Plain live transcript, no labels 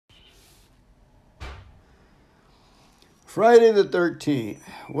Friday the 13th.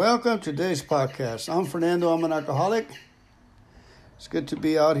 Welcome to today's podcast. I'm Fernando. I'm an alcoholic. It's good to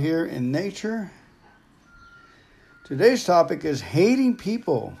be out here in nature. Today's topic is hating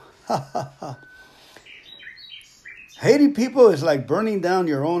people. Hating people is like burning down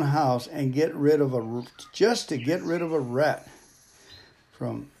your own house and just to get rid of a rat.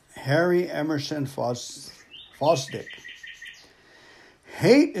 From Harry Emerson Fosdick.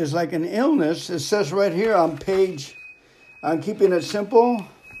 Hate is like an illness. It says right here on page, I'm keeping it simple,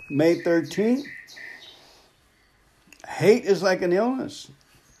 May 13th. Hate is like an illness.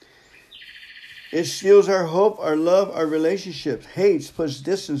 It steals our hope, our love, our relationships. Hate puts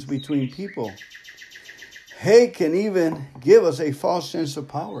distance between people. Hate can even give us a false sense of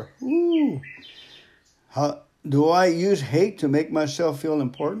power. Ooh. How do I use hate to make myself feel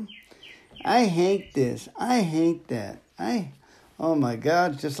important? I hate this. I hate that. Oh my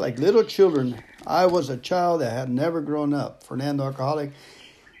God, just like little children. I was a child that had never grown up. Fernando alcoholic,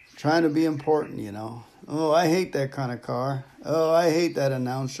 trying to be important, you know. Oh, I hate that kind of car. Oh, I hate that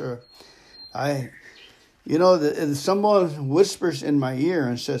announcer. Someone whispers in my ear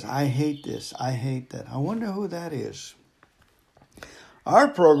and says, I hate this, I hate that. I wonder who that is. Our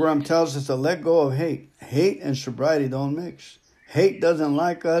program tells us to let go of hate. Hate and sobriety don't mix. Hate doesn't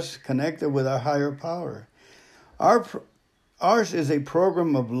like us connected with our higher power. Ours is a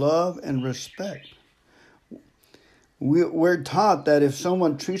program of love and respect. We're taught that if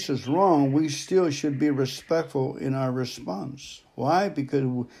someone treats us wrong, we still should be respectful in our response. Why?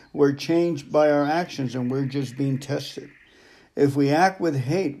 Because we're changed by our actions and we're just being tested. If we act with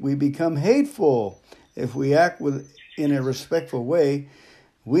hate, we become hateful. If we act in a respectful way,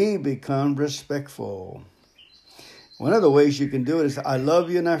 we become respectful. One of the ways you can do it is, I love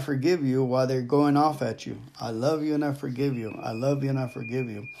you and I forgive you, while they're going off at you. I love you and I forgive you. I love you and I forgive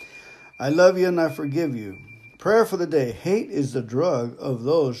you. I love you and I forgive you. Prayer for the day. Hate is the drug of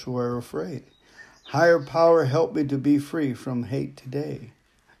those who are afraid. Higher power, help me to be free from hate today.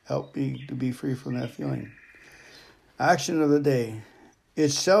 Help me to be free from that feeling. Action of the day.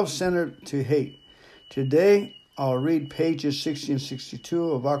 It's self-centered to hate. Today, I'll read pages 60 and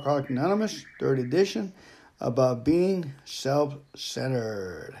 62 of Alcoholics Anonymous, 3rd edition, about being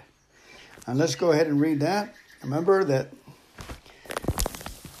self-centered. And let's go ahead and read that. Remember that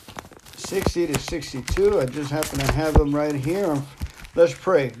 60 to 62, I just happen to have them right here. Let's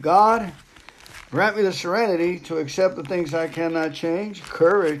pray. God, grant me the serenity to accept the things I cannot change,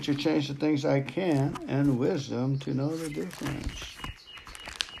 courage to change the things I can, and wisdom to know the difference.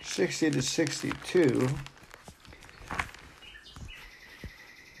 60 to 62.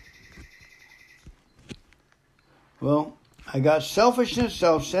 Well, I got selfishness,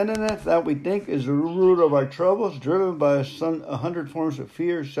 self-centeredness, that we think is the root of our troubles, driven by 100 forms of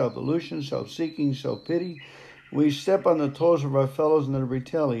fear, self-delusion, self-seeking, self-pity. We step on the toes of our fellows and they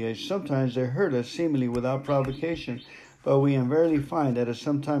retaliate. Sometimes they hurt us seemingly without provocation, but we invariably find that at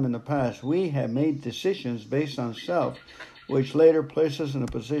some time in the past we have made decisions based on self, which later place us in a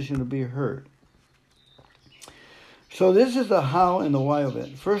position to be hurt. So this is the how and the why of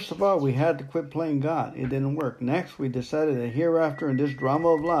it. First of all, we had to quit playing God. It didn't work. Next, we decided that hereafter in this drama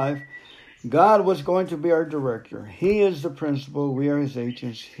of life, God was going to be our director. He is the principal. We are his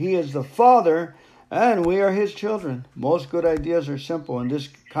agents. He is the father, and we are his children. Most good ideas are simple, and this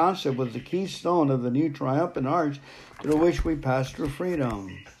concept was the keystone of the new triumphant arch through which we passed through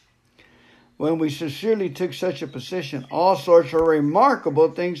freedom. When we sincerely took such a position, all sorts of remarkable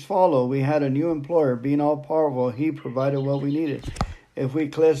things follow. We had a new employer, being all-powerful. He provided what we needed. If we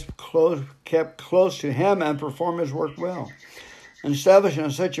kept close to him and performed his work well. Established on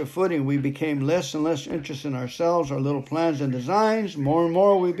such a footing, we became less and less interested in ourselves, our little plans and designs. More and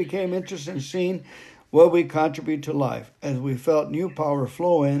more, we became interested in seeing what we contribute to life. As we felt new power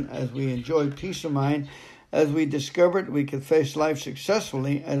flow in, as we enjoyed peace of mind, as we discovered we could face life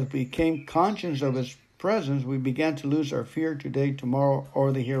successfully, as we became conscious of his presence, we began to lose our fear today, tomorrow,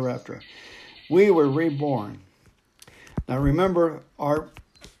 or the hereafter. We were reborn. Now remember,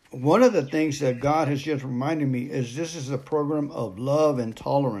 one of the things that God has just reminded me is this is a program of love and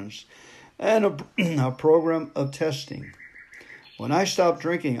tolerance and a program of testing. When I stopped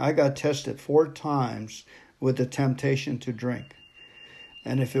drinking, I got tested 4 times with the temptation to drink.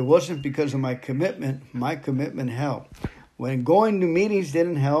 And if it wasn't because of my commitment helped. When going to meetings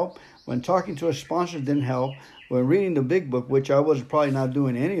didn't help, when talking to a sponsor didn't help, when reading the big book, which I was probably not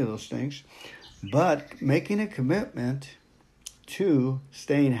doing any of those things, but making a commitment to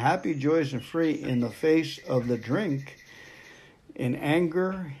staying happy, joyous, and free in the face of the drink, in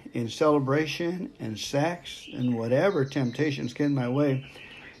anger, in celebration, in sex, and whatever temptations came my way,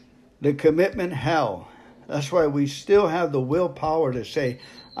 the commitment held. That's why we still have the willpower to say,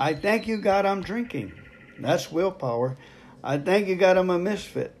 I thank you, God, I'm drinking. That's willpower. I thank you, God, I'm a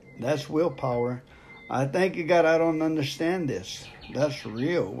misfit. That's willpower. I thank you, God, I don't understand this. That's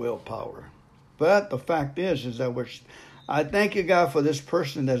real willpower. But the fact is that I thank you, God, for this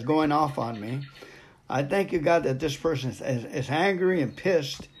person that's going off on me. I thank you, God, that this person is angry and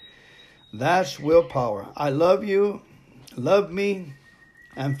pissed. That's willpower. I love you, love me,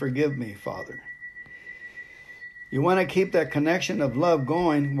 and forgive me, Father. You want to keep that connection of love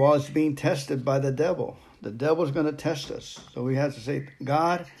going while it's being tested by the devil. The devil's going to test us. So we have to say,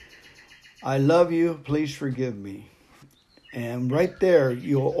 God, I love you. Please forgive me. And right there,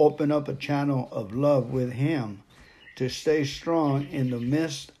 you'll open up a channel of love with him to stay strong in the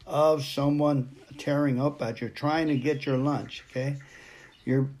midst of someone tearing up at you, trying to get your lunch, okay?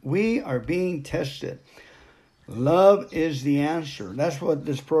 We are being tested. Love is the answer. That's what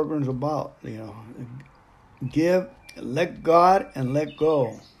this program is about, Give, let God, and let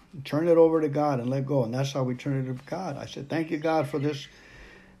go. Turn it over to God and let go. And that's how we turn it over to God. I said, thank you, God, for this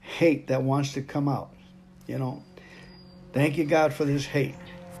hate that wants to come out. Thank you, God, for this hate.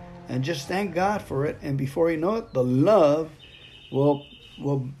 And just thank God for it. And before you know it, the love will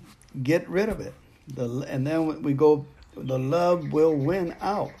get rid of it. And then we go, the love will win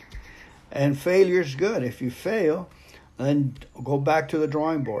out. And failure's good. If you fail, then go back to the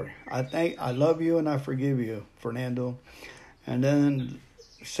drawing board. I love you and I forgive you, Fernando. And then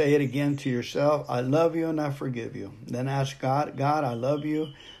say it again to yourself. I love you and I forgive you. Then ask God, God, I love you.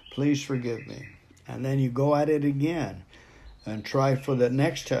 Please forgive me. And then you go at it again and try for the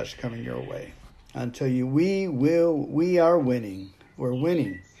next test coming your way until we are winning. We're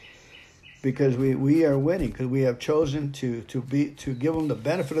winning because we are winning because we have chosen to give them the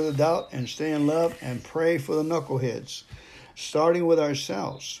benefit of the doubt and stay in love and pray for the knuckleheads, starting with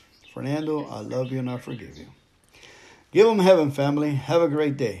ourselves. Fernando, I love you and I forgive you. Give them heaven, family. Have a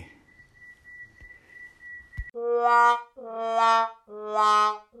great day.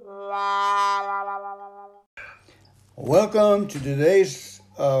 Welcome to today's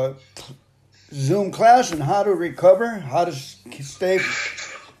Zoom class on how to recover, how to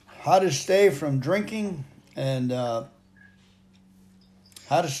stay from drinking, and how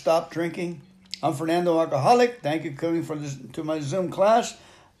to stop drinking. I'm Fernando Alcoholic. Thank you for coming to my Zoom class.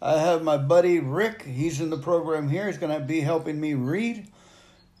 I have my buddy Rick. He's in the program here. He's going to be helping me read.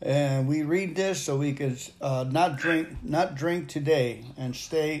 And we read this so we could not drink today and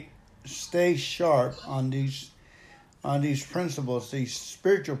stay sharp on these principles, these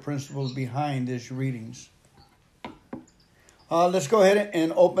spiritual principles behind these readings. Let's go ahead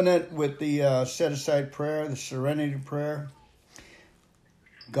and open it with the set-aside prayer, the serenity prayer.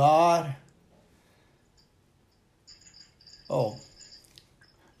 God.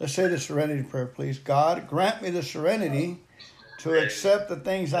 Let's say the serenity prayer, please. God, grant me the serenity to accept the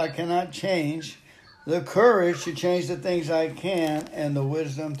things I cannot change, the courage to change the things I can, and the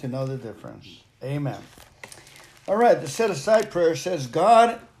wisdom to know the difference. Amen. All right, the set-aside prayer says,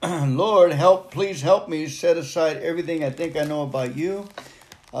 God, Lord, please help me set aside everything I think I know about you,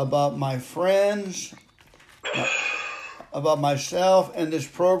 about my friends, about myself, and this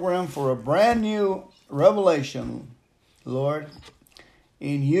program for a brand new revelation, Lord,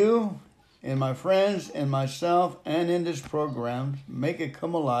 in you, in my friends, in myself, and in this program. Make it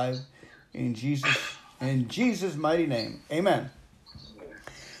come alive in Jesus' mighty name. Amen.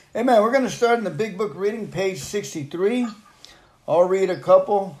 Amen. We're going to start in the Big Book reading, page 63. I'll read a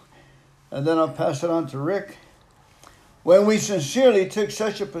couple, and then I'll pass it on to Rick. When we sincerely took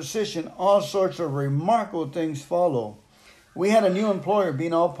such a position, all sorts of remarkable things follow. We had a new employer.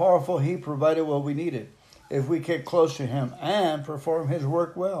 Being all-powerful, he provided what we needed if we kept close to him and performed his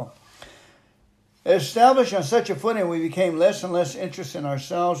work well. Established on such a footing, we became less and less interested in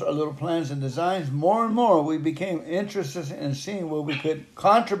ourselves, our little plans and designs. More and more, we became interested in seeing what we could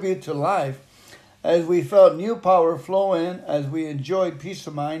contribute to life as we felt new power flow in, as we enjoyed peace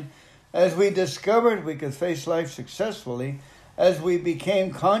of mind, as we discovered we could face life successfully, as we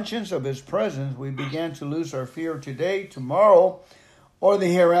became conscious of his presence, we began to lose our fear of today, tomorrow, or the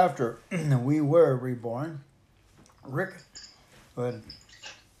hereafter. We were reborn. Rick, go ahead.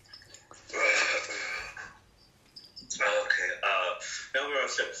 Now we're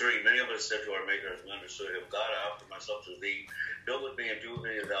on step 3. Many of us said to our Maker, as we understood him, God, I offer myself to thee. Build with me and do with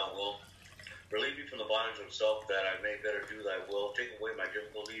me as thou wilt. Relieve me from the bondage of self, that I may better do thy will. Take away my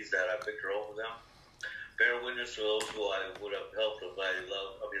difficulties, that I victor over them. Bear witness to those who I would have helped of thy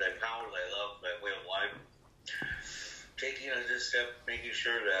love, of thy power, thy love, thy way of life. Taking this step, making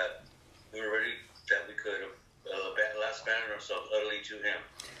sure that we were ready, that we could last abandon ourselves utterly to him.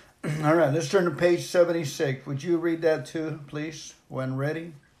 All right, let's turn to page 76. Would you read that too, please, when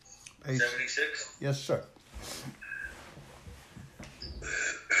ready? Page 76? Yes, sir.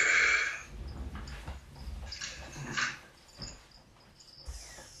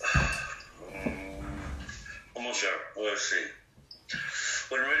 Almost there. Let's see.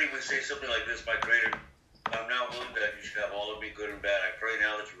 When ready, we say something like this: my Creator, I'm now willing that you should have all of me, good and bad. I pray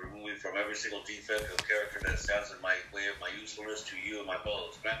now that you remove me from every single defect of character that stands in my way of my usefulness to you and my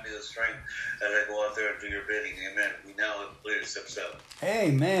fellows. Grant me the strength as I go out there and do your bidding. Amen. We now have completed step 7.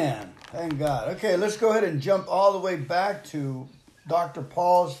 Amen. Thank God. Okay, let's go ahead and jump all the way back to Dr.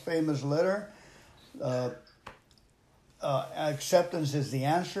 Paul's famous letter. Acceptance is the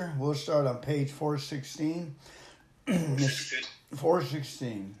answer. We'll start on page 416.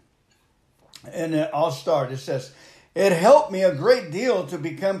 416. And I'll start. It says, it helped me a great deal to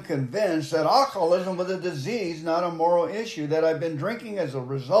become convinced that alcoholism was a disease, not a moral issue, that I've been drinking as a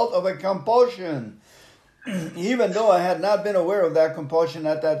result of a compulsion. Even though I had not been aware of that compulsion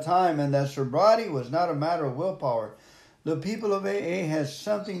at that time, and that sobriety was not a matter of willpower. The people of AA had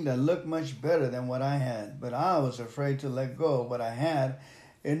something that looked much better than what I had, but I was afraid to let go of what I had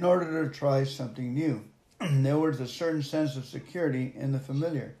in order to try something new. There was a certain sense of security in the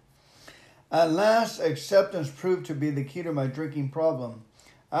familiar. At last, acceptance proved to be the key to my drinking problem.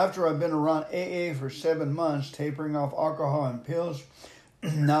 After I've been around AA for 7 months, tapering off alcohol and pills,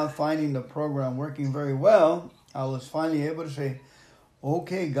 not finding the program working very well, I was finally able to say,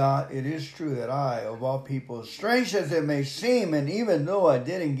 okay, God, it is true that I, of all people, strange as it may seem, and even though I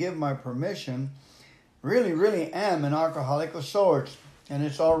didn't give my permission, really am an alcoholic of sorts, and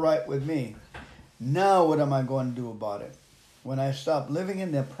it's all right with me. Now what am I going to do about it? When I stopped living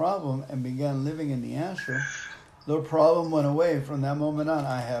in the problem and began living in the answer, the problem went away. From that moment on,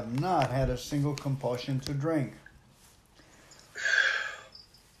 I have not had a single compulsion to drink.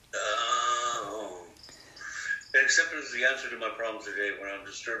 Acceptance is the answer to my problems today. When I'm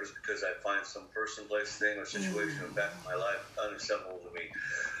disturbed, it's because I find some person, place, thing, or situation in the back of my life unacceptable to me.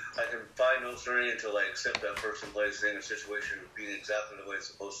 I can find no serenity until I accept that person, place, thing, or situation as being exactly the way it's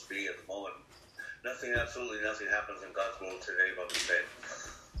supposed to be at the moment. Absolutely nothing happens in God's world today but mistake.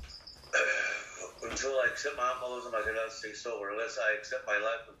 Until I accept my alcoholism, I cannot stay sober. Unless I accept my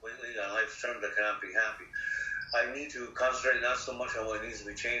life completely on life's terms, I cannot be happy. I need to concentrate not so much on what needs to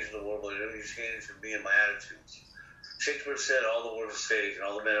be changed in the world, but it needs to change in me and my attitudes. Shakespeare said, all the world is stage, and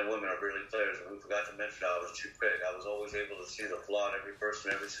all the men and women are brilliant players, and we forgot to mention I was too quick. I was always able to see the flaw in every person,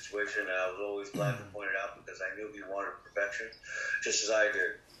 every situation, and I was always glad to point it out because I knew he wanted perfection, just as I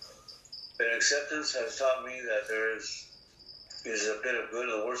did. And acceptance has taught me that there is a bit of good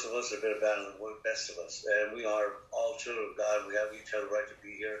in the worst of us, a bit of bad in the best of us. And we are all children of God. We have each other right to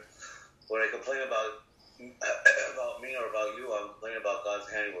be here. When I complain about me or about you, I'm complaining about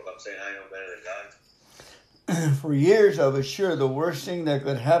God's handiwork. I'm saying I know better than God. For years, I was sure the worst thing that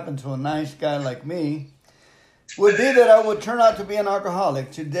could happen to a nice guy like me would be that I would turn out to be an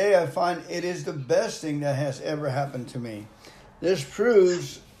alcoholic. Today, I find it is the best thing that has ever happened to me. This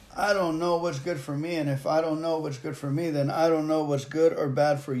proves I don't know what's good for me, and if I don't know what's good for me, then I don't know what's good or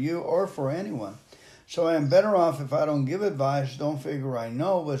bad for you or for anyone. So I am better off if I don't give advice, don't figure I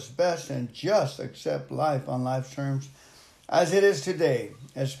know what's best, and just accept life on life's terms as it is today,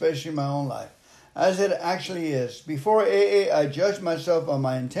 especially my own life, as it actually is. Before AA, I judged myself on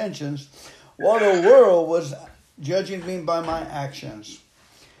my intentions, while the world was judging me by my actions.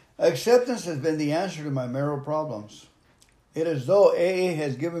 Acceptance has been the answer to my marital problems. It is as though AA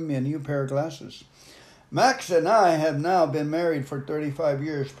has given me a new pair of glasses. Max and I have now been married for 35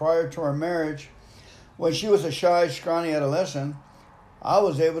 years. Prior to our marriage, when she was a shy, scrawny adolescent, I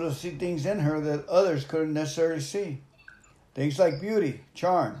was able to see things in her that others couldn't necessarily see. Things like beauty,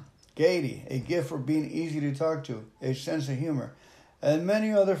 charm, gaiety, a gift for being easy to talk to, a sense of humor, and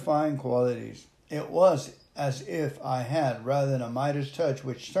many other fine qualities. It was as if I had, rather than a Midas touch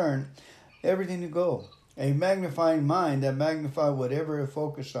which turned everything to gold, a magnifying mind that magnified whatever it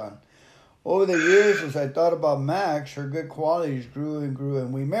focused on. Over the years, as I thought about Max, her good qualities grew,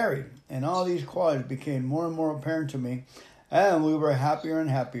 and we married. And all these qualities became more and more apparent to me, and we were happier and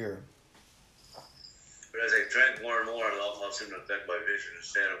happier. But as I drank more and more, the alcohol seemed to affect my vision.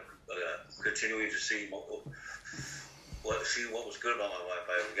 Instead of continuing to see what was good about my wife,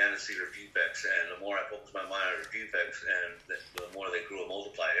 I began to see her defects, and the more I focused my mind on her defects, and the more they grew and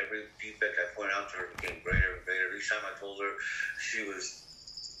multiplied. Every defect I pointed out to her became greater and greater. Each time I told her, she reduced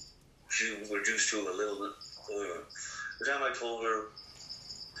to a little. Every time I told her,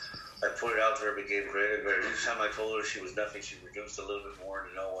 I pointed out to her, became greater and greater. Each time I told her she was nothing, she reduced a little bit more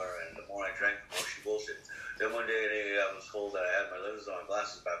into nowhere. And the more I drank, the more she she boasted. Then one day in AA, I was told that I had my lenses on,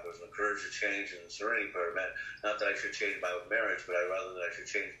 glasses backwards, and the courage to change and the serenity prayer meant not that I should change my marriage, but rather that I should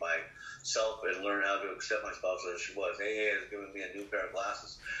change myself and learn how to accept my spouse as she was. AA has given me a new pair of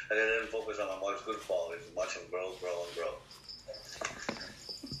glasses, and I didn't focus on my wife's good qualities and watch them grow, grow, and grow.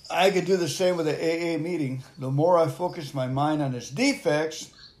 I could do the same with the AA meeting. The more I focus my mind on its defects,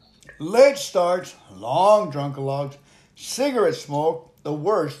 late starts, long drunkalogs, cigarette smoke, the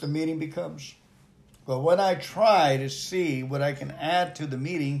worse the meeting becomes. But when I try to see what I can add to the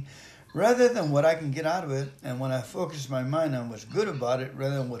meeting rather than what I can get out of it, and when I focus my mind on what's good about it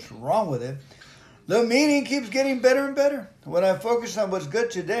rather than what's wrong with it, the meeting keeps getting better and better. When I focus on what's good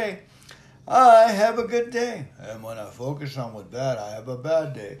today, I have a good day. And when I focus on what's bad, I have a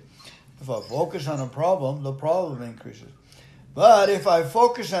bad day. If I focus on a problem, the problem increases. But if I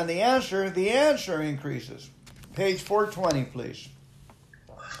focus on the answer increases. Page 420, please.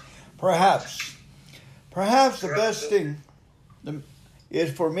 Perhaps the best thing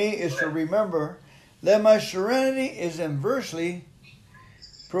is for me is to remember that my serenity is inversely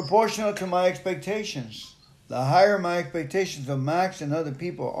proportional to my expectations. The higher my expectations of Max and other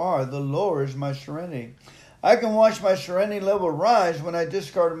people are, the lower is my serenity. I can watch my serenity level rise when I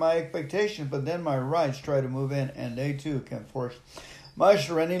discard my expectations, but then my rights try to move in, and they too can force my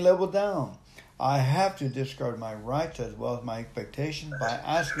serenity level down. I have to discard my rights as well as my expectations by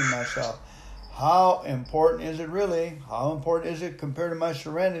asking myself, how important is it really? How important is it compared to my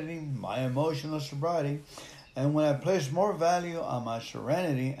serenity, my emotional sobriety? And when I place more value on my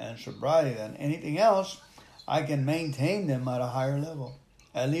serenity and sobriety than anything else, I can maintain them at a higher level,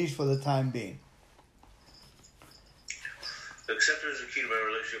 at least for the time being. Acceptance is the key to my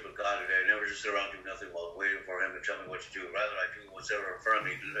relationship with God today. I never just sit around and do nothing while waiting for Him to tell me what to do. Rather, I do whatever affirmed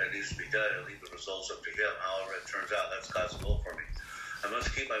me that needs to be done and leave the results up to Him. However it turns out, that's God's goal for me. I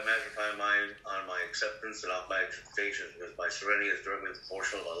must keep my magnifying mind on my acceptance and off my expectations, because my serenity is directly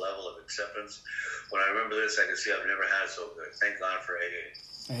proportional to the level of acceptance. When I remember this, I can see I've never had it so good. Thank God for AA.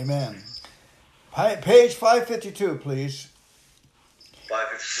 Amen. Page 552, please.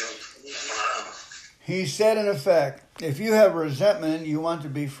 552. He said, in effect, if you have resentment you want to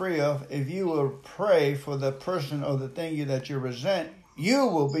be free of, if you will pray for the person or the thing that you resent, you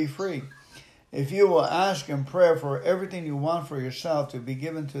will be free. If you will ask in prayer for everything you want for yourself to be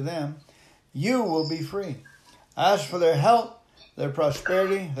given to them, you will be free. Ask for their health, their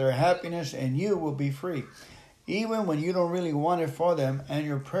prosperity, their happiness, and you will be free. Even when you don't really want it for them and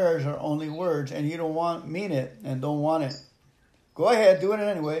your prayers are only words and you mean it and don't want it. Go ahead, do it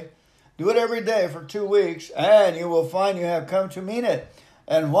anyway. Do it every day for 2 weeks, and you will find you have come to mean it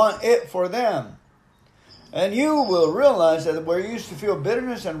and want it for them. And you will realize that where you used to feel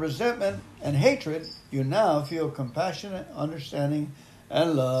bitterness and resentment and hatred, you now feel compassion, understanding,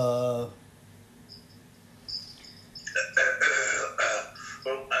 and love.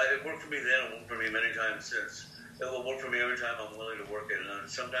 Well, it worked for me then. It worked for me many times since. It will work for me every time I'm willing to work it. And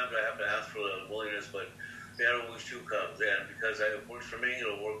sometimes I have to ask for the willingness, but that always too comes. And because it works for me,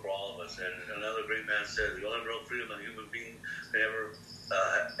 it'll work for all of us. And another great man said, the only real freedom a human being can ever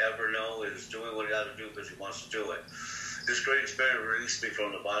know is doing what he got to do because he wants to do it. This great experience released me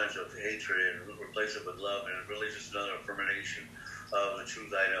from the bondage of hatred and replaced it with love. And it really is just another affirmation of the truth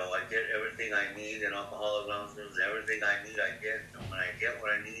I know. I get everything I need in Alcoholics Anonymous. Everything I need, I get. And when I get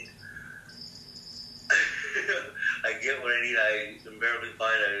what I need, I get what I need. I invariably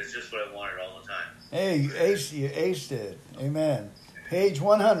find that it's just what I wanted all the time. Hey, you aced it. Amen. Page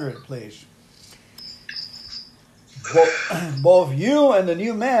 100, please. Both you and the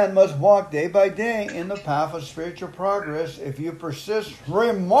new man must walk day by day in the path of spiritual progress. If you persist,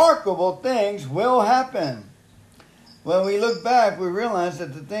 remarkable things will happen. When we look back, we realize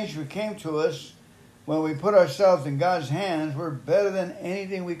that the things that came to us when we put ourselves in God's hands were better than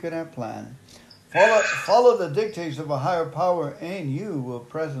anything we could have planned. Follow the dictates of a higher power, and you will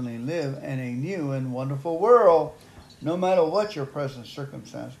presently live in a new and wonderful world, no matter what your present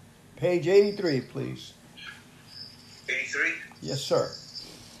circumstance. Page 83, please. 83? Yes, sir.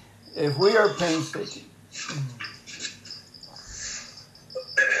 If we are painstaking. If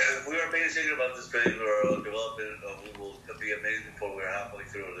we are painstaking about this page or development, we will be amazed before we're halfway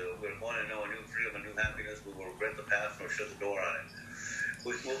through. We're going to know a new freedom, a new happiness. We will regret the past nor shut the door on it.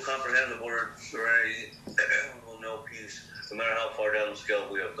 We will comprehend the word serenity. We will know peace, no matter how far down the scale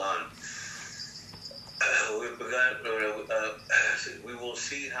we have gone. We will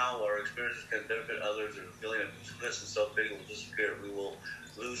see how our experiences can benefit others, and the feeling of uselessness and self-pity will disappear. We will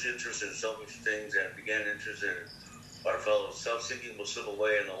lose interest in selfish things and begin interest in our fellows. Self-seeking will slip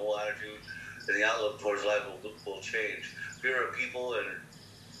away, and the whole attitude and the outlook towards life will change. Fear of people and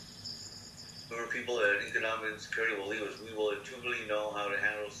Where people that economic insecurity will leave us, we will intuitively know how to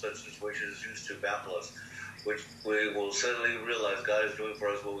handle such situations as used to baffle us, which we will suddenly realize God is doing for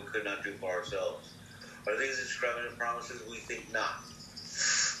us what we could not do for ourselves. Are these extravagant promises? We think not.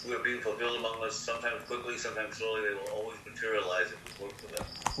 We are being fulfilled among us, sometimes quickly, sometimes slowly. They will always materialize if we work for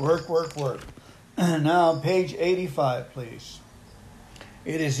them. Work. Now, page 85, please.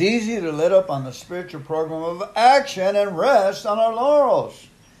 It is easy to let up on the spiritual program of action and rest on our laurels.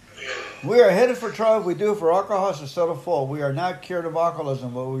 We are headed for trouble if we do for alcohol to settle full. We are not cured of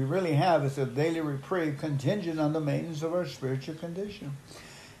alcoholism. What we really have is a daily reprieve contingent on the maintenance of our spiritual condition.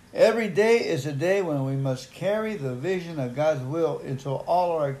 Every day is a day when we must carry the vision of God's will into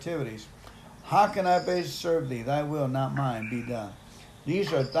all our activities. How can I best serve thee? Thy will, not mine, be done.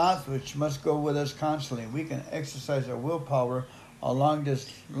 These are thoughts which must go with us constantly. We can exercise our willpower along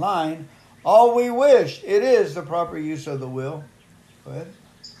this line all we wish. It is the proper use of the will. Go ahead.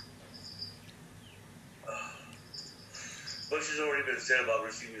 Much has already been said about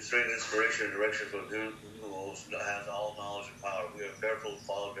receiving strength, inspiration, and direction from Him who has all knowledge and power. We are careful to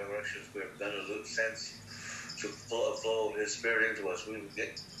follow directions. We have begun to sense to flow of His Spirit into us.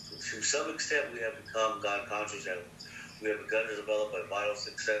 To some extent, we have become God conscious, and we have begun to develop a vital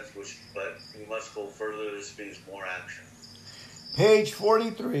sixth sense. But we must go further. This means more action. Page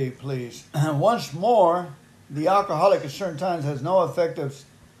 43, please. Once more, the alcoholic at certain times has no effective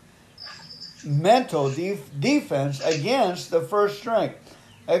mental defense against the first strength,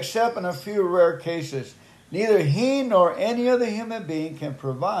 except in a few rare cases. Neither he nor any other human being can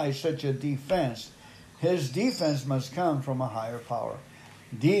provide such a defense. His defense must come from a higher power.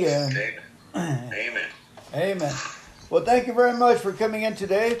 Amen. Amen. Well, thank you very much for coming in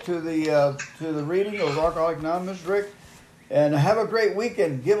today to the reading of Alcoholics Anonymous, Rick. And have a great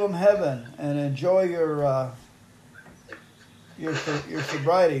weekend. Give them heaven and enjoy your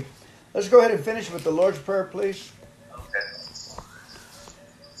sobriety. Let's go ahead and finish with the Lord's Prayer, please. Okay.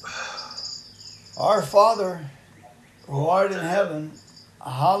 Our Father, who art in heaven,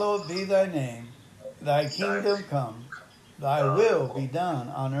 hallowed be thy name. Thy kingdom come. Thy will be done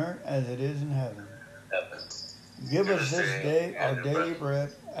on earth as it is in heaven. Give us this day our daily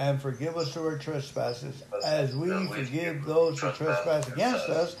bread, and forgive us our trespasses, as we forgive those who trespass against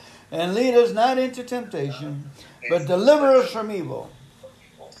us. And lead us not into temptation, but deliver us from evil.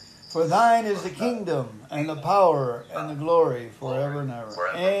 For thine is the kingdom, and the power, and the glory, forever and ever.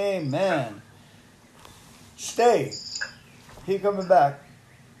 Amen. Stay. Keep coming back.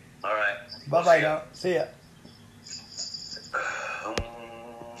 All right. Bye-bye now. See ya.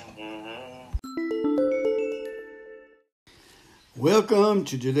 Welcome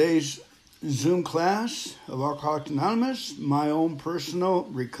to today's Zoom class of Alcoholics Anonymous, my own personal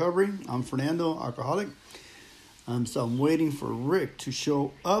recovery. I'm Fernando, alcoholic. So I'm waiting for Rick to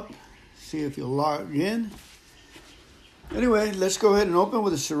show up, see if he'll log in. Anyway, let's go ahead and open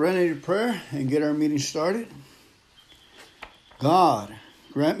with a serenity prayer and get our meeting started. God,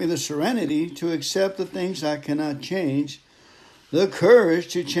 grant me the serenity to accept the things I cannot change, the courage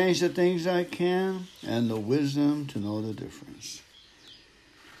to change the things I can, and the wisdom to know the difference.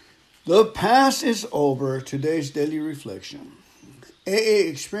 The past is over. Today's daily reflection. AA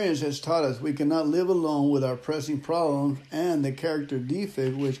experience has taught us we cannot live alone with our pressing problems and the character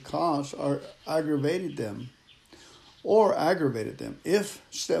defect which caused or aggravated them. If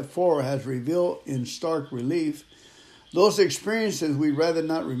step 4 has revealed in stark relief those experiences we rather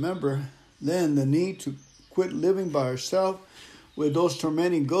not remember, then the need to quit living by ourselves with those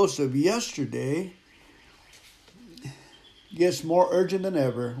tormenting ghosts of yesterday gets more urgent than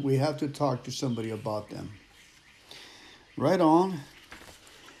ever. We have to talk to somebody about them. Right on.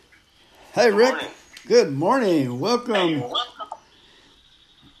 Hey, Rick. Good morning. Welcome.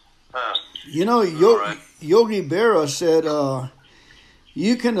 You know, Yogi Berra said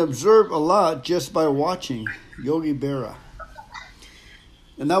you can observe a lot just by watching. Yogi Berra.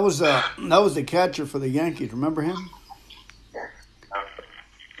 And that was the catcher for the Yankees. Remember him?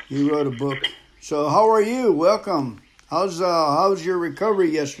 He wrote a book. So how are you? Welcome. How's your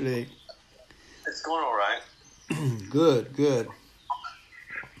recovery yesterday? It's going all right. Good.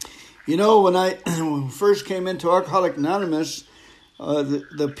 You know, when I first came into Alcoholics Anonymous,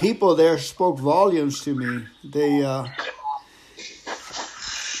 the people there spoke volumes to me.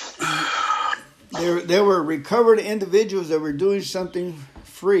 They were recovered individuals that were doing something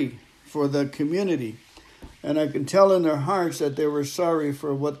free for the community. And I can tell in their hearts that they were sorry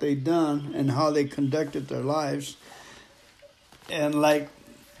for what they'd done and how they conducted their lives. And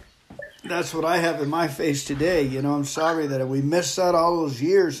that's what I have in my face today. You know, I'm sorry that we missed out all those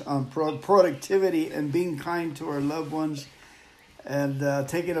years on productivity and being kind to our loved ones and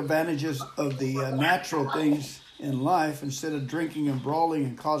taking advantages of the natural things in life instead of drinking and brawling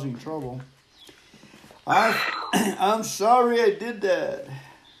and causing trouble. I'm sorry I did that.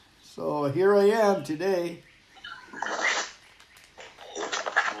 So here I am today.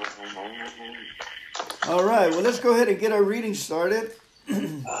 All right, well, let's go ahead and get our reading started.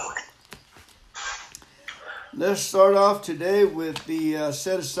 Let's start off today with the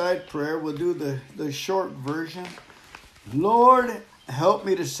set-aside prayer. We'll do the short version. Lord, help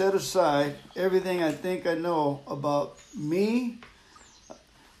me to set aside everything I think I know about me,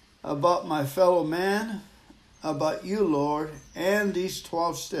 about my fellow man, about you, Lord, and these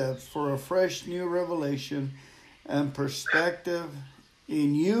 12 steps for a fresh new revelation and perspective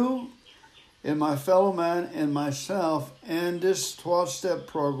in you, in my fellow man, and myself, and this 12-step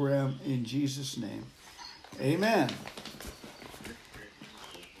program in Jesus' name. Amen.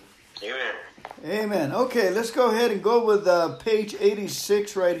 Amen. Amen. Okay, let's go ahead and go with page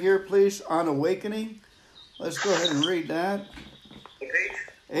 86 right here, please, on awakening. Let's go ahead and read that. Page?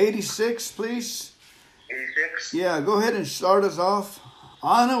 86, please. 86? Yeah, go ahead and start us off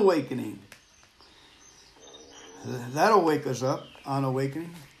on awakening. That'll wake us up on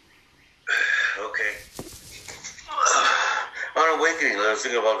awakening. Okay. On awakening, let us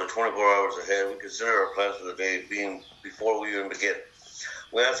think about the 24 hours ahead. We consider our plans for the day being before we even begin.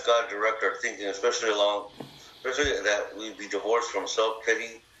 We ask God to direct our thinking, especially that we be divorced from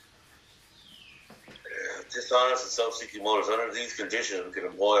self-pity, dishonest and self-seeking motives. Under these conditions, we can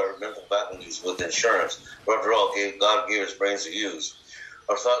employ our mental faculties with insurance. But after all, God gave us brains to use.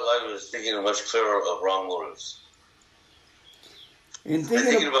 Our thought life is thinking much clearer of wrong motives. In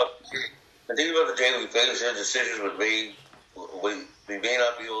thinking about the day we face and decisions we may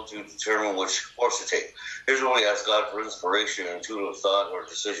not be able to determine which course to take. Here's where we ask God for inspiration, intuitive thought, or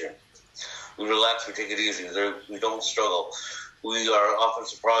decision. We relax, we take it easy. We don't struggle. We are often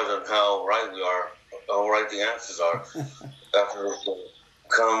surprised on how right we are, how right the answers are.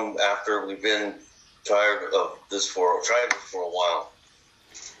 after we've been tried this for a while.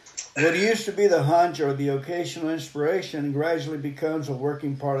 What used to be the hunch or the occasional inspiration gradually becomes a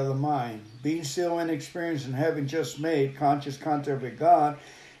working part of the mind. Being still inexperienced and having just made conscious contact with God,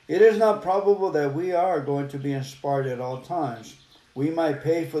 it is not probable that we are going to be inspired at all times. We might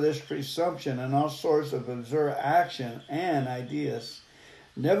pay for this presumption in all sorts of absurd action and ideas.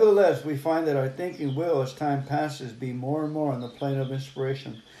 Nevertheless, we find that our thinking will, as time passes, be more and more on the plane of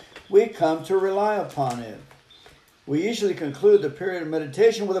inspiration. We come to rely upon it. We usually conclude the period of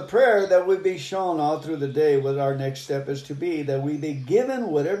meditation with a prayer that we be shown all through the day what our next step is to be, that we be given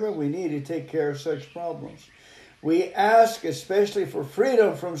whatever we need to take care of such problems. We ask especially for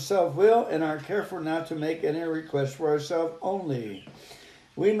freedom from self-will and are careful not to make any request for ourselves only.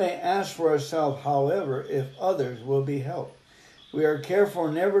 We may ask for ourselves, however, if others will be helped. We are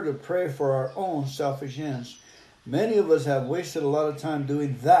careful never to pray for our own selfish ends. Many of us have wasted a lot of time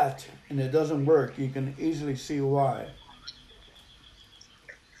doing that, and it doesn't work. You can easily see why.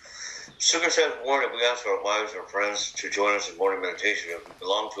 Sugar said warned if we ask our wives or friends to join us in morning meditation, if we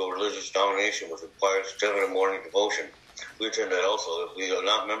belong to a religious denomination which requires 7 morning devotion, we attend that also. If we are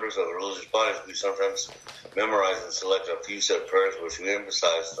not members of a religious body, we sometimes memorize and select a few set prayers which we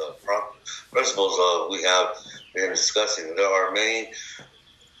emphasize the principles we have been discussing. There are many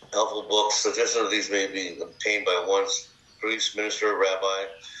helpful books. Suggestions of these may be obtained by one's priest, minister, rabbi.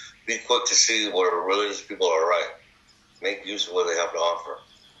 Be quick to see where religious people are right. Make use of what they have to offer.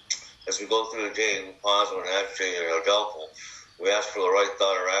 As we go through the day, we pause when agitated or doubtful. We ask for the right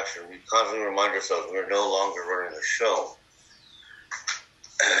thought or action. We constantly remind ourselves we are no longer running the show.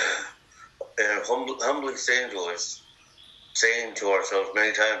 And humbly saying to ourselves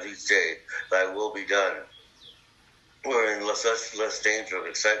many times each day, "Thy will be done." We're in less danger of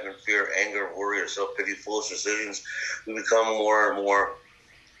excitement, fear, anger, worry, or self-pity, foolish decisions. We become more and more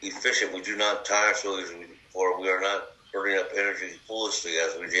efficient. We do not tire so easily, for we are not burning up energy foolishly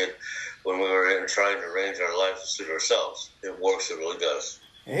as we did when we were trying to arrange our lives to suit ourselves. It works, it really does.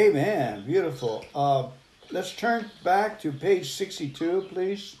 Amen. Beautiful. Let's turn back to page 62,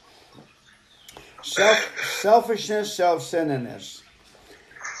 please. Selfishness, self-centeredness.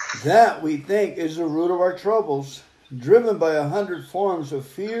 That, we think, is the root of our troubles, driven by 100 forms of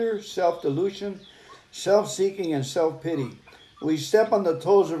fear, self-delusion, self-seeking, and self-pity. We step on the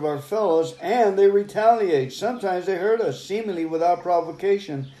toes of our fellows, and they retaliate. Sometimes they hurt us, seemingly without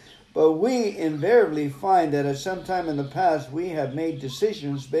provocation. But we invariably find that at some time in the past, we have made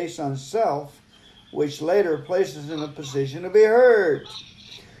decisions based on self, which later places us in a position to be hurt.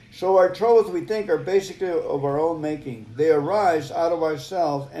 So our troubles, we think, are basically of our own making. They arise out of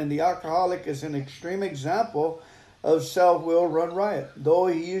ourselves, and the alcoholic is an extreme example of self will run riot, though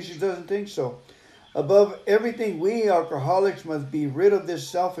he usually doesn't think so. Above everything, we alcoholics must be rid of this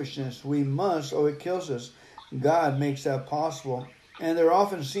selfishness. We must, or it kills us. God makes that possible. And there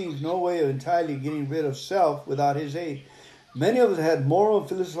often seems no way of entirely getting rid of self without his aid. Many of us had moral and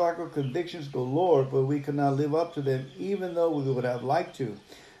philosophical convictions galore, but we could not live up to them, even though we would have liked to.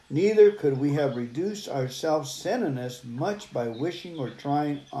 Neither could we have reduced our self-centeredness much by wishing or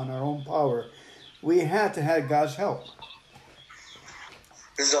trying on our own power. We had to have God's help.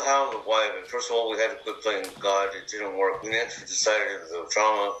 This is the how and the why of it. First of all, we had to quit playing God. It didn't work. We actually decided in the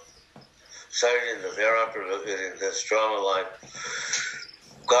drama, thereafter in this drama life,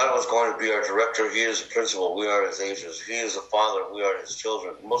 God was going to be our director. He is the principal. We are his agents. He is the father. We are his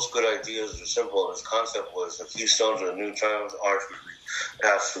children. Most good ideas are simple. His concept was the keystone to the new triumph's arch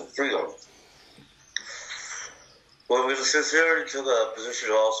path to freedom. When we sincerely took a position,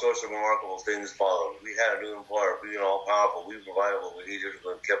 all sorts of remarkable things followed. We had a new employer, being all-powerful. We provided what we needed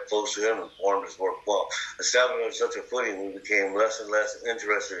and kept close to him and performed his work well. Establishing on such a footing, we became less and less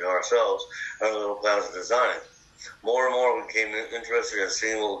interested in ourselves and our little plans of design. More and more, we became interested in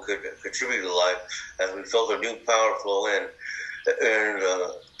seeing what we could contribute to life as we felt a new power flow in.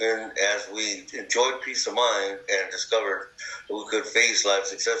 And as we enjoyed peace of mind and discovered that we could face life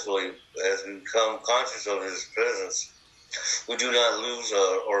successfully as we become conscious of his presence, we do not lose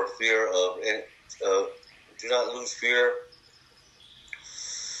fear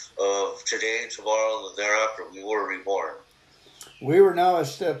of today, tomorrow, and thereafter. We were reborn. We were now at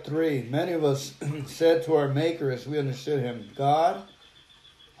step 3. Many of us said to our Maker as we understood him, God,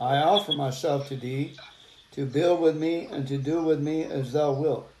 I offer myself to thee, to build with me and to do with me as thou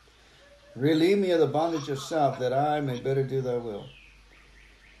wilt. Relieve me of the bondage of self, that I may better do thy will.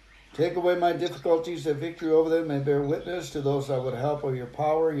 Take away my difficulties, that victory over them may bear witness to those I would help of your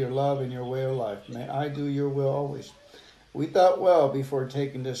power, your love, and your way of life. May I do your will always. We thought well before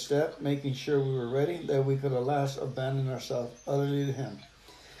taking this step, making sure we were ready, that we could at last abandon ourselves utterly to him.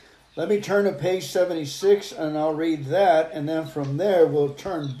 Let me turn to page 76, and I'll read that, and then from there we'll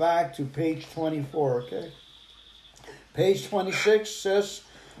turn back to page 24, okay? Page 26 says,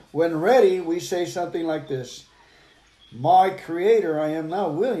 when ready, we say something like this. My Creator, I am now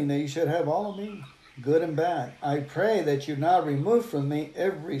willing that you should have all of me, good and bad. I pray that you now remove from me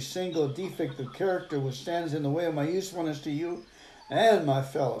every single defect of character which stands in the way of my usefulness to you and my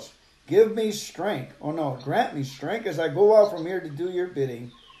fellows. Give me strength, grant me strength as I go out from here to do your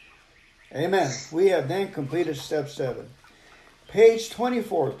bidding. Amen. We have then completed step 7. Page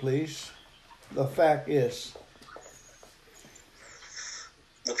 24, please. The fact is,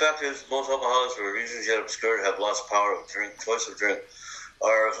 most alcoholics, for reasons yet obscure, have lost power of choice of drink.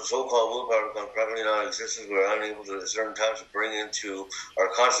 Our so-called willpower becomes practically non-existent. We are unable to, at certain times, to bring into our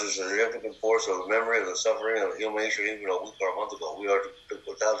consciousness the significant force of the memory of the suffering of the human nature even a week or a month ago. We are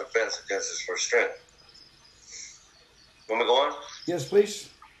without defense against this first strength. Want me to go on? Yes, please.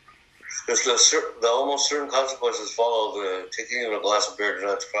 The almost certain consequences follow the taking of a glass of beer to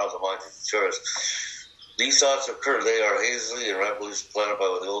not crowd the mind to cherish. These thoughts occur. They are hazily and rapidly supplanted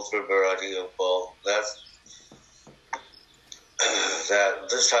by the old threadbare idea of, that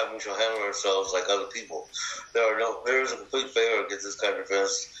this time we shall handle ourselves like other people. There is a complete failure against this kind of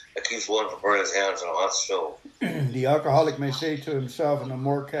defense that keeps one from burning his hands on a hot stove. The alcoholic may say to himself in a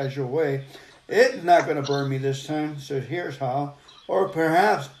more casual way, it's not going to burn me this time, so here's how. Or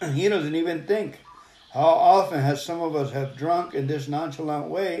perhaps he doesn't even think. How often has some of us have drunk in this nonchalant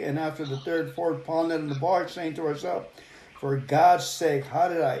way, and after the 3rd, 4th pound in the bar, saying to ourselves, for God's sake, how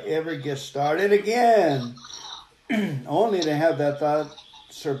did I ever get started again? Only to have that thought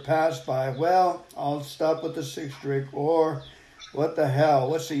surpassed by, well, I'll stop with the 6th drink, or what the hell,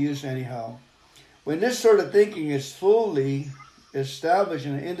 what's the use anyhow? When this sort of thinking is fully established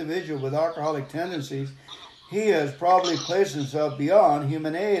in an individual with alcoholic tendencies, he has probably placed himself beyond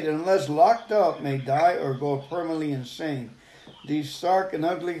human aid, and unless locked up, may die or go permanently insane. These stark and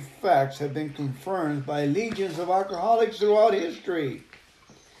ugly facts have been confirmed by legions of alcoholics throughout history.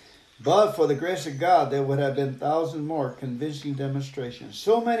 But for the grace of God, there would have been thousands more convincing demonstrations.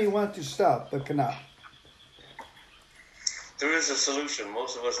 So many want to stop, but cannot. There is a solution.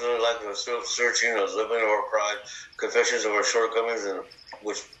 Most of us know like the searching of living our pride, confessions of our shortcomings, and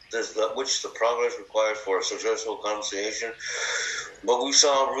which the progress requires for a successful conciliation. But we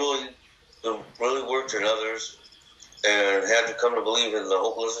saw really worked in others and had to come to believe in the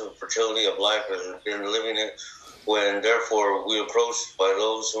hopelessness and fertility of life as we've been living it. When therefore we approached by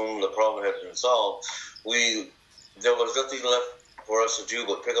those whom the problem had been solved, there was nothing left for us to do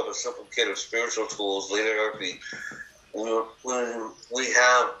but pick up a simple kit of spiritual tools laid at our feet. We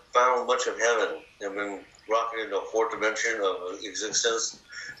have found much of heaven and been rocketed into a fourth dimension of existence,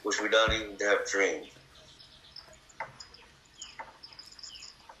 which we don't even have dreamed.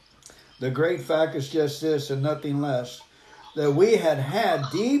 The great fact is just this and nothing less, that we had had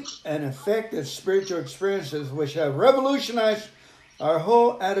deep and effective spiritual experiences which have revolutionized our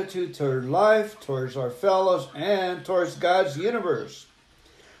whole attitude toward life, towards our fellows, and towards God's universe.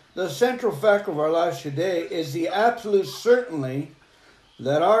 The central fact of our lives today is the absolute certainty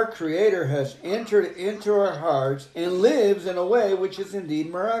that our Creator has entered into our hearts and lives in a way which is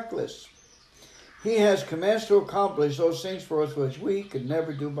indeed miraculous. He has commenced to accomplish those things for us which we could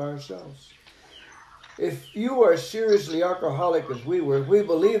never do by ourselves. If you are seriously alcoholic as we were, we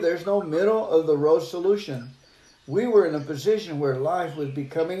believe there's no middle of the road solution. We were in a position where life was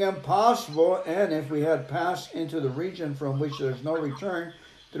becoming impossible, and if we had passed into the region from which there's no return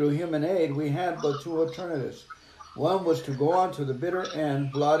through human aid, we had but two alternatives. One was to go on to the bitter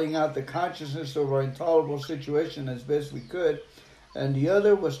end, blotting out the consciousness of our intolerable situation as best we could, and the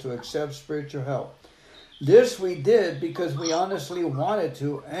other was to accept spiritual help. This we did because we honestly wanted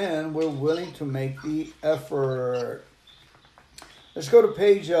to and were willing to make the effort. Let's go to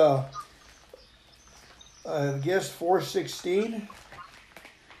page, 416.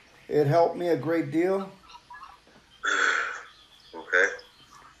 It helped me a great deal. Okay.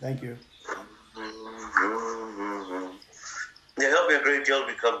 Thank you. It helped me a great deal to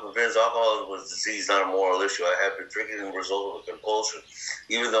become convinced alcoholism was a disease, not a moral issue. I had been drinking as a result of a compulsion,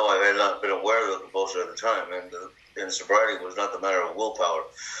 even though I had not been aware of the compulsion at the time, and sobriety was not the matter of willpower.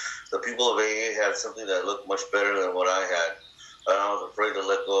 The people of AA had something that looked much better than what I had, and I was afraid to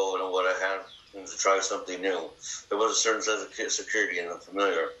let go of what I had and to try something new. There was a certain sense of security in the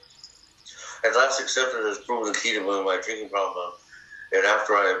familiar. At last, acceptance has proven the key to my drinking problem. And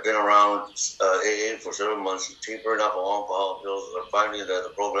after I had been around AA for 7 months, tapering off alcohol pills, and finding that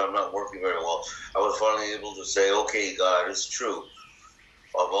the program not working very well, I was finally able to say, okay, God, it's true.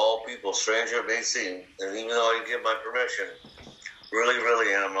 Of all people, stranger it may seem, and even though I didn't get my permission, really,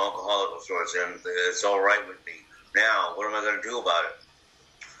 really am an alcoholic of sorts, and it's all right with me. Now, what am I going to do about it?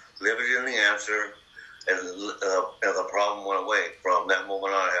 Living in the answer, and the problem went away. From that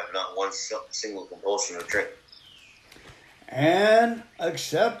moment on, I have not one single compulsion to drink. And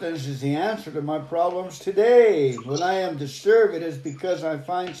acceptance is the answer to my problems today. When I am disturbed, it is because I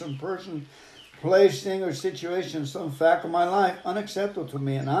find some person, place, thing, or situation, some fact of my life unacceptable to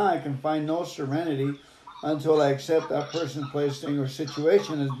me, and I can find no serenity until I accept that person, place, thing, or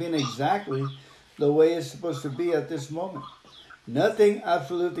situation as being exactly the way it's supposed to be at this moment. Nothing,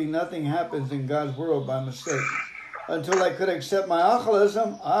 absolutely nothing happens in God's world by mistake. Until I could accept my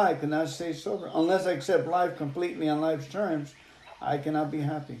alcoholism, I could not stay sober. Unless I accept life completely on life's terms, I cannot be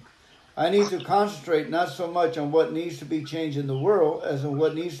happy. I need to concentrate not so much on what needs to be changed in the world as on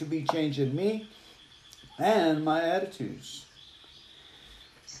what needs to be changed in me and my attitudes.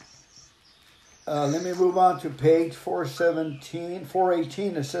 Let me move on to page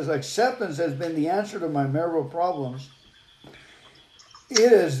 418. It says, acceptance has been the answer to my marital problems.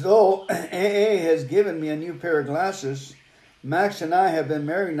 It is though AA has given me a new pair of glasses. Max and I have been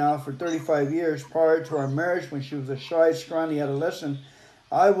married now for 35 years. Prior to our marriage, when she was a shy, scrawny adolescent,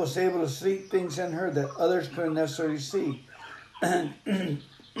 I was able to see things in her that others couldn't necessarily see.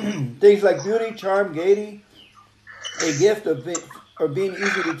 Things like beauty, charm, gaiety, a gift of being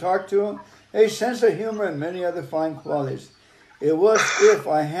easy to talk to, a sense of humor, and many other fine qualities. It was if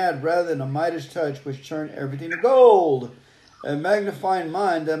I had, rather than a Midas touch, which turned everything to gold. A magnifying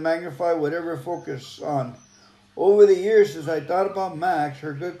mind that magnified whatever focus on. Over the years, as I thought about Max,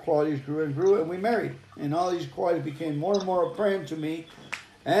 her good qualities grew and grew, and we married. And all these qualities became more and more apparent to me,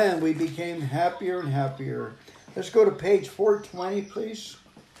 and we became happier and happier. Let's go to page 420, please.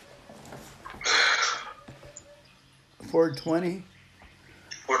 420.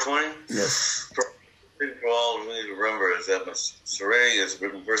 420? Yes. For all we need to remember is that my serenity is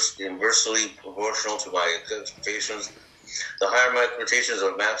inversely proportional to my expectations. The higher my expectations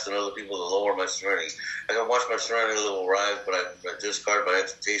of Max and other people, the lower my serenity. I can watch my serenity level rise, but I discard my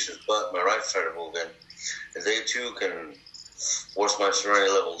expectations, but my rights try to move in. And they too can force my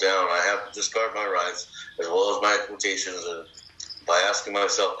serenity level down. I have to discard my rights as well as my expectations, and by asking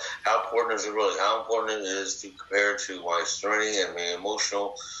myself, how important is it really? How important it is to compare to my serenity and my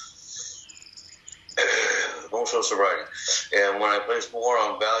emotional sobriety. And when I place more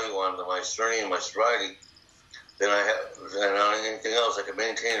on value on my serenity and my sobriety, than on anything else, I can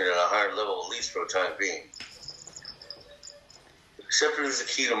maintain it at a higher level, at least for the time being. Acceptance is the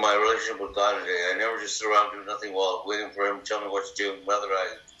key to my relationship with God today. I never just sit around and do nothing while waiting for Him to tell me what to do. Rather,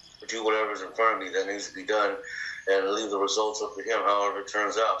 I do whatever is in front of me that needs to be done and leave the results up to Him, however it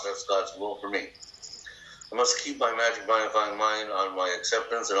turns out. That's God's will for me. I must keep my magic magnifying mind on my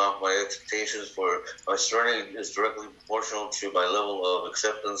acceptance and off my expectations, for my serenity is directly proportional to my level of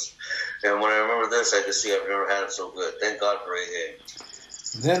acceptance. And when I remember this, I can see I've never had it so good. Thank God for AA.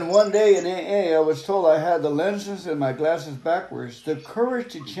 Then one day in AA, I was told I had the lenses and my glasses backwards. The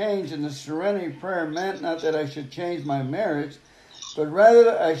courage to change in the serenity prayer meant not that I should change my marriage, but rather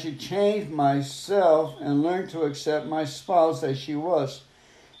that I should change myself and learn to accept my spouse as she was.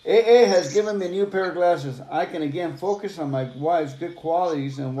 AA has given me a new pair of glasses. I can again focus on my wife's good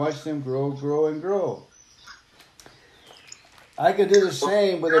qualities and watch them grow, grow, and grow. I can do the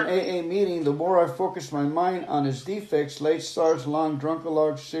same with an AA meeting. The more I focus my mind on its defects, late starts, long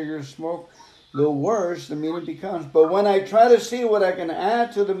drunkalog, cigarette smoke, the worse the meeting becomes. But when I try to see what I can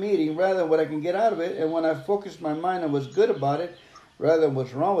add to the meeting rather than what I can get out of it, and when I focus my mind on what's good about it rather than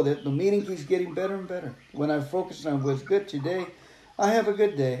what's wrong with it, the meeting keeps getting better and better. When I focus on what's good today, I have a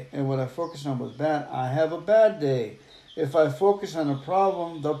good day. And when I focus on what's bad, I have a bad day. If I focus on a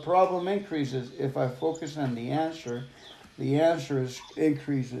problem, the problem increases. If I focus on the answer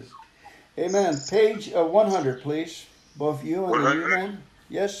increases. Amen. Page 100, please. Both you and the new man.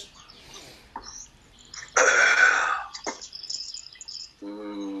 Yes?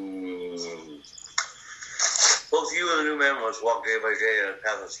 Both you and the new man must walk day by day in a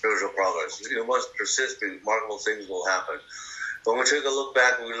path of spiritual progress. You must persist, remarkable things will happen. When we take a look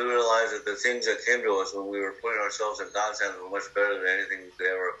back, we realize that the things that came to us when we were putting ourselves in God's hands were much better than anything we could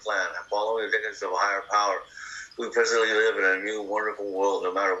ever plan. Following the dictates of a higher power, we presently live in a new, wonderful world,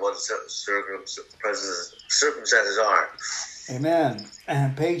 no matter what circumstances are. Amen.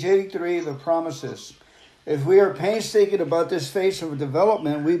 And page 83, the promises. If we are painstaking about this phase of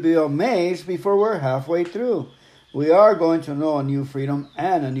development, we be amazed before we're halfway through. We are going to know a new freedom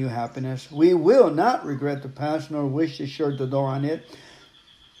and a new happiness. We will not regret the past nor wish to shut the door on it.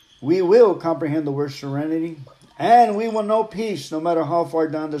 We will comprehend the word serenity, and we will know peace no matter how far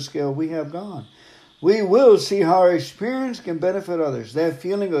down the scale we have gone. We will see how our experience can benefit others. That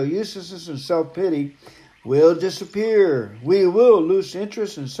feeling of uselessness and self-pity will disappear. We will lose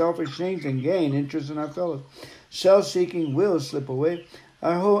interest in selfish things and gain interest in our fellows. Self-seeking will slip away.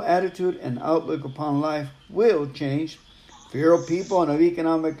 Our whole attitude and outlook upon life will change. Fear of people and of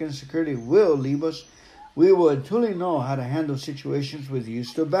economic insecurity will leave us. We will truly know how to handle situations which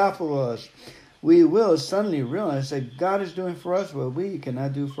used to baffle us. We will suddenly realize that God is doing for us what we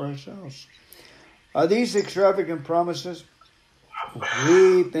cannot do for ourselves. Are these extravagant promises?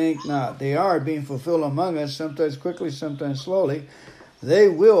 We think not. They are being fulfilled among us, sometimes quickly, sometimes slowly. They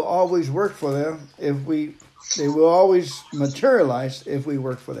will always work for them They will always materialize if we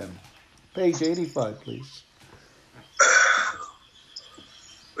work for them. Page 85, please.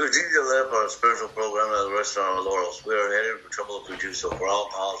 We continue to live our spiritual program at the rest of our laurels. We are headed for trouble if we do so. For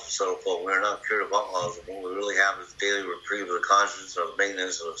alcoholics and subtle folk, we are not cured of alcoholism. What we really have is daily reprieve of the conscience of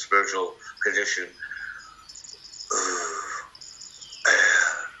maintenance of spiritual condition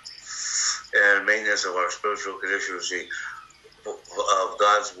and maintenance of our spiritual condition. See, of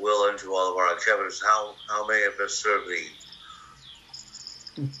God's will into all of our activities. How may it best serve thee?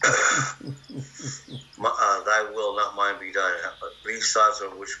 Thy will, not mine, be done. These thoughts are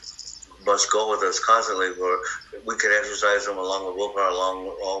which must go with us constantly, where we can exercise them along with willpower, along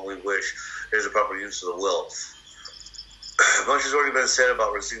with all we wish. Here's the proper use of the will. Much has already been said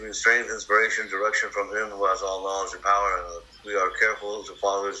about receiving strength, inspiration, direction from Him who has all knowledge and power, and we are careful to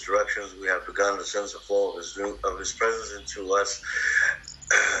follow His directions. We have begun to sense the flow of His presence into us,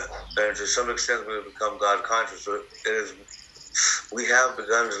 and to some extent we have become God conscious. So we have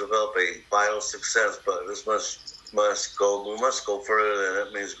begun to develop a vital success, but this must go. We must go further, and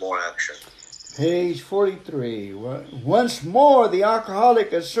that means more action. Page 43. Once more, the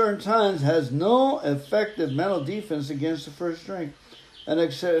alcoholic at certain times has no effective mental defense against the first drink, and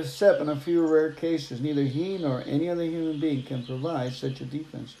except in a few rare cases, neither he nor any other human being can provide such a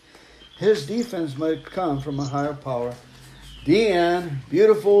defense. His defense might come from a higher power. The end.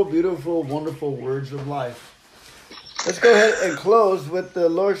 Beautiful, beautiful, wonderful words of life. Let's go ahead and close with the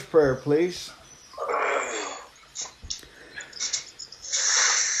Lord's Prayer, please.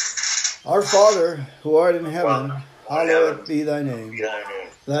 Our Father, who art in heaven, hallowed be thy name.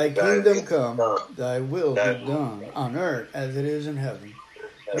 Thy kingdom come, thy will be done, on earth as it is in heaven.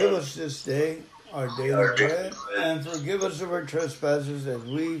 Give us this day our daily bread, and forgive us of our trespasses as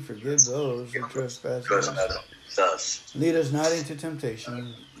we forgive those who trespass against us. Lead us not into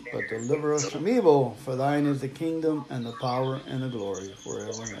temptation, but deliver us from evil. For thine is the kingdom, and the power, and the glory,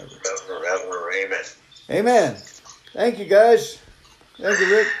 forever and ever. Forever, amen. Amen. Thank you, guys. Thank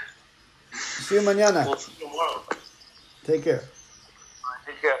you, Rick. See you mañana. We'll see you tomorrow. Take care.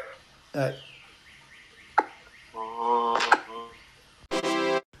 Take care. All right.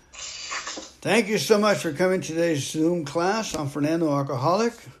 Thank you so much for coming to today's Zoom class. I'm Fernando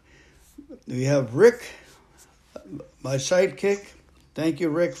Alcoholic. We have Rick, my sidekick. Thank you,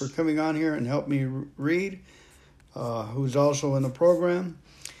 Rick, for coming on here and help me read, who's also in the program.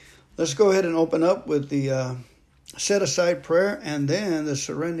 Let's go ahead and open up with the set-aside prayer and then the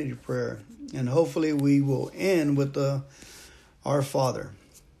serenity prayer. And hopefully we will end with Our Father.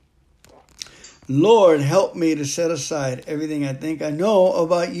 Lord, help me to set aside everything I think I know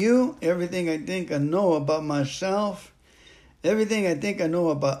about you, everything I think I know about myself, everything I think I know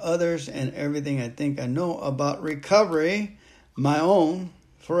about others, and everything I think I know about recovery, my own,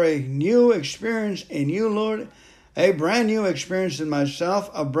 for a new experience in you, Lord, a brand new experience in myself,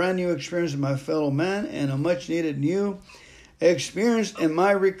 a brand new experience in my fellow man, and a much needed new experience in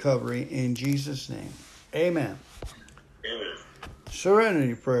my recovery, in Jesus' name. Amen. Amen.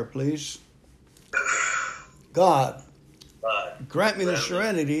 Serenity prayer, please. God, grant me the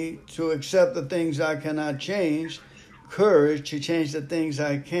serenity to accept the things I cannot change, courage to change the things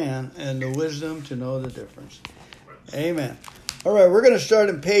I can, and the wisdom to know the difference. Amen. All right, we're going to start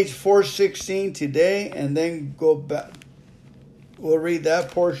on page 416 today and then go back. We'll read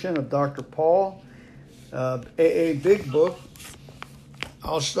that portion of Dr. Paul, a big book.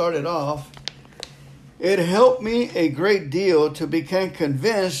 I'll start it off. It helped me a great deal to become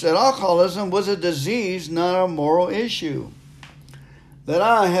convinced that alcoholism was a disease, not a moral issue. That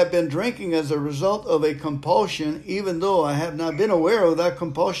I have been drinking as a result of a compulsion, even though I have not been aware of that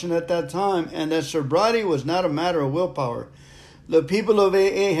compulsion at that time, and that sobriety was not a matter of willpower. The people of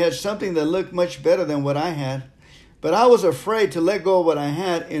AA had something that looked much better than what I had, but I was afraid to let go of what I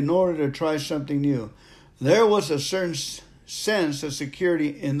had in order to try something new. There was a certain sense of security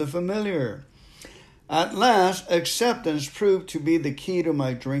in the familiar. At last, acceptance proved to be the key to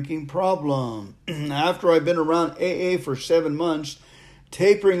my drinking problem. After I'd been around AA for 7 months,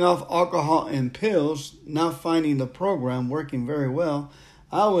 tapering off alcohol and pills, not finding the program working very well,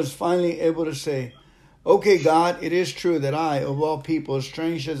 I was finally able to say, okay, God, it is true that I, of all people, as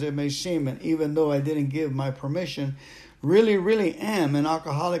strange as it may seem, and even though I didn't give my permission, really am an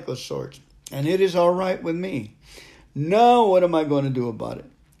alcoholic of sorts, and it is all right with me. Now, what am I going to do about it?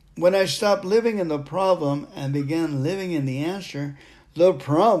 When I stopped living in the problem and began living in the answer, the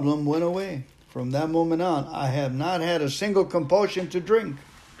problem went away. From that moment on, I have not had a single compulsion to drink.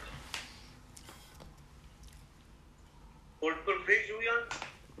 What page are we on?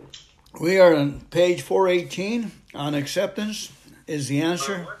 We are on page 418 on acceptance is the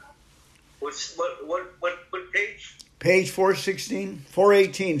answer. What page? Page 416,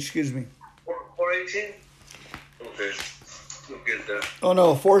 418, excuse me. 418? Okay. We'll get that. Oh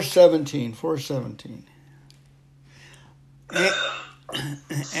no, 417.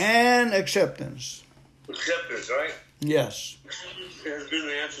 And acceptance. Acceptance, right? Yes. It has been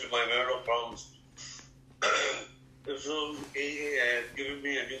the answer to my marital problems. So AA had given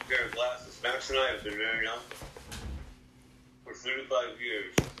me a new pair of glasses. Max and I have been married now for 35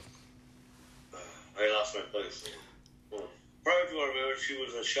 years. I lost my place. Prior to our marriage, she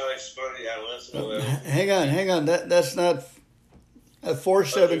was a shy, smarty adolescent. Hang on. That's not at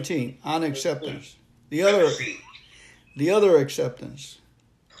 417 on acceptance. The other acceptance.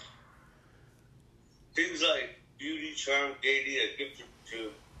 Things like beauty, charm, gaiety, a gift to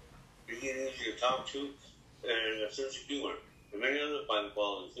being easy to talk to, and a sense of humor, and many other fine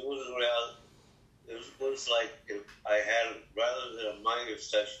qualities. It wasn't reality. It was like if I had, rather than a mind of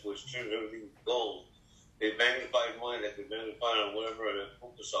such which turned everything gold, a magnified mind that could magnify on whatever I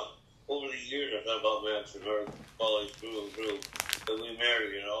focus on. Over the years, I thought about Max and her qualities grew and grew. That we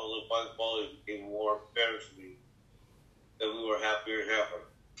married, and all the fine qualities became more apparent to me. That we were happier and happier.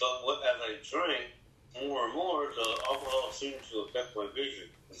 But as I drank more and more, the alcohol seemed to affect my vision.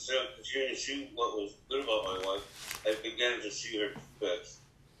 Instead of continuing to see what was good about my wife, I began to see her defects.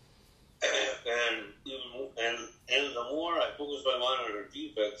 And the more I focused my mind on her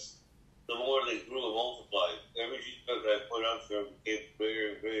defects, the more they grew and multiplied. Every defect I put out to her became greater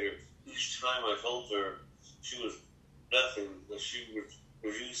and greater. Each time I told her she was nothing, that she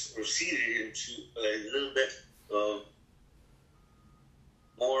receded into a little bit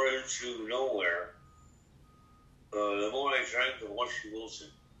more into nowhere. The more I drank, the more she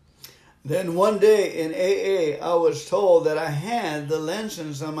wilted. Then one day in AA, I was told that I had the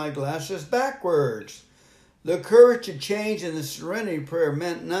lenses on my glasses backwards. The courage to change in the serenity prayer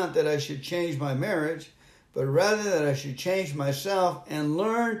meant not that I should change my marriage, but rather that I should change myself and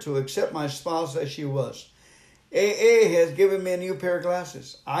learn to accept my spouse as she was. AA has given me a new pair of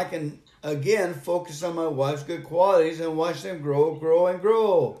glasses. I can again focus on my wife's good qualities and watch them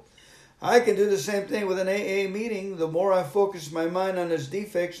grow. I can do the same thing with an AA meeting. The more I focus my mind on its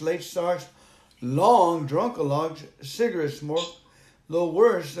defects, late starts, long drunkalog cigarette smoke, the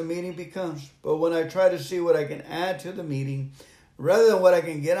worse the meeting becomes. But when I try to see what I can add to the meeting rather than what I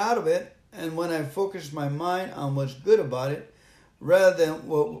can get out of it, and when I focus my mind on what's good about it rather than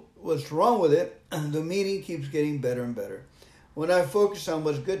what's wrong with it, the meeting keeps getting better and better. When I focus on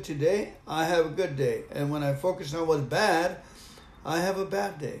what's good today, I have a good day. And when I focus on what's bad, I have a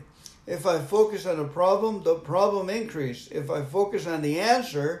bad day. If I focus on the problem increases. If I focus on the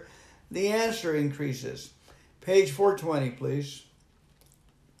answer increases. Page 420, please.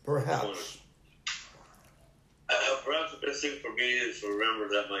 Perhaps. Perhaps the best thing for me is to remember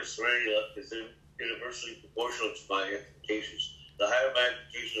that my serenity is inversely proportional to my expectations. The higher my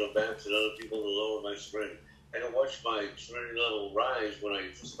expectations advance than other people, the lower my serenity. I can watch my serenity level rise when I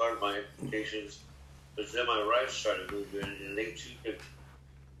discard my expectations, but then my rights start to move in, and they too can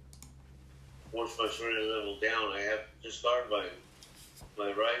force my serenity level down. I have to discard my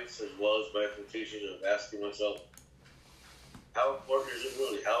rights as well as my expectations of asking myself, how important is it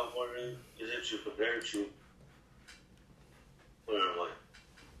really? How important is it to compare to where am I?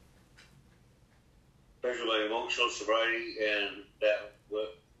 Measure my emotional sobriety, and that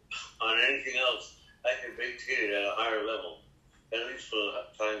on anything else, I can maintain it at a higher level, at least for the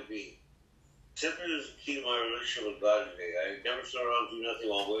time being. Simply is the key to my relationship with God today. I never sit around and do nothing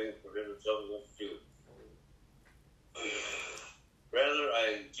while waiting for Him to tell me what to do. Rather,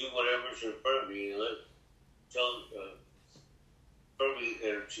 I do whatever's in front of me and for me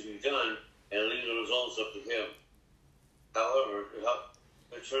to be done, and leave the results up to Him. However,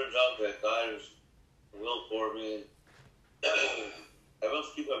 it turns out that God is will for me. I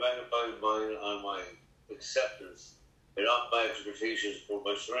must keep my magnified mind on my acceptance and not my expectations, for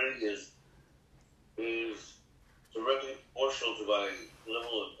my serenity is directly proportional to my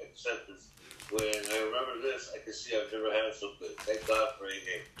level of acceptance. When I remember this, I can see I've never had so good. Thank God for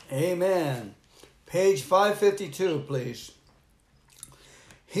anything. Amen. Page 552, please.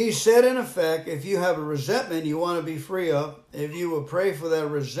 He said, in effect, if you have a resentment you want to be free of, if you will pray for that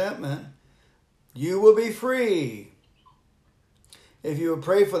resentment, you will be free. If you will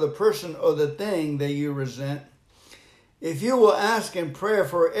pray for the person or the thing that you resent, if you will ask in prayer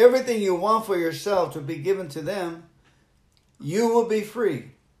for everything you want for yourself to be given to them, you will be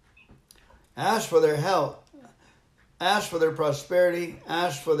free. Ask for their health, ask for their prosperity,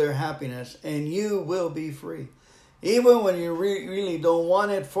 ask for their happiness, and you will be free. Even when you really don't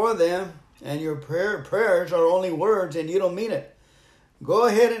want it for them, and your prayers are only words and you don't mean it, go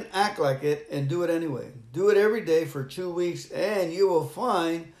ahead and act like it and do it anyway. Do it every day for 2 weeks, and you will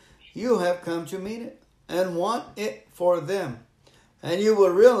find you have come to mean it and want it for them. And you will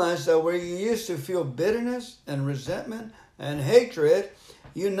realize that where you used to feel bitterness and resentment and hatred,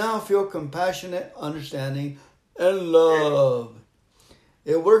 you now feel compassionate, understanding, and love.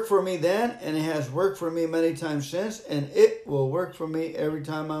 It worked for me then, and it has worked for me many times since, and it will work for me every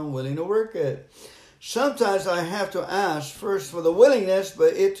time I'm willing to work it. Sometimes I have to ask first for the willingness,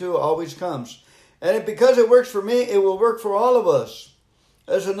 but it too always comes. And because it works for me, it will work for all of us.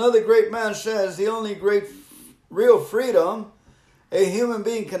 As another great man says, the only great real freedom a human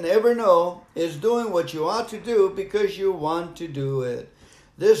being can ever know is doing what you ought to do because you want to do it.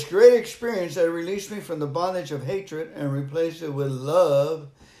 This great experience that released me from the bondage of hatred and replaced it with love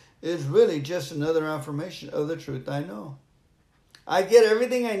is really just another affirmation of the truth I know. I get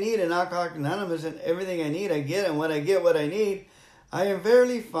everything I need in Alcoholics Anonymous, and everything I need I get, and when I get what I need, I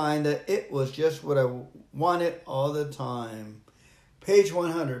invariably find that it was just what I wanted all the time. Page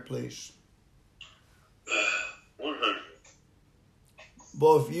 100, please. 100.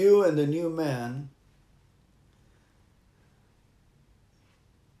 Both you and the new man.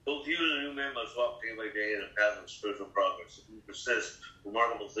 Both you and the new man must walk day by day in a path of spiritual progress. If you persist,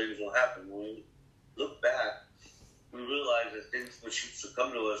 remarkable things will happen. When we look back, we realize that things which used to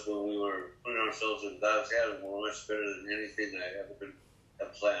come to us when we were putting ourselves in God's hand were much better than anything that I ever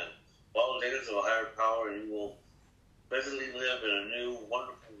have planned. Follow the guidance of a higher power, and you will presently live in a new,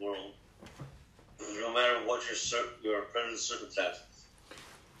 wonderful world, no matter what your present circumstances.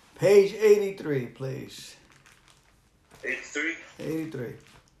 Page 83, please. 83? 83.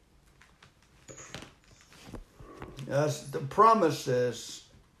 Yes, the promises.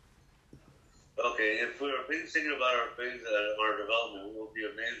 Okay, if we're thinking about our phase and our development, we'll be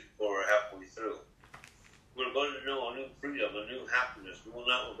amazed before we're halfway through. We're going to know a new freedom, a new happiness. We will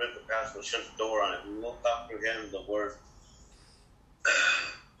not regret the past, but shut the door on it. We will comprehend the word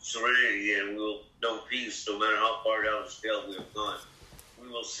serenity, and we will know peace no matter how far down the scale we have gone. We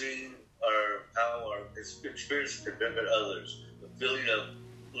will see how our experience can benefit others. The feeling of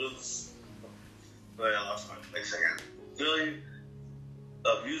loose. Wait, I lost my place again. Feeling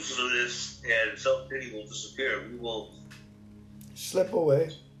abuses of this and self-pity will disappear. We will slip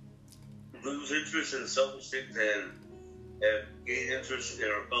away, lose interest in self-esteem and gain interest in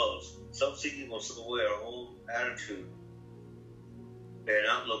our fellows. Self-seeking will slip away. Our whole attitude and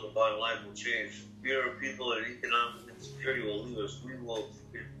outlook upon life will change. Fear of people and economic insecurity will leave us. We will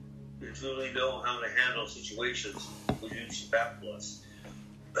intuitively know how to handle situations which used to baffle us.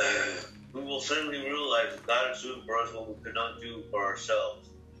 We will suddenly realize that God is doing for us what we could not do for ourselves.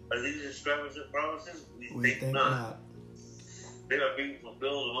 Are these extravagant promises? We think not. They are being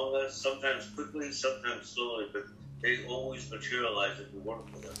fulfilled among us, sometimes quickly, sometimes slowly, but they always materialize if we work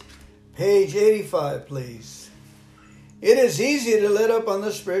for them. Page 85, please. It is easy to let up on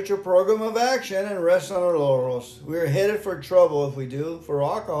the spiritual program of action and rest on our laurels. We are headed for trouble if we do, for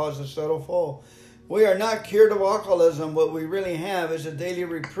alcohol is a subtle foe. We are not cured of alcoholism. What we really have is a daily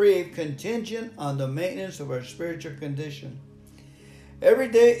reprieve contingent on the maintenance of our spiritual condition. Every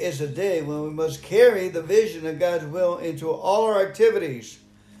day is a day when we must carry the vision of God's will into all our activities.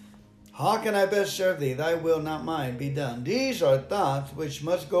 How can I best serve thee? Thy will, not mine, be done. These are thoughts which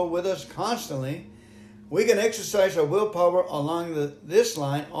must go with us constantly. We can exercise our willpower along this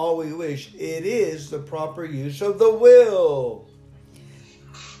line all we wish. It is the proper use of the will.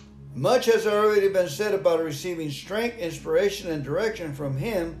 Much has already been said about receiving strength, inspiration, and direction from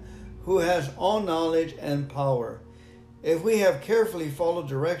Him who has all knowledge and power. If we have carefully followed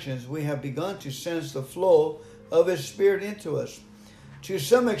directions, we have begun to sense the flow of His Spirit into us. To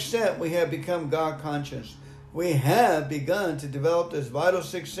some extent, we have become God conscious. We have begun to develop this vital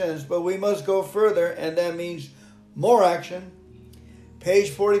sixth sense, but we must go further, and that means more action. Page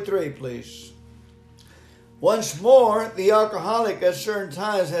 43, please. Once more, the alcoholic at certain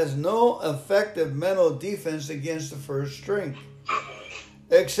times has no effective mental defense against the first drink.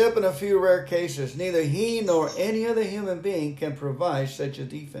 Except in a few rare cases, neither he nor any other human being can provide such a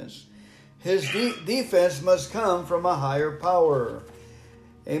defense. His defense must come from a higher power.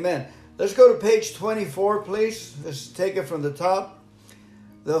 Amen. Let's go to page 24, please. Let's take it from the top.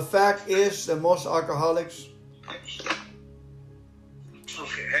 The fact is that most alcoholics... Okay,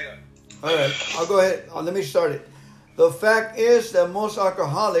 hang on. All right, I'll go ahead. Let me start it. The fact is that most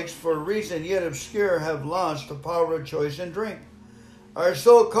alcoholics, for a reason yet obscure, have lost the power of choice in drink. Our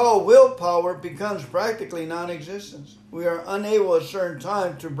so-called willpower becomes practically non-existent. We are unable at certain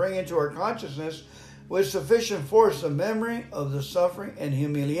times to bring into our consciousness with sufficient force the memory of the suffering and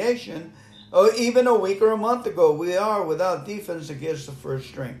humiliation of even a week or a month ago. We are without defense against the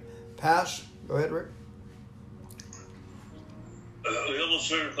first drink. Pass. Go ahead, Rick. We almost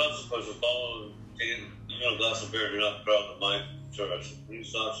certain consequences following taking a glass of beer do not crowd the mind to us.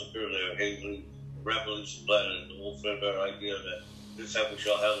 These thoughts appear there hazily, rapidly supplanted the old threadbare idea that this time we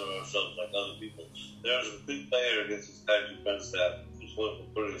shall handle ourselves like other people. There is a complete failure against this kind of defense that is what will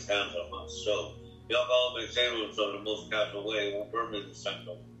put his hands on hot stove. The alcohol may say to himself in the most casual way, it won't burn me this time,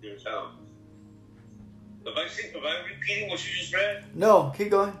 don't hear town. Am I repeating what you just read? No, keep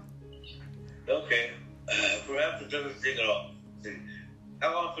going. Okay. Perhaps it doesn't take it off. See,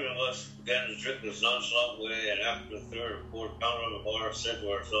 how often of us began to drink this nonchalant way, and after the third or fourth pound of the bar, said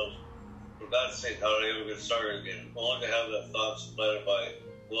to ourselves, for God's sake, how did I ever get started again? Only to have that thought supplanted by,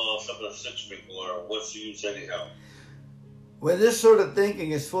 well, some of the six people are, what's the use anyhow? When this sort of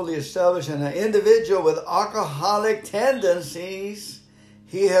thinking is fully established in an individual with alcoholic tendencies,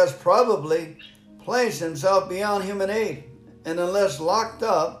 he has probably placed himself beyond human aid, and unless locked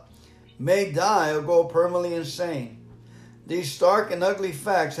up, may die or go permanently insane. These stark and ugly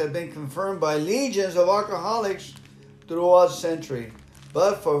facts have been confirmed by legions of alcoholics throughout the century.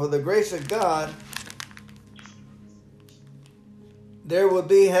 But for the grace of God, there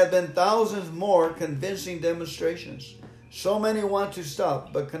would have been thousands more convincing demonstrations. So many want to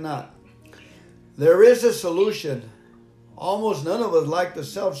stop, but cannot. There is a solution. Almost none of us like the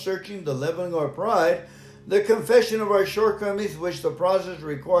self-searching, the leveling of our pride, the confession of our shortcomings, which the process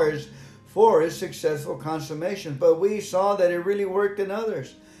requires for its successful consummation. But we saw that it really worked in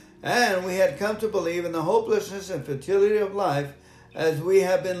others, and we had come to believe in the hopelessness and futility of life as we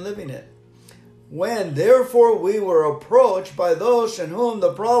have been living it. When, therefore, we were approached by those in whom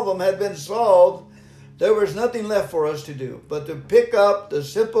the problem had been solved, there was nothing left for us to do but to pick up the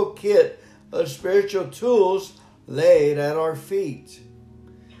simple kit of spiritual tools laid at our feet.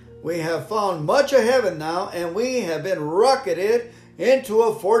 We have found much of heaven now, and we have been rocketed into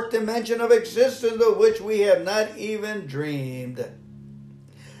a fourth dimension of existence of which we have not even dreamed.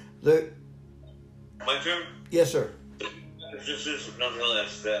 My turn? Yes, sir. This is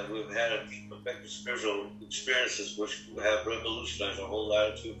nonetheless that we've had a deep effective spiritual experiences which have revolutionized our whole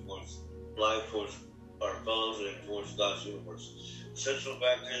attitude towards life, towards our fellows, and towards God's universe. Central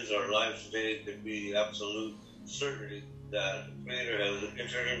fact is our lives today could be absolute certainty that the Creator has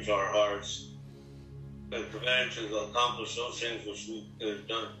entered into our hearts and commanded to accomplish those things which we could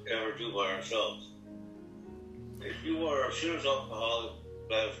not ever do by ourselves. If you are a serious alcoholic,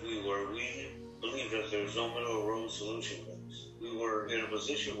 as we were, we believed that there was no middle road solution to this. We were in a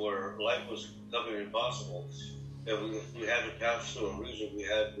position where life was becoming impossible, and we had to pass through a region we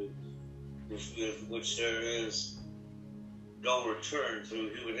had to, which there is no return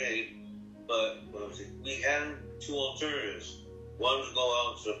through human aid, but we had two alternatives. One was to go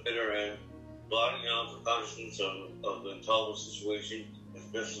out to the bitter end, blotting out the consciousness of the intolerable situation as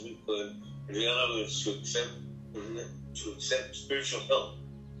best as we could, and the other was to accept spiritual help.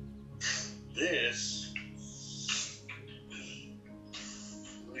 This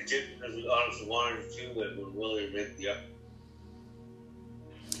we did because we honestly wanted to and were willing to make the effort.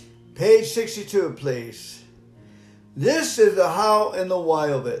 Page 62, please. This is the how and the why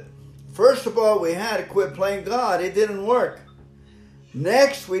of it. First of all, we had to quit playing God. It didn't work.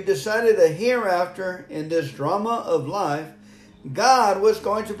 Next, we decided that hereafter, in this drama of life, God was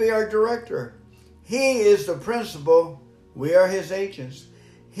going to be our director. He is the principal. We are his agents.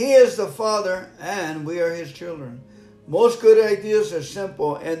 He is the Father, and we are his children. Most good ideas are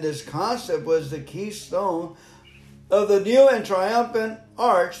simple, and this concept was the keystone of the new and triumphant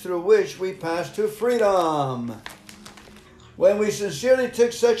arch through which we pass to freedom. When we sincerely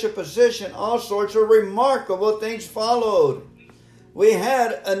took such a position, all sorts of remarkable things followed. We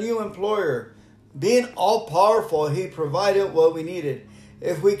had a new employer. Being all-powerful, he provided what we needed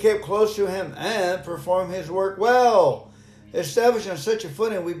if we kept close to him and performed his work well. Established on such a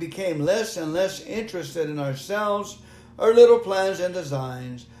footing, we became less and less interested in ourselves, our little plans and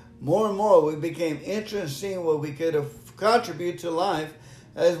designs. More and more, we became interested in seeing what we could contribute to life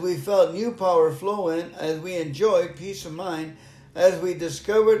as we felt new power flow in, as we enjoyed peace of mind, as we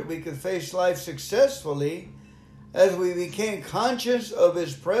discovered we could face life successfully. As we became conscious of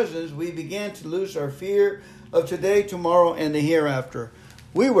his presence, we began to lose our fear of today, tomorrow, and the hereafter.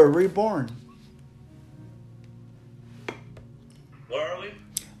 We were reborn. Where are we?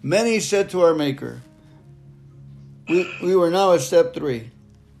 Many said to our Maker. We were now at step 3.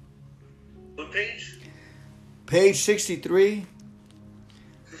 What page? Page 63.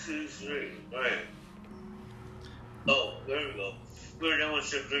 63. All right. Oh, there we go. We were now at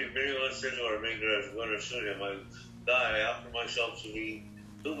step 3. Many of us said to our Maker as we understood him, God, I offer myself to thee.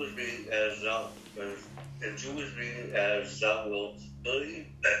 Do with me as thou, and do with me as thou wilt. Leave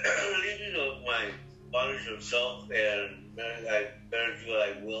me of my bondage of self, and I better do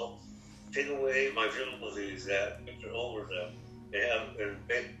thy will. Take away my difficulties that victor over them, and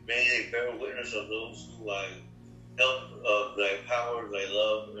may they bear witness of those who I help of thy power, thy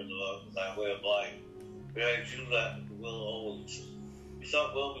love, and thy way of life. May I do that will always. We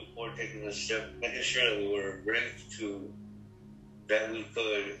thought well before taking this step, making sure that we were ready to, that we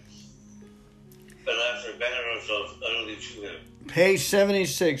could, at last abandon ourselves utterly to him. Page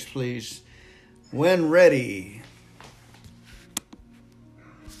 76, please. When ready.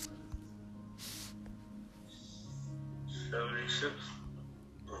 76.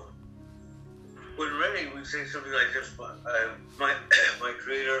 When ready, we say something like this: my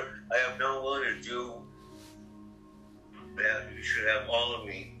Creator, I am now willing to do that. You should have all of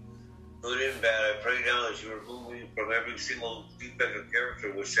me, good and bad. I pray now that you remove me from every single defect of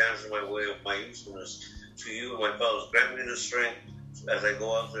character which stands in my way of my usefulness to you and my fellows. Grant me the strength as I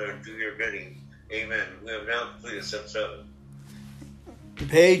go out there and do your bidding. Amen. We have now completed step 7.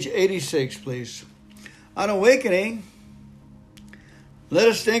 Page 86, please. On awakening, let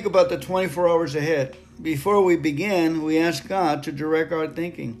us think about the 24 hours ahead. Before we begin, we ask God to direct our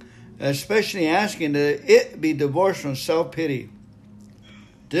thinking, especially asking that it be divorced from self-pity,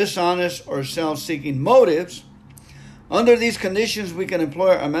 dishonest or self-seeking motives. Under these conditions, we can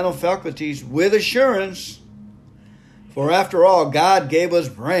employ our mental faculties with assurance, for after all, God gave us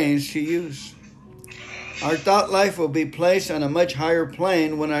brains to use. Our thought life will be placed on a much higher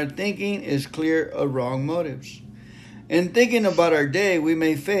plane when our thinking is clear of wrong motives. In thinking about our day, we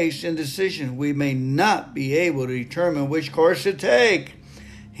may face indecision. We may not be able to determine which course to take.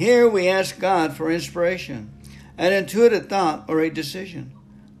 Here we ask God for inspiration, an intuitive thought, or a decision.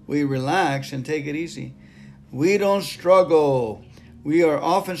 We relax and take it easy. We don't struggle. We are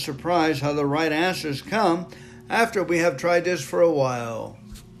often surprised how the right answers come after we have tried this for a while.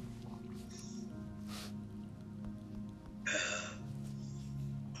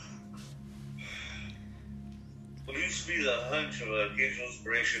 What used to be the hunch of an occasional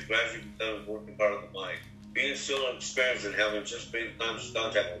inspiration gradually becomes a working part of the mind. Being still experienced and having just made conscious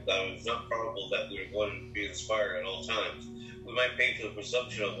contact with God, it's not probable that we are going to be inspired at all times. we might pay to the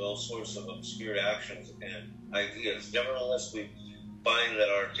presumption of all sorts of obscure actions and ideas. Nevertheless, we find that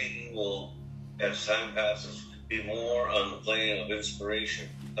our thinking will, as time passes, be more on the plane of inspiration.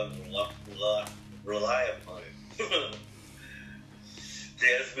 Come to rely upon it.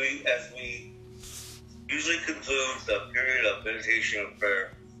 As we usually conclude the period of meditation and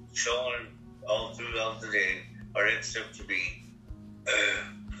prayer, shown all throughout the day, our next step to be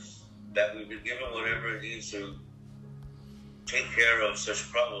that we've been given whatever it needs to take care of such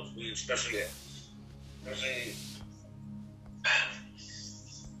problems. We especially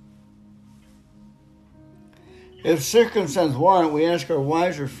if circumstances warrant, we ask our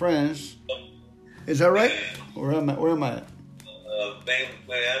wives or friends. Is that right? Where am I at?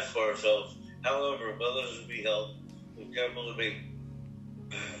 May ask for ourselves. However, if others would be helped, we're careful to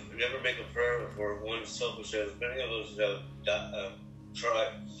never make a prayer for oneself, as many of us have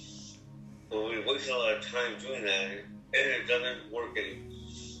tried. But we waste a lot of time doing that, and it doesn't work anymore.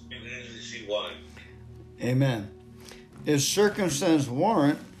 You can easily see why. Amen. If circumstances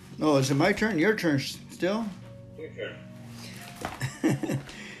warrant, no, is it my turn? Your turn still? Your turn.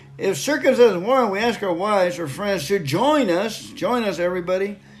 If circumstances warrant, we ask our wives or friends to join us,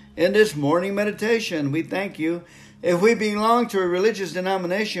 everybody, in this morning meditation. We thank you. If we belong to a religious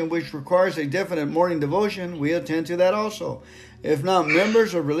denomination which requires a definite morning devotion, we attend to that also. If not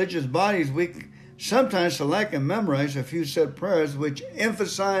members of religious bodies, we sometimes select and memorize a few set prayers which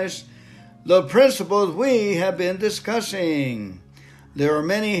emphasize the principles we have been discussing. There are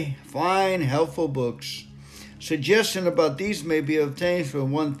many fine, helpful books. Suggestions about these may be obtained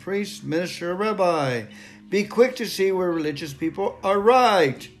from one priest, minister, or rabbi. Be quick to see where religious people are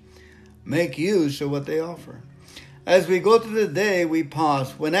right. Make use of what they offer. As we go through the day, we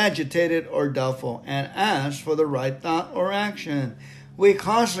pause when agitated or doubtful and ask for the right thought or action. We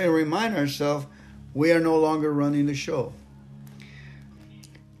constantly remind ourselves we are no longer running the show.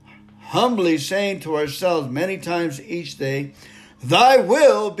 Humbly saying to ourselves many times each day, "Thy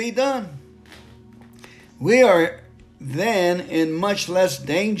will be done." We are then in much less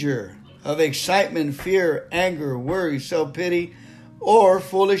danger of excitement, fear, anger, worry, self-pity, or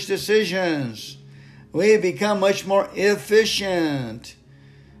foolish decisions. We become much more efficient.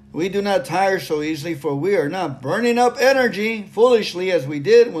 We do not tire so easily, for we are not burning up energy foolishly as we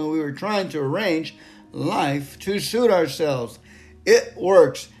did when we were trying to arrange life to suit ourselves. It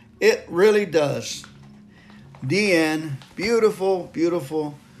works. It really does. The end. Beautiful,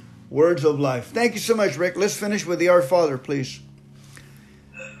 beautiful words of life. Thank you so much, Rick. Let's finish with the Our Father, please.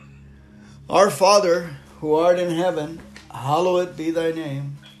 Our Father, who art in heaven, hallowed be thy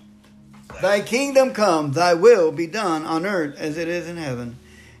name. Thy kingdom come, thy will be done on earth as it is in heaven.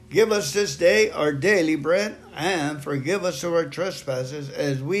 Give us this day our daily bread, and forgive us of our trespasses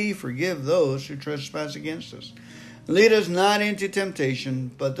as we forgive those who trespass against us. Lead us not into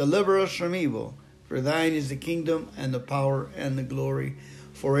temptation, but deliver us from evil. For thine is the kingdom and the power and the glory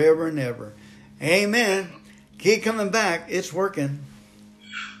forever and ever. Amen. Keep coming back. It's working.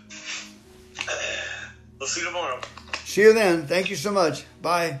 We'll see you tomorrow. See you then. Thank you so much.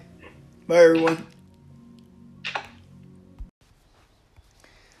 Bye. Bye, everyone.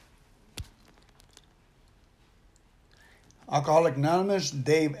 Alcoholics Anonymous,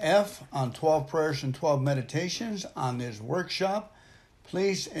 Dave F. on 12 prayers and 12 meditations on this workshop.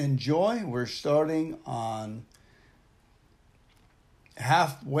 Please enjoy. We're starting on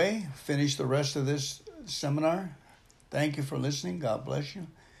halfway. Finish the rest of this seminar. Thank you for listening. God bless you.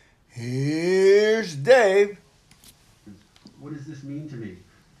 Here's Dave. What does this mean to me?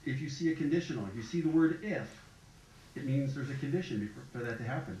 If you see a conditional, if you see the word if, it means there's a condition for that to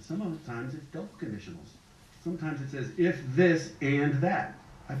happen. Sometimes it's double conditionals. Sometimes it says if this and that.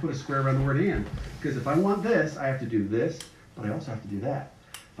 I put a square around the word and, because if I want this, I have to do this, but I also have to do that.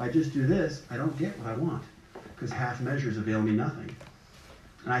 If I just do this, I don't get what I want, because half measures avail me nothing.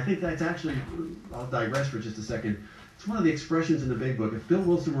 And I think that's actually, I'll digress for just a second. It's one of the expressions in the big book. If Bill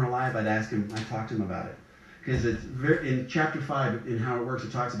Wilson were alive, I'd ask him, I'd talk to him about it. Because it's in chapter 5, in how it works,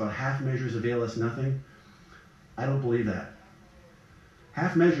 it talks about half measures avail us nothing. I don't believe that.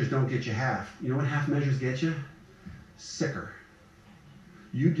 Half measures don't get you half. You know what half measures get you? Sicker.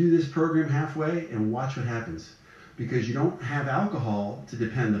 You do this program halfway and watch what happens. Because you don't have alcohol to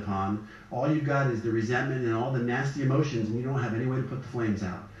depend upon. All you've got is the resentment and all the nasty emotions, and you don't have any way to put the flames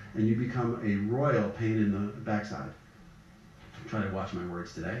out. And you become a royal pain in the backside. I'm trying to watch my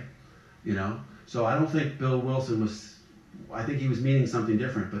words today. You know? So I don't think Bill Wilson was, I think he was meaning something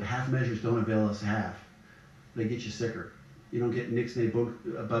different, but half measures don't avail us half. They get you sicker. You don't get nixnay,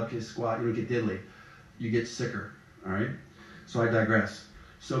 bubkiss, squat, you don't get diddly. You get sicker, all right? So I digress.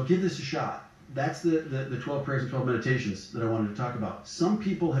 So give this a shot. that's the 12 prayers and 12 meditations that I wanted to talk about. Some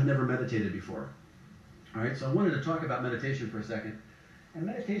people have never meditated before. All right, so I wanted to talk about meditation for a second. And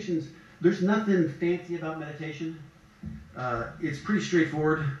meditations, there's nothing fancy about meditation. It's pretty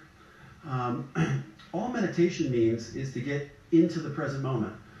straightforward. All meditation means is to get into the present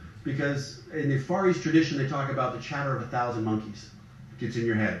moment. Because in the Far East tradition, they talk about the chatter of 1,000 monkeys gets in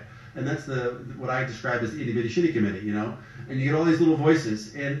your head. And that's what I describe as the itty bitty shitty committee, you know. And you get all these little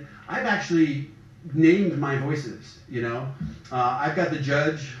voices. And I've actually named my voices, you know. I've got the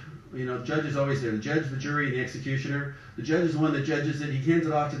judge. You know, the judge is always there. The judge, the jury, and the executioner. The judge is the one that judges it. He hands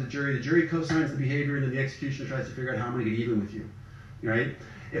it off to the jury. The jury co-signs the behavior, and then the executioner tries to figure out how I'm going to get even with you, right?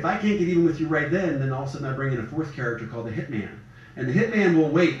 If I can't get even with you right then all of a sudden I bring in a fourth character called the hitman. And the hitman will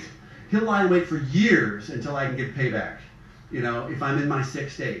wait. He'll lie and wait for years until I can give payback, you know, if I'm in my sick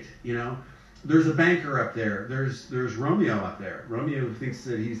state, you know. There's a banker up there. There's Romeo up there. Romeo thinks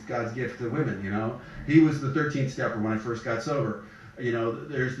that he's God's gift to women, you know. He was the 13th stepper when I first got sober. You know,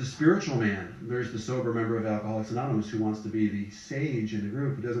 there's the spiritual man. There's the sober member of Alcoholics Anonymous who wants to be the sage in the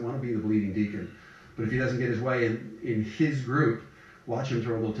group, who doesn't want to be the bleeding deacon. But if he doesn't get his way in his group, watch him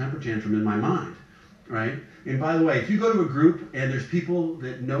throw a little temper tantrum in my mind, right? And by the way, if you go to a group and there's people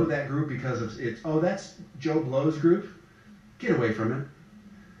that know that group because of that's Joe Blow's group, get away from it.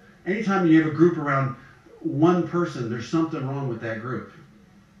 Anytime you have a group around one person, there's something wrong with that group.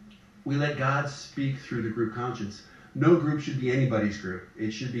 We let God speak through the group conscience. No group should be anybody's group.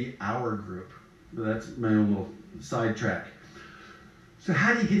 It should be our group. That's my own little sidetrack. So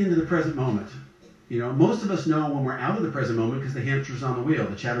how do you get into the present moment? You know, most of us know when we're out of the present moment because the hamster's on the wheel.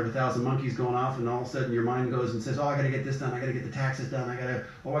 The chatter of 1,000 monkeys going off, and all of a sudden your mind goes and says, oh, I got to get this done. I got to get the taxes done. I got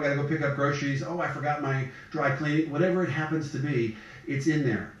to go pick up groceries. Oh, I forgot my dry cleaning. Whatever it happens to be, it's in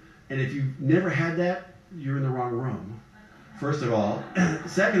there. And if you've never had that, you're in the wrong room, first of all.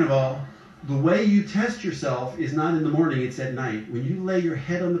 Second of all, the way you test yourself is not in the morning, it's at night. When you lay your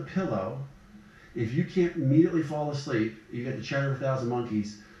head on the pillow, if you can't immediately fall asleep, you got the chatter of 1,000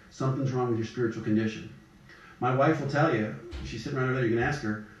 monkeys, something's wrong with your spiritual condition. My wife will tell you, she's sitting right over there, you can ask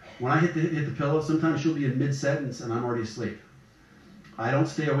her, when I hit the pillow, sometimes she'll be in mid-sentence and I'm already asleep. I don't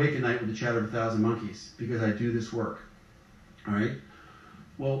stay awake at night with the chatter of 1,000 monkeys because I do this work. All right?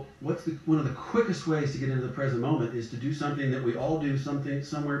 Well, one of the quickest ways to get into the present moment is to do something that we all do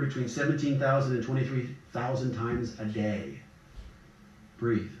somewhere between 17,000 and 23,000 times a day.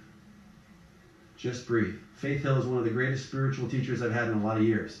 Breathe. Just breathe. Faith Hill is one of the greatest spiritual teachers I've had in a lot of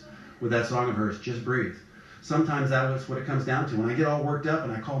years with that song of hers, Just Breathe. Sometimes that's what it comes down to. When I get all worked up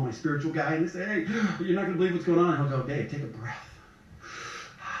and I call my spiritual guy and I say, hey, you're not going to believe what's going on. And he'll go, Dave, take a breath.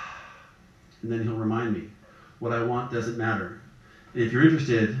 And then he'll remind me, what I want doesn't matter. If you're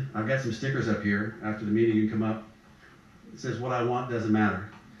interested, I've got some stickers up here. After the meeting, you can come up. It says, what I want doesn't matter.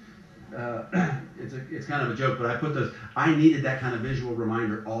 It's kind of a joke, but I put those. I needed that kind of visual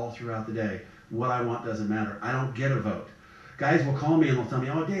reminder all throughout the day. What I want doesn't matter. I don't get a vote. Guys will call me and they'll tell me,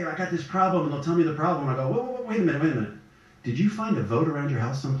 oh, Dave, I got this problem. And they'll tell me the problem. I go, whoa, wait a minute. Did you find a vote around your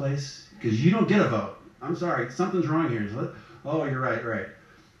house someplace? Because you don't get a vote. I'm sorry. Something's wrong here. Oh, you're right.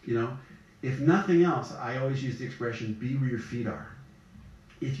 You know, if nothing else, I always use the expression, be where your feet are.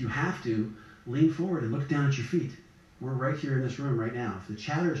 If you have to, lean forward and look down at your feet. We're right here in this room right now. If the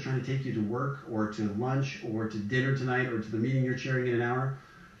chatter is trying to take you to work or to lunch or to dinner tonight or to the meeting you're chairing in an hour,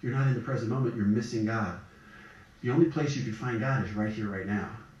 you're not in the present moment. You're missing God. The only place you can find God is right here, right now.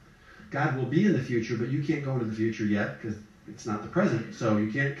 God will be in the future, but you can't go into the future yet because it's not the present. So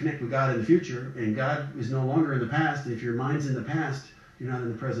you can't connect with God in the future, and God is no longer in the past. And if your mind's in the past, you're not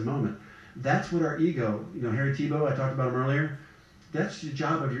in the present moment. That's what our ego, Harry Tebow, I talked about him earlier, that's the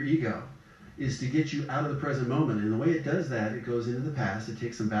job of your ego, is to get you out of the present moment. And the way it does that, it goes into the past, it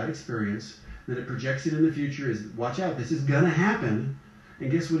takes some bad experience, then it projects it in the future as, watch out, this is going to happen. And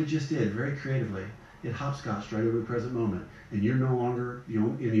guess what it just did, very creatively? It hopscotched right over the present moment. And you're no longer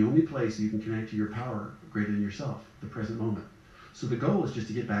in the only place you can connect to your power greater than yourself, the present moment. So the goal is just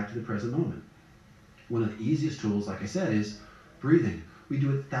to get back to the present moment. One of the easiest tools, like I said, is breathing. We do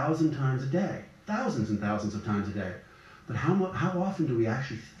it 1,000 times a day, thousands and thousands of times a day. But how often do we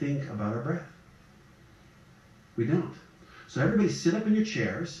actually think about our breath? We don't. So everybody sit up in your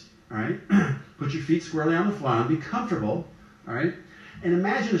chairs, all right? Put your feet squarely on the floor and be comfortable, all right? And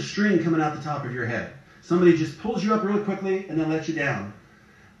imagine a string coming out the top of your head. Somebody just pulls you up really quickly and then lets you down.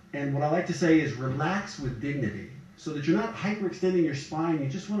 And what I like to say is relax with dignity so that you're not hyperextending your spine. You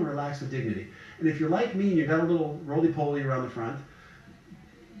just want to relax with dignity. And if you're like me and you've got a little roly-poly around the front,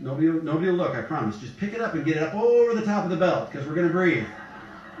 nobody will look, I promise. Just pick it up and get it up over the top of the belt because we're going to breathe.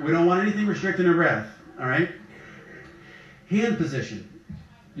 We don't want anything restricting our breath, all right? Hand position.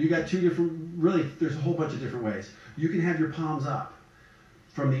 You got two different really, there's a whole bunch of different ways. You can have your palms up.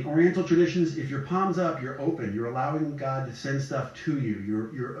 From the Oriental traditions, if your palms up, you're open. You're allowing God to send stuff to you.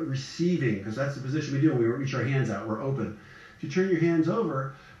 You're receiving, because that's the position we do when we reach our hands out. We're open. If you turn your hands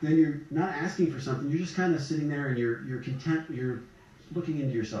over, then you're not asking for something. You're just kind of sitting there and you're content. You're looking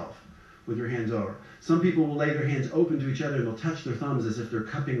into yourself with your hands over. Some people will lay their hands open to each other and they'll touch their thumbs as if they're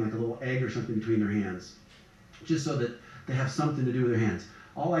cupping like a little egg or something between their hands, just so that they have something to do with their hands.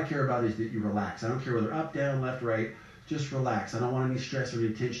 All I care about is that you relax. I don't care whether up, down, left, right. Just relax. I don't want any stress or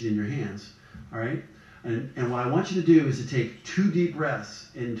any tension in your hands. All right? And what I want you to do is to take 2 deep breaths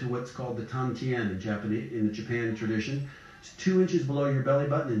into what's called the Tantien in the Japan tradition. It's 2 inches below your belly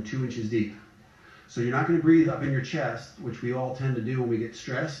button and 2 inches deep. So you're not going to breathe up in your chest, which we all tend to do when we get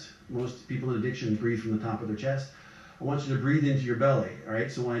stressed. Most people in addiction breathe from the top of their chest. I want you to breathe into your belly. All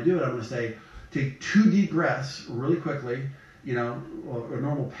right? So when I do it, I'm going to say, take 2 deep breaths really quickly, a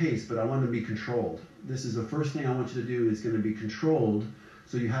normal pace, but I want them to be controlled. This is the first thing I want you to do is going to be controlled,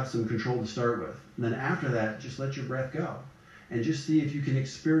 so you have some control to start with. And then after that, just let your breath go and just see if you can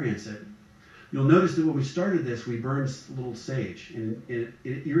experience it. You'll notice that when we started this, we burned a little sage, and it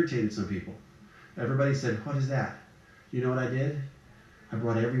irritated some people. Everybody said, "What is that?" You know what I did? I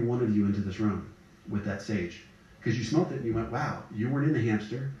brought every one of you into this room with that sage, because you smelt it and you went, "Wow, you weren't in the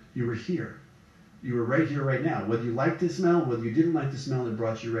hamster, you were here. You were right here, right now. Whether you liked the smell, whether you didn't like the smell, it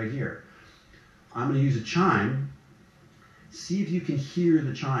brought you right here." I'm going to use a chime. See if you can hear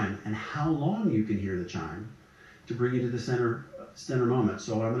the chime and how long you can hear the chime to bring you to the center moment.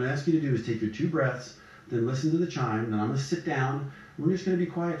 So what I'm going to ask you to do is take your 2 breaths, then listen to the chime. Then I'm going to sit down. We're just going to be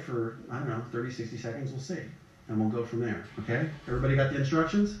quiet for, 30, 60 seconds. We'll see. And we'll go from there. Okay? Everybody got the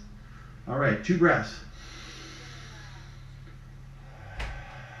instructions? All right. 2 breaths.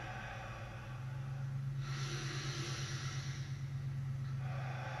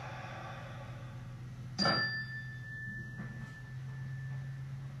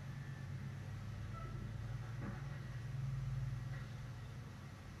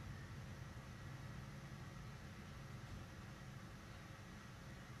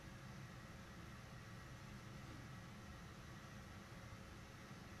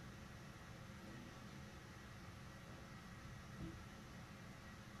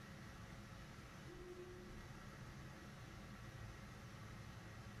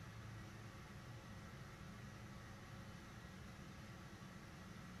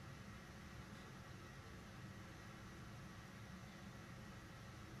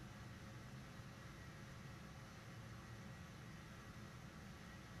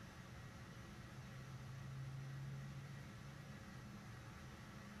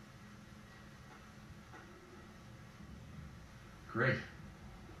 Great.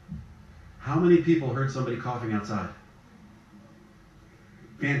 How many people heard somebody coughing outside?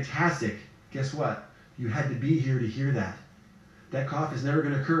 Fantastic. Guess what? You had to be here to hear that. That cough is never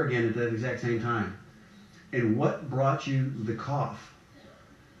going to occur again at that exact same time. And what brought you the cough?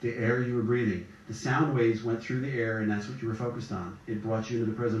 The air you were breathing. The sound waves went through the air, and that's what you were focused on. It brought you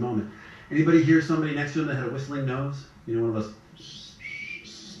into the present moment. Anybody hear somebody next to them that had a whistling nose? One of those.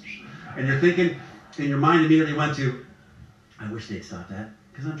 And you're thinking, and your mind immediately went to, I wish they'd stop that,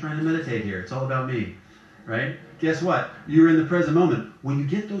 because I'm trying to meditate here. It's all about me, right? Guess what? You're in the present moment. When you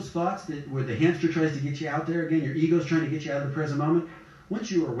get those thoughts where the hamster tries to get you out there again, your ego's trying to get you out of the present moment,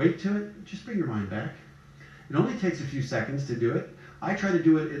 once you are awake to it, just bring your mind back. It only takes a few seconds to do it. I try to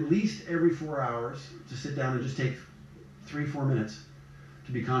do it at least every 4 hours, to sit down and just take 3-4 minutes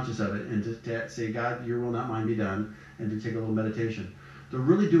to be conscious of it and to say, God, your will not mine be done, and to take a little meditation. They're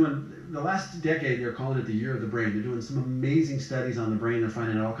really doing, the last decade, they're calling it the year of the brain. They're doing some amazing studies on the brain. They're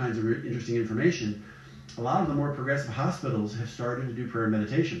finding all kinds of interesting information. A lot of the more progressive hospitals have started to do prayer and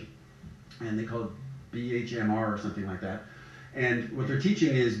meditation, and they call it BHMR or something like that. And what they're teaching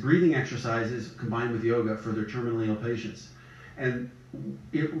is breathing exercises combined with yoga for their terminally ill patients. And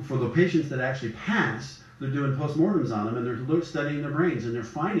for the patients that actually pass, they're doing postmortems on them, and they're studying their brains, and they're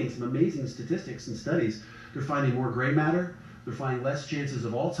finding some amazing statistics and studies. They're finding more gray matter. They're finding less chances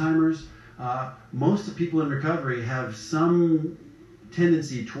of Alzheimer's. Most of the people in recovery have some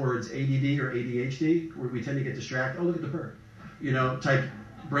tendency towards ADD or ADHD, where we tend to get distracted. Oh, look at the bird. Type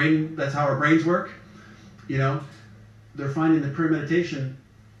brain, that's how our brains work. They're finding that prayer meditation,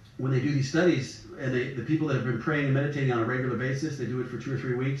 when they do these studies, and the people that have been praying and meditating on a regular basis, they do it for 2 or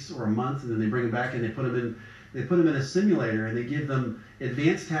 3 weeks or a month, and then they bring them back and they put them in a simulator, and they give them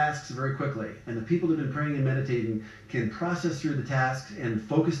advanced tasks very quickly. And the people that have been praying and meditating can process through the tasks and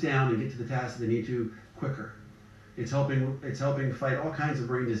focus down and get to the tasks they need to quicker. It's helping fight all kinds of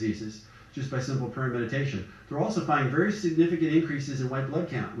brain diseases just by simple prayer and meditation. They're also finding very significant increases in white blood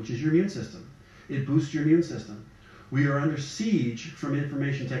count, which is your immune system. It boosts your immune system. We are under siege from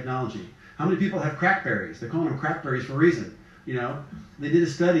information technology. How many people have crackberries? They're calling them crackberries for a reason. You know, they did a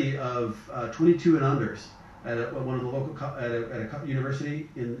study of 22 and unders at one of the local at a university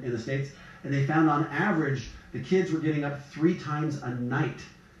in the States, and they found on average the kids were getting up 3 times a night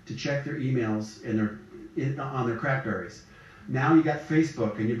to check their emails on their crackberries. Now you got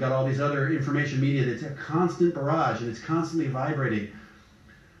Facebook and you've got all these other information media that's a constant barrage and it's constantly vibrating.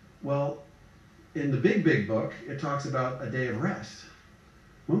 Well, in the big book, it talks about a day of rest.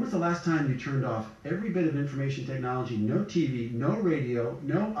 When was the last time you turned off every bit of information technology, no TV, no radio,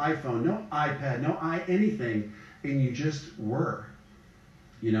 no iPhone, no iPad, no anything, and you just were?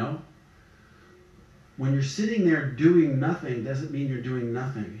 You know? When you're sitting there doing nothing doesn't mean you're doing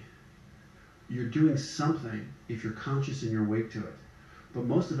nothing. You're doing something if you're conscious and you're awake to it. But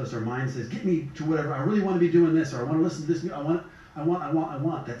most of us, our mind says, get me to whatever. I really want to be doing this, or I want to listen to this. I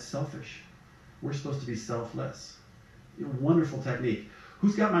want. That's selfish. We're supposed to be selfless. Wonderful technique.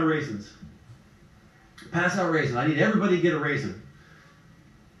 Who's got my raisins? Pass out raisins. I need everybody to get a raisin.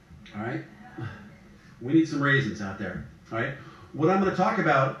 All right? We need some raisins out there. All right? What I'm going to talk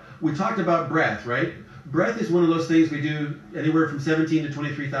about, we talked about breath, right? Breath is one of those things we do anywhere from 17 to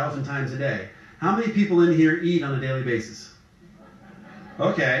 23,000 times a day. How many people in here eat on a daily basis?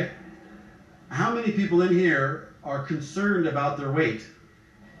 Okay. How many people in here are concerned about their weight?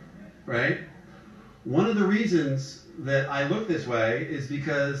 Right? One of the reasons that I look this way is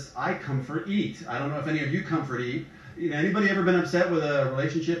because I comfort eat. I don't know if any of you comfort eat. You know, anybody ever been upset with a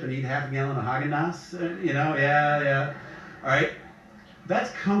relationship and eat half a gallon of Haagen-Dazs? You know, yeah. All right.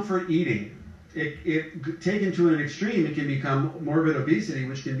 That's comfort eating. It taken to an extreme, it can become morbid obesity,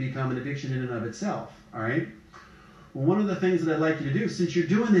 which can become an addiction in and of itself. All right. Well, one of the things that I'd like you to do, since you're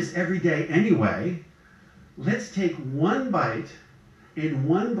doing this every day anyway, let's take one bite in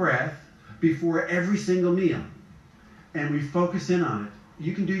one breath before every single meal, and we focus in on it.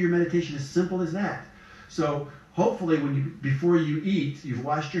 You can do your meditation as simple as that. So hopefully, before you eat, you've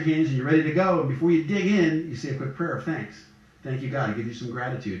washed your hands and you're ready to go, and before you dig in, you say a quick prayer of thanks. Thank you, God. I give you some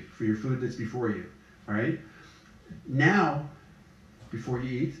gratitude for your food that's before you. All right? Now, before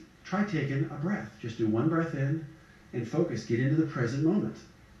you eat, try taking a breath. Just do one breath in and focus. Get into the present moment.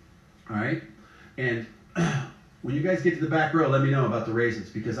 All right? And when you guys get to the back row, let me know about the raisins,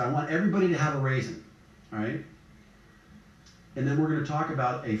 because I want everybody to have a raisin. All right? And then we're going to talk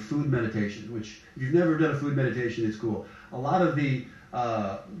about a food meditation, which if you've never done a food meditation, it's cool. A lot of the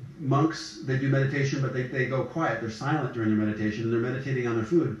monks, they do meditation, but they go quiet. They're silent during their meditation, and they're meditating on their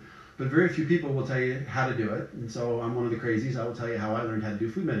food. But very few people will tell you how to do it. And so I'm one of the crazies. I will tell you how I learned how to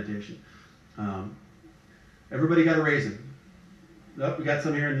do food meditation. Everybody got a raisin? Nope, we got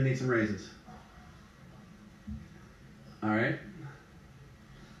some here and you need some raisins. All right.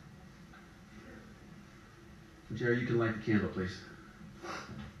 Jerry, you can light the candle, please.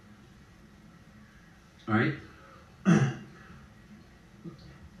 All right.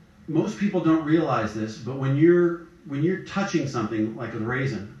 Most people don't realize this, but when you're touching something like a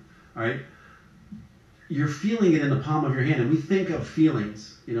raisin, all right, you're feeling it in the palm of your hand. And we think of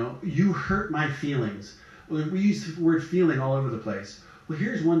feelings, you know, you hurt my feelings. Well, we use the word feeling all over the place. Well,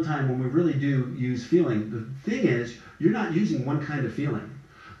 here's one time when we really do use feeling. The thing is, you're not using one kind of feeling.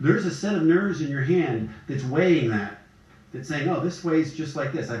 There's a set of nerves in your hand that's weighing that's saying, oh, this weighs just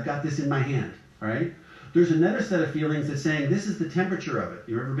like this. I've got this in my hand, all right? There's another set of feelings that's saying, this is the temperature of it.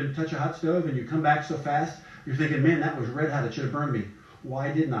 You ever been to touch a hot stove and you come back so fast, you're thinking, man, that was red hot. It should have burned me.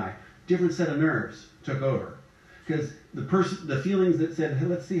 Why didn't I? Different set of nerves took over. Because the feelings that said, hey,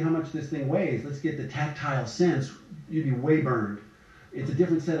 let's see how much this thing weighs. Let's get the tactile sense. You'd be way burned. It's a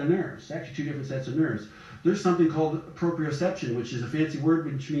different set of nerves. Actually, 2 different sets of nerves. There's something called proprioception, which is a fancy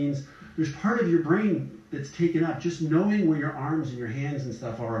word, which means there's part of your brain that's taken up just knowing where your arms and your hands and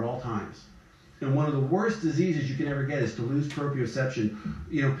stuff are at all times. And one of the worst diseases you can ever get is to lose proprioception.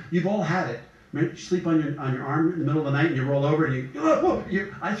 You know, you've all had it. You sleep on your arm in the middle of the night and you roll over and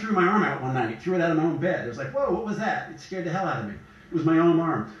I threw my arm out one night, threw it out of my own bed. It was like, whoa, what was that? It scared the hell out of me. It was my own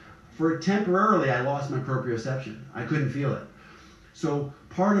arm. Temporarily, I lost my proprioception. I couldn't feel it. So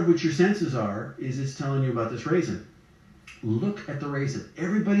part of what your senses are is it's telling you about this raisin. Look at the raisin.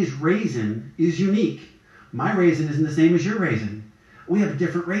 Everybody's raisin is unique. My raisin isn't the same as your raisin. We have a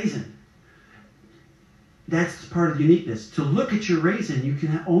different raisin. That's part of the uniqueness. To look at your raisin, you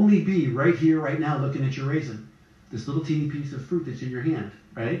can only be right here, right now, looking at your raisin. This little teeny piece of fruit that's in your hand,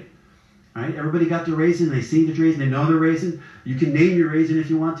 right? All right, everybody got their raisin. They see the raisin. They know their raisin. You can name your raisin if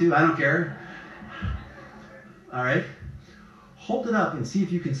you want to. I don't care. All right? Hold it up and see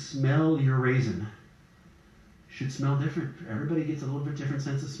if you can smell your raisin. Should smell different. Everybody gets a little bit different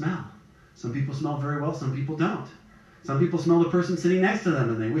sense of smell. Some people smell very well, some people don't. Some people smell the person sitting next to them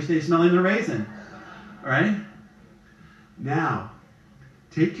and they wish they smelled the raisin. All right? Now,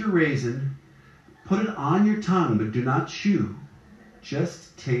 take your raisin, put it on your tongue, but do not chew.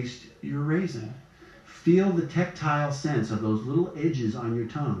 Just taste your raisin. Feel the tactile sense of those little edges on your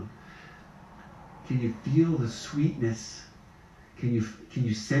tongue. Can you feel the sweetness? Can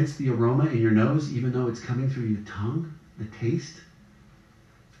you sense the aroma in your nose even though it's coming through your tongue? The taste?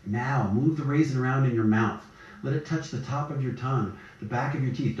 Now, move the raisin around in your mouth. Let it touch the top of your tongue, the back of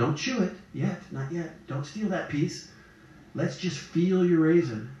your teeth. Don't chew it yet, not yet. Don't steal that piece. Let's just feel your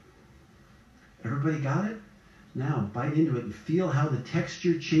raisin. Everybody got it? Now, bite into it and feel how the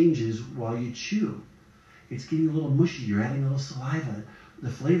texture changes while you chew. It's getting a little mushy. You're adding a little saliva. The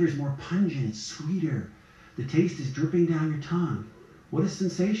flavor is more pungent. It's sweeter. The taste is dripping down your tongue. What a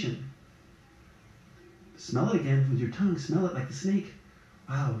sensation. Smell it again with your tongue. Smell it like the snake.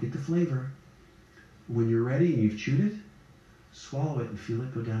 Wow, get the flavor. When you're ready and you've chewed it, swallow it and feel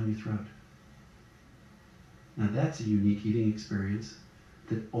it go down your throat. Now that's a unique eating experience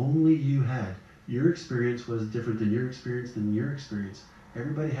that only you had. Your experience was different than your experience than your experience.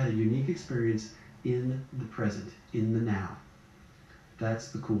 Everybody had a unique experience in the present, in the now.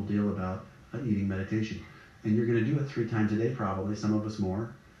 That's the cool deal about an eating meditation. And you're going to do it 3 times a day probably, some of us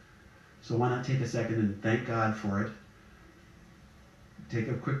more. So why not take a second and thank God for it. Take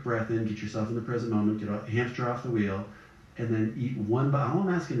a quick breath in, get yourself in the present moment, get a hamster off the wheel, and then eat one bite. All I'm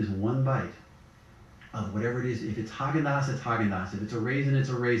asking is one bite of whatever it is. If it's Haagen-Dazs, it's Haagen-Dazs. If it's a raisin, it's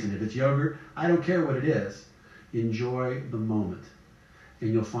a raisin. If it's yogurt, I don't care what it is. Enjoy the moment.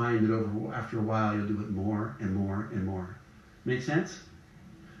 And you'll find that after a while, you'll do it more and more and more. Make sense?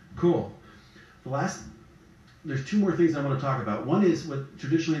 Cool. There's 2 more things I want to talk about. One is what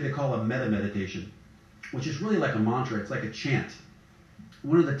traditionally they call a metta meditation, which is really like a mantra. It's like a chant.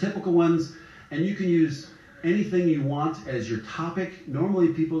 One of the typical ones, and you can use anything you want as your topic. Normally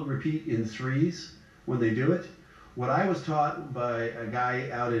people repeat in 3s when they do it. What I was taught by a guy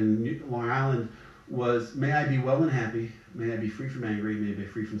out in Long Island was, may I be well and happy, may I be free from anger, may I be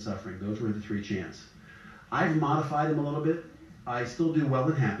free from suffering. Those were the 3 chants. I've modified them a little bit. I still do well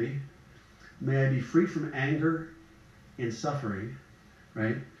and happy. May I be free from anger and suffering,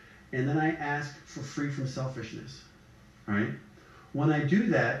 right? And then I ask for free from selfishness, right? When I do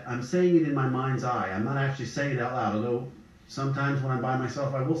that, I'm saying it in my mind's eye. I'm not actually saying it out loud, although sometimes when I'm by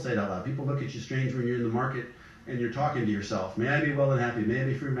myself, I will say it out loud. People look at you strange when you're in the market and you're talking to yourself. May I be well and happy. May I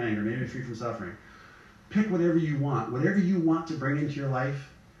be free from anger. May I be free from suffering. Pick whatever you want. Whatever you want to bring into your life,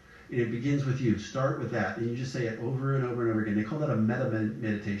 and it begins with you. Start with that, and you just say it over and over and over again. They call that a metta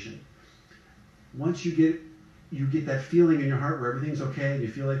meditation. Once you get that feeling in your heart where everything's okay and you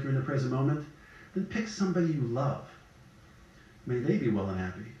feel like you're in the present moment, then pick somebody you love. May they be well and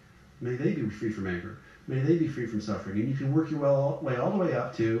happy. May they be free from anger. May they be free from suffering. And you can work your way all the way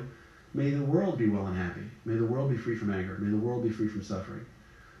up to, may the world be well and happy. May the world be free from anger. May the world be free from suffering.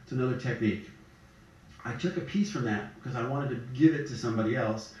 It's another technique. I took a piece from that because I wanted to give it to somebody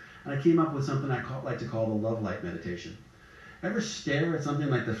else, and I came up with something I like to call the love light meditation. Ever stare at something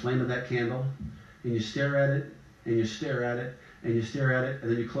like the flame of that candle, and you stare at it, and you stare at it, and you stare at it,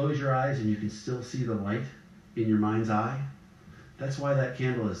 and then you close your eyes and you can still see the light in your mind's eye? That's why that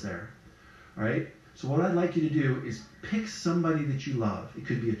candle is there. All right? So what I'd like you to do is pick somebody that you love. It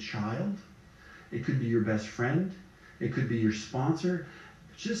could be a child. It could be your best friend. It could be your sponsor.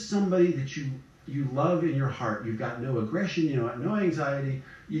 Just somebody that you love in your heart. You've got no aggression, no anxiety.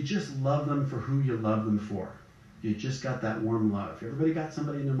 You just love them for who you love them for. You just got that warm love. Everybody got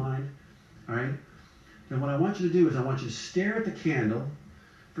somebody in their mind? All right? Then what I want you to do is I want you to stare at the candle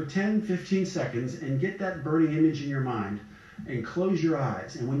for 10, 15 seconds and get that burning image in your mind and close your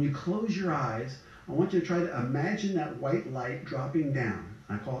eyes. And when you close your eyes, I want you to try to imagine that white light dropping down.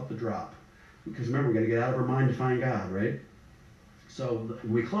 I call it the drop. Because remember, we've got to get out of our mind to find God, right? So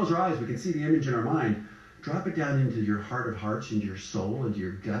when we close our eyes, we can see the image in our mind. Drop it down into your heart of hearts, into your soul, into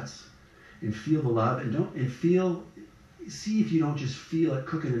your guts, and feel the love. And see if you don't just feel it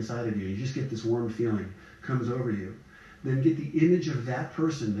cooking inside of you. You just get this warm feeling comes over you. Then get the image of that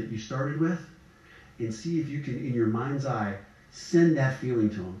person that you started with, and see if you can, in your mind's eye, send that feeling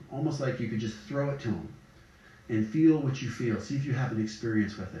to them. Almost like you could just throw it to them. And feel what you feel. See if you have an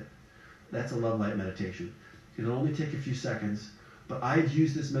experience with it. That's a love light meditation. It'll only take a few seconds. But I've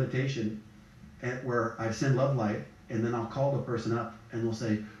used this meditation where I send love light, and then I'll call the person up, and they'll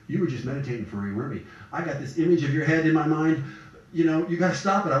say, you were just meditating for me, weren't we? I got this image of your head in my mind. You got to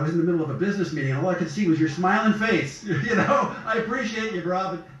stop it. I was in the middle of a business meeting, and all I could see was your smiling face. I appreciate you,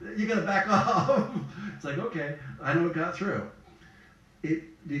 Rob, but you got to back off. It's like, okay, I know it got through.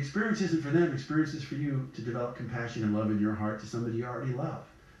 The experience isn't for them. The experience is for you to develop compassion and love in your heart to somebody you already love,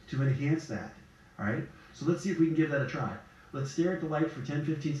 to enhance that. All right? So let's see if we can give that a try. Let's stare at the light for 10,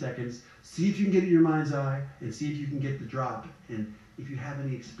 15 seconds. See if you can get it in your mind's eye, and see if you can get the drop, and if you have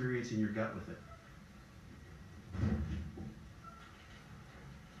any experience in your gut with it. And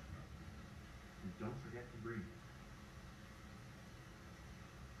don't forget to breathe.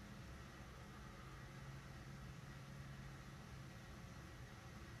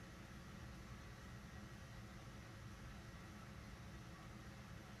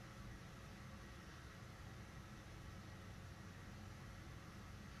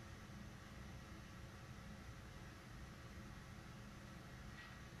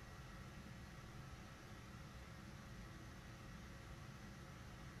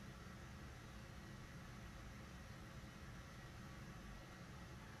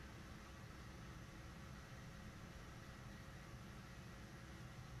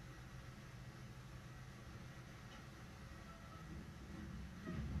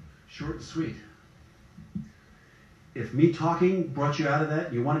 Short and sweet. If me talking brought you out of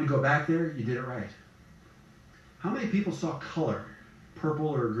that, you wanted to go back there, you did it right. How many people saw color, purple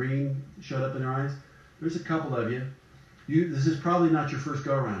or green, showed up in their eyes? There's a couple of you. This is probably not your first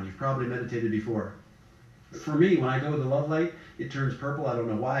go-around. You've probably meditated before. For me, when I go with the love light, it turns purple. I don't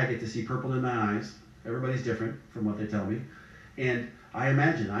know why. I get to see purple in my eyes. Everybody's different from what they tell me. And I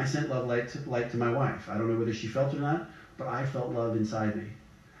imagine I sent love light to my wife. I don't know whether she felt it or not, but I felt love inside me.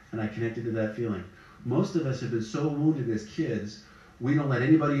 And I connected to that feeling. Most of us have been so wounded as kids, we don't let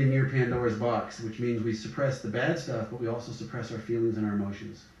anybody in near Pandora's box, which means we suppress the bad stuff, but we also suppress our feelings and our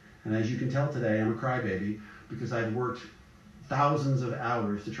emotions. And as you can tell today, I'm a crybaby because I've worked thousands of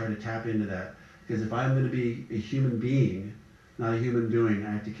hours to try to tap into that. Because if I'm going to be a human being, not a human doing,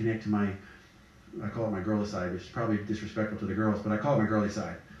 I have to connect to I call it my girly side, which is probably disrespectful to the girls, but I call it my girly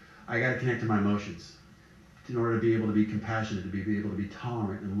side. I got to connect to my emotions in order to be able to be compassionate, to be able to be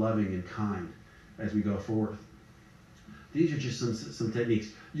tolerant and loving and kind as we go forth. These are just some techniques.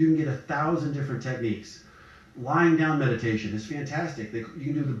 You can get 1,000 different techniques. Lying down meditation is fantastic. You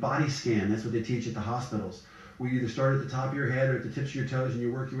can do the body scan. That's what they teach at the hospitals. Where you either start at the top of your head or at the tips of your toes and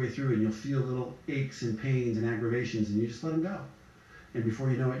you work your way through and you'll feel little aches and pains and aggravations and you just let them go. And before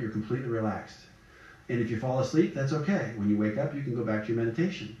you know it, you're completely relaxed. And if you fall asleep, that's okay. When you wake up, you can go back to your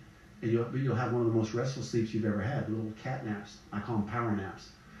meditation. And you'll have one of the most restful sleeps you've ever had. Little cat naps. I call them power naps.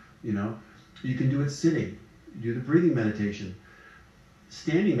 You know, you can do it sitting. You do the breathing meditation.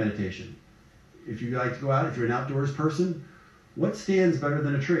 Standing meditation. If you like to go out, if you're an outdoors person, what stands better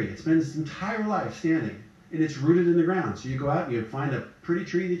than a tree? It spends its entire life standing. And it's rooted in the ground. So you go out and you find a pretty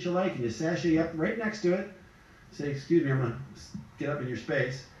tree that you like and you sashay up right next to it. Say, excuse me, I'm going to get up in your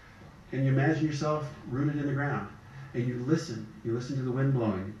space. And you imagine yourself rooted in the ground. And you listen. You listen to the wind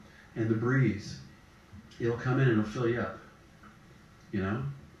blowing and the breeze. It'll come in and it'll fill you up. You know?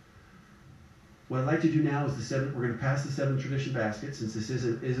 What I'd like to do now is we're going to pass the 7 tradition basket since this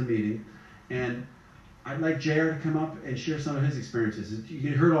is a meeting. And I'd like JR to come up and share some of his experiences.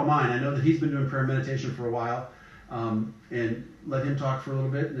 You heard all mine. I know that he's been doing prayer meditation for a while. And let him talk for a little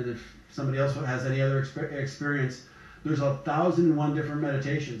bit. And then if somebody else has any other experience, there's 1,001 different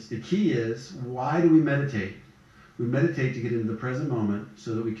meditations. The key is, why do we meditate? We meditate to get into the present moment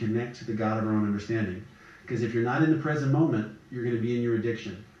so that we connect to the God of our own understanding. Because if you're not in the present moment, you're going to be in your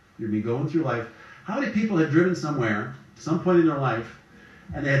addiction. You're going to be going through life. How many people have driven somewhere, some point in their life,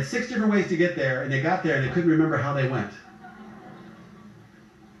 and they had 6 different ways to get there, and they got there and they couldn't remember how they went?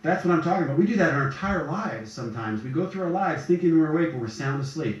 That's what I'm talking about. We do that in our entire lives sometimes. We go through our lives thinking we're awake when we're sound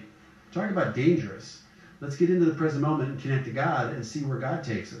asleep. Talking about dangerous. Let's get into the present moment and connect to God and see where God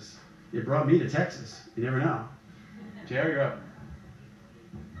takes us. It brought me to Texas. You never know. JR, you're up.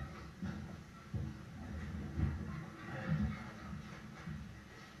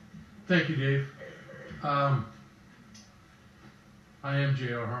 Thank you, Dave. I am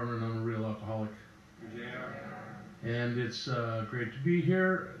J.R. Harmon. I'm a real alcoholic. And it's great to be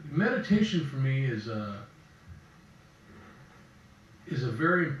here. Meditation for me is a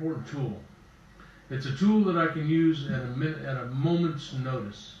very important tool. It's a tool that I can use at a moment's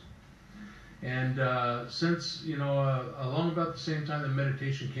notice. And since, along about the same time that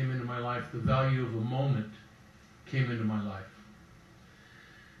meditation came into my life, the value of a moment came into my life.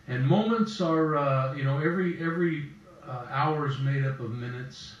 And moments are, every hour is made up of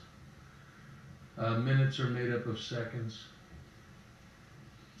minutes. Minutes are made up of seconds.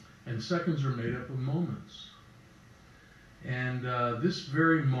 And seconds are made up of moments. And this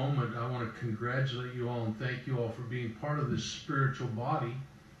very moment, I want to congratulate you all and thank you all for being part of this spiritual body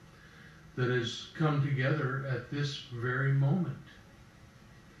that has come together at this very moment.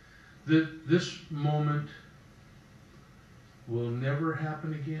 this moment will never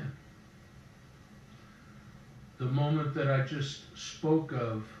happen again. The moment that I just spoke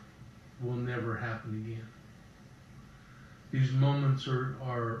of will never happen again. These moments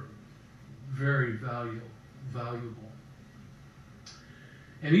are very valuable.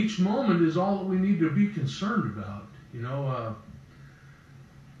 And each moment is all that we need to be concerned about. You know,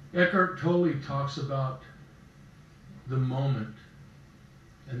 Eckhart Tolle talks about the moment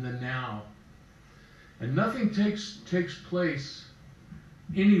and the now. And nothing takes place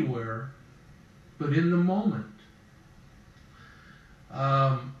anywhere but in the moment.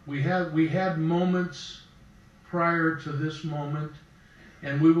 We had moments prior to this moment,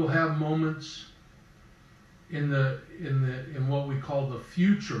 and we will have moments in what we call the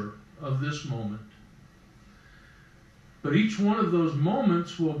future of this moment. But each one of those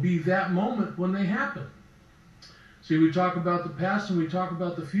moments will be that moment when they happen. See, we talk about the past and we talk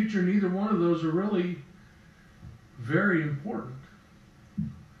about the future. Neither one of those are really very important.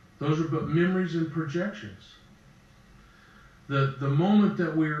 Those are but memories and projections. The moment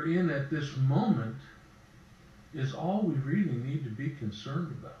that we're in at this moment is all we really need to be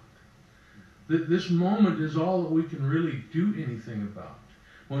concerned about. This moment is all that we can really do anything about.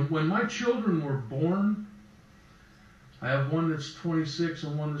 When my children were born, I have one that's 26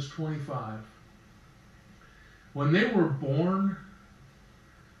 and one that's 25. When they were born,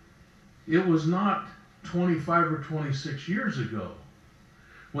 it was not 25 or 26 years ago.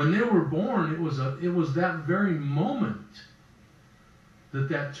 When they were born, it was that very moment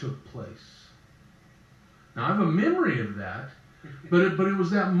that took place. Now I have a memory of that, but it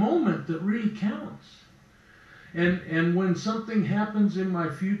was that moment that really counts. And when something happens in my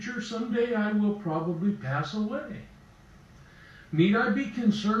future, someday I will probably pass away. Need I be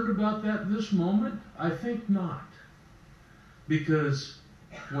concerned about that this moment? I think not. Because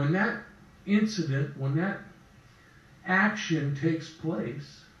when that incident, when that action takes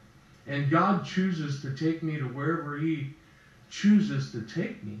place, and God chooses to take me to wherever He chooses to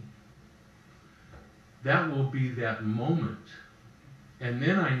take me, that will be that moment. And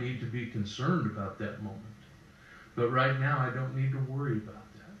then I need to be concerned about that moment. But right now I don't need to worry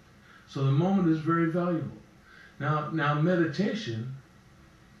about that. So the moment is very valuable. Now meditation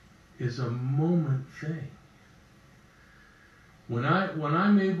is a moment thing. When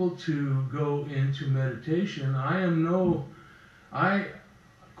I'm able to go into meditation, I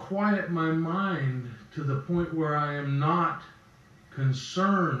quiet my mind to the point where I am not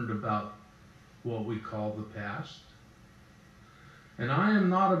concerned about what we call the past. And I am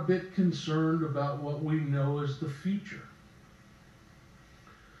not a bit concerned about what we know as the future.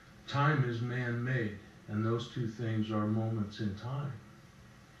 Time is man-made, and those two things are moments in time.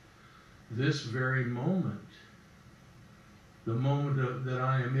 This very moment, the moment that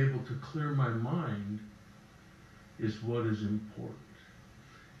I am able to clear my mind, is what is important.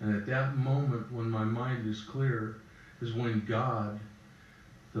 And at that moment when my mind is clear is when God,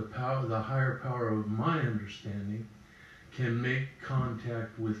 the higher power of my understanding, can make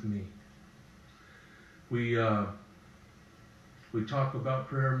contact with me. We talk about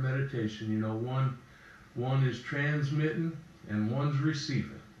prayer and meditation. You know, one is transmitting and one's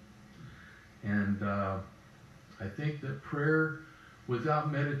receiving. And I think that prayer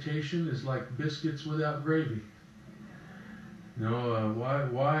without meditation is like biscuits without gravy. You know,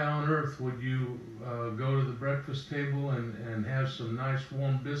 why on earth would you go to the breakfast table and have some nice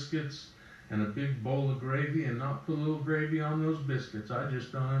warm biscuits and a big bowl of gravy and not put a little gravy on those biscuits? I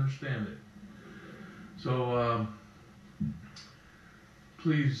just don't understand it. So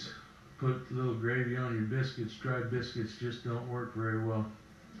please put a little gravy on your biscuits. Dry biscuits just don't work very well.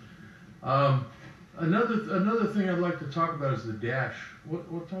 Another thing I'd like to talk about is the dash.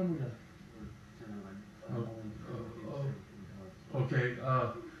 What time we got? Okay.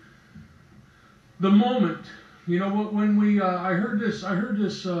 The moment. You know what? When I heard this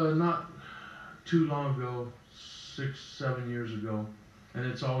not too long ago, 6-7 years ago, and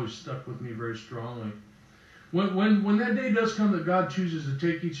it's always stuck with me very strongly. When that day does come that God chooses to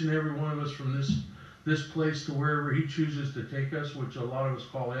take each and every one of us from this place to wherever He chooses to take us, which a lot of us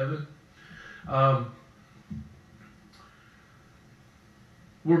call heaven.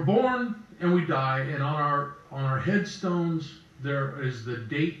 We're born and we die, and on our headstones there is the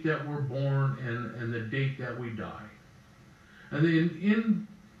date that we're born and the date that we die. And then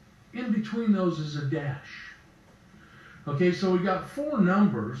in between those is a dash. Okay, so we got 4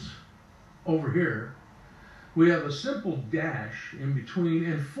 numbers over here. We have a simple dash in between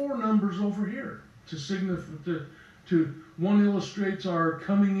and 4 numbers over here to signify to one illustrates our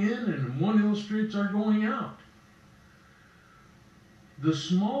coming in and one illustrates our going out. The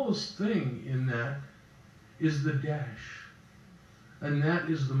smallest thing in that is the dash. And that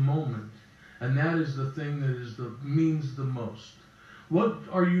is the moment. And that is the thing that means the most. What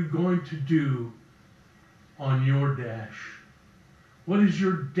are you going to do on your dash? What is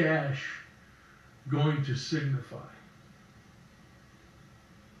your dash going to signify?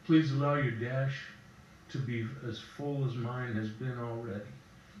 Please allow your dash to be as full as mine has been already.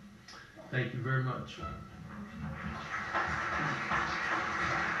 Thank you very much.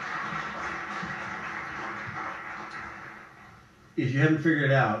 If you haven't figured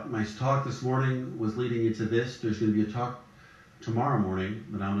it out, my talk this morning was leading into this. There's going to be a talk tomorrow morning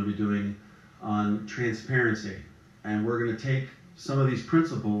that I'm going to be doing on transparency. And we're going to take some of these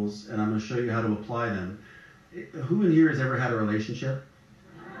principles and I'm going to show you how to apply them. Who in here has ever had a relationship?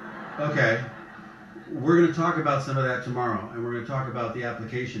 Okay. We're going to talk about some of that tomorrow, and we're going to talk about the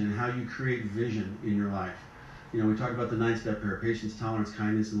application and how you create vision in your life. You know, we talk about the 9-step prayer: patience, tolerance,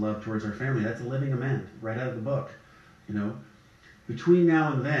 kindness, and love towards our family. That's a living amend, right out of the book. You know, between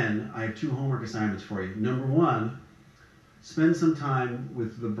now and then, I have 2 homework assignments for you. Number 1, spend some time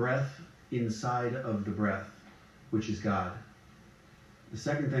with the breath inside of the breath, which is God. The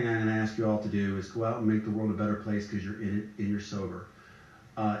second thing I'm going to ask you all to do is go out and make the world a better place because you're in it and you're sober.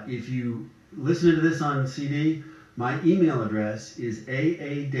 If you listen to this on CD, my email address is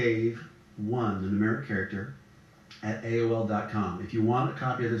aadave1, the numeric character, at AOL.com. If you want a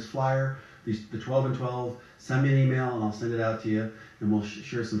copy of this flyer, the 12 and 12, send me an email and I'll send it out to you, and we'll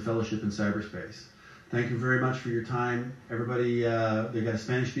share some fellowship in cyberspace. Thank you very much for your time. Everybody, they've got a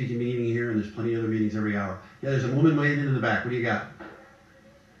Spanish-speaking meeting here, and there's plenty of other meetings every hour. Yeah, there's a woman waiting in the back. What do you got?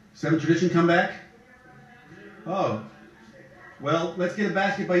 7 Tradition come back? Oh. Well, let's get a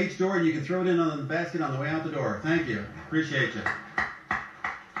basket by each door, and you can throw it in on the basket on the way out the door. Thank you. Appreciate you.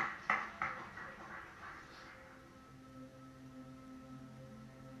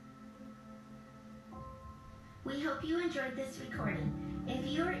 We hope you enjoyed this recording. If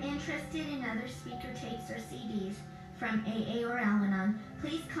you are interested in other speaker tapes or CDs from AA or Al-Anon,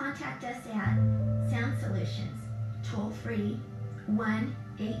 please contact us at Sound Solutions, toll free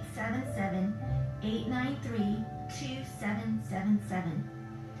 1-877-893-2777,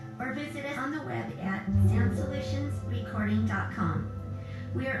 or visit us on the web at soundsolutionsrecording.com.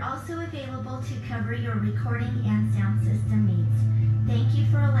 We are also available to cover your recording and sound system needs. Thank you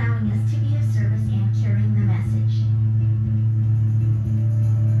for allowing us to be of service and carrying the message.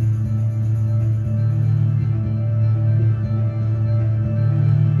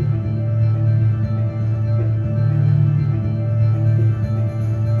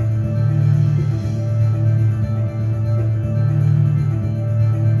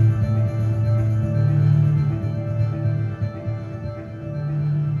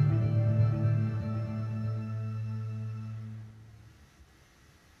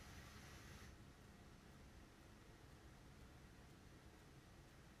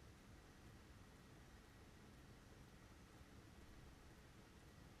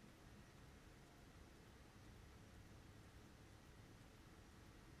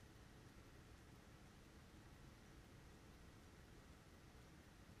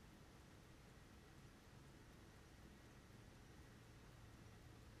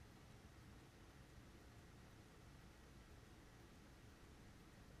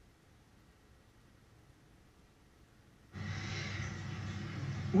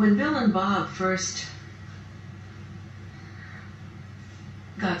 When Bill and Bob first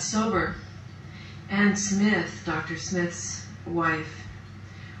got sober, Ann Smith, Dr. Smith's wife,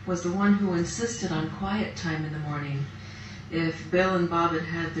 was the one who insisted on quiet time in the morning. If Bill and Bob had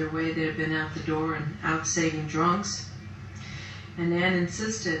had their way, they'd have been out the door and out saving drunks. And Ann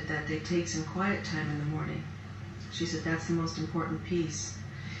insisted that they take some quiet time in the morning. She said that's the most important piece.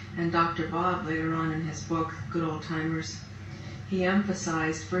 And Dr. Bob, later on in his book, Good Old Timers, he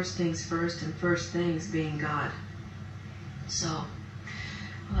emphasized first things first, and first things being God. So,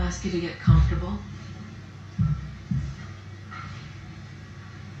 I'll ask you to get comfortable.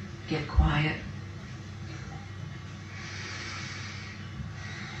 Get quiet.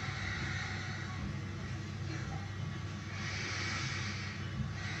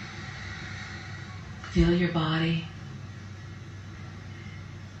 Feel your body.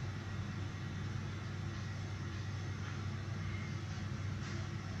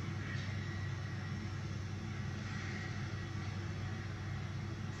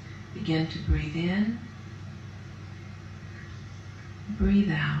 Begin to breathe in,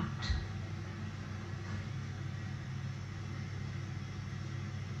 breathe out.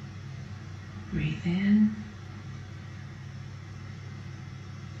 Breathe in,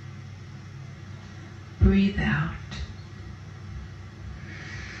 breathe out.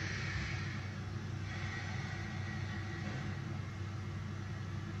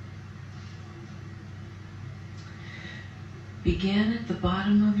 Begin at the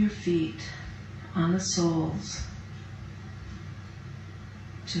bottom of your feet on the soles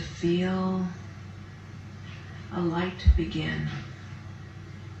to feel a light begin.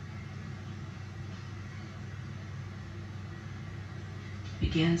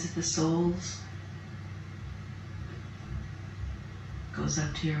 Begins at the soles, goes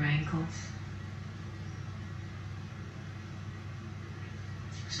up to your ankles.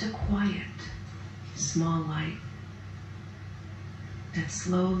 Just a quiet, small light that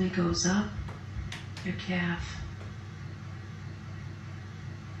slowly goes up your calf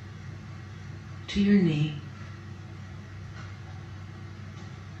to your knee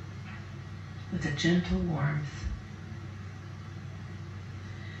with a gentle warmth.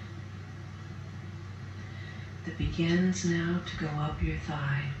 That begins now to go up your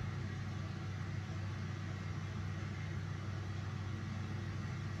thigh.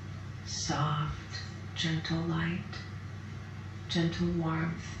 Soft, gentle light, gentle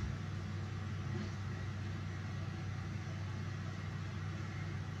warmth.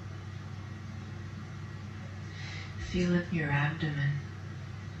 Feel it in your abdomen.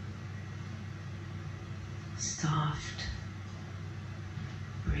 Soft.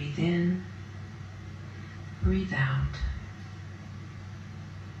 Breathe in. Breathe out.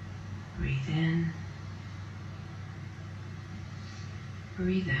 Breathe in.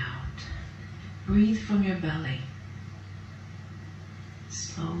 Breathe out. Breathe from your belly.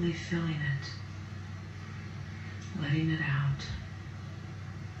 Slowly filling it. Letting it out.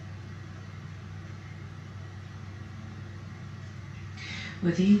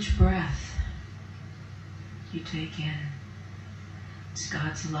 With each breath you take in, it's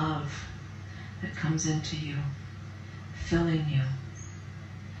God's love that comes into you, filling you.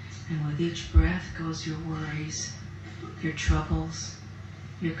 And with each breath goes your worries, your troubles,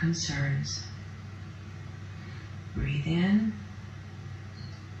 your concerns. Breathe in,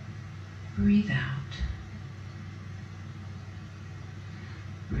 breathe out.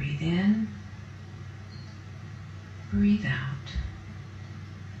 Breathe in, breathe out.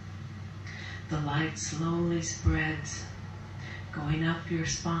 The light slowly spreads, going up your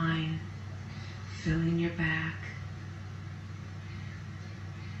spine, filling your back,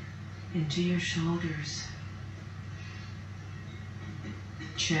 into your shoulders,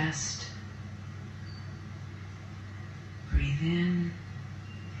 chest. Breathe in,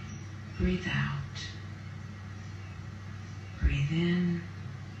 breathe out. Breathe in,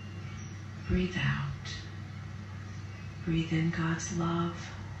 breathe out. Breathe in God's love.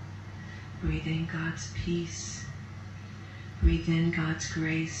 Breathe in God's peace. Breathe in God's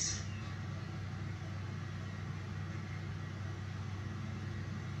grace.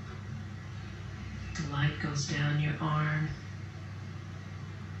 The light goes down your arm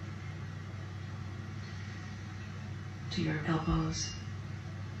to your elbows,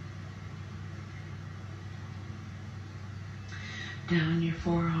 down your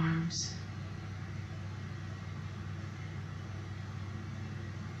forearms,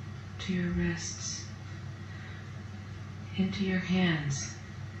 to your wrists, into your hands,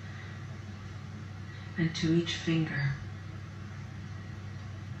 and to each finger.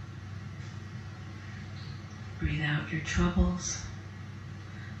 Breathe out your troubles.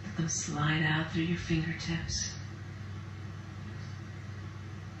 Let them slide out through your fingertips.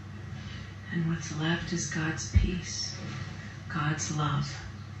 And what's left is God's peace, God's love,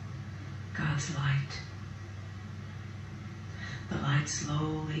 God's light. The light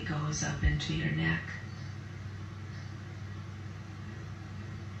slowly goes up into your neck,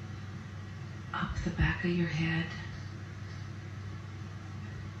 up the back of your head.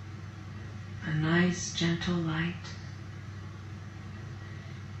 A nice gentle light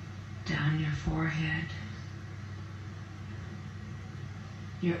down your forehead,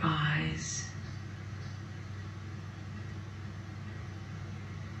 your eyes,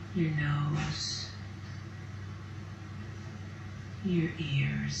 your nose, your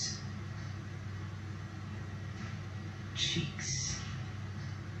ears, cheeks,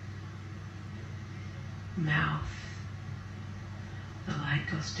 mouth. The light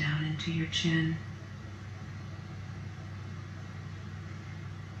goes down into your chin.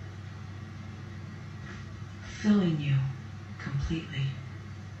 Filling you completely.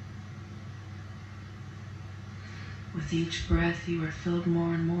 With each breath, you are filled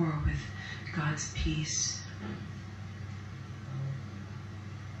more and more with God's peace.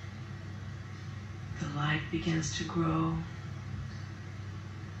 The light begins to grow,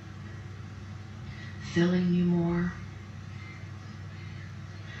 filling you more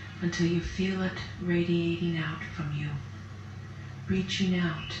until you feel it radiating out from you, reaching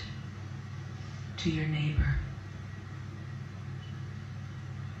out to your neighbor.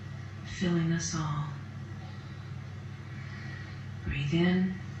 filling us all. Breathe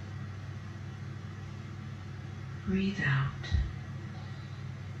in. Breathe out.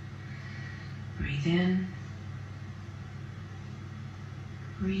 Breathe in.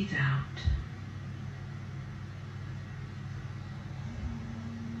 Breathe out.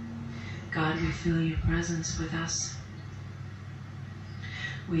 God, we feel your presence with us.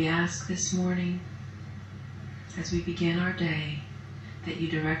 We ask this morning, as we begin our day, that you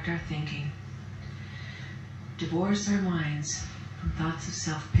direct our thinking. Divorce our minds from thoughts of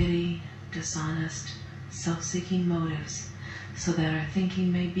self-pity, dishonest, self-seeking motives, so that our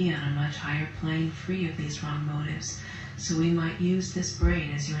thinking may be on a much higher plane, free of these wrong motives, so we might use this brain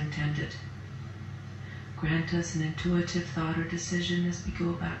as you intended. Grant us an intuitive thought or decision as we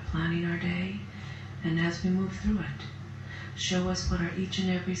go about planning our day, and as we move through it. Show us what our each and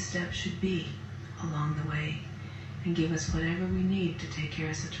every step should be along the way, and give us whatever we need to take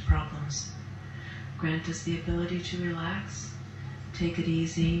care of such problems. Grant us the ability to relax, take it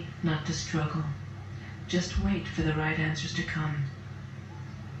easy, not to struggle. Just wait for the right answers to come.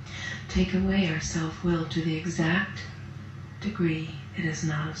 Take away our self-will to the exact degree it is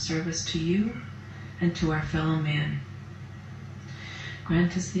not of service to you and to our fellow man.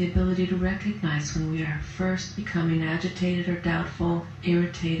 Grant us the ability to recognize when we are first becoming agitated or doubtful,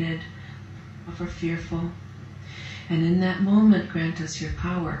 irritated, or fearful. And in that moment, grant us your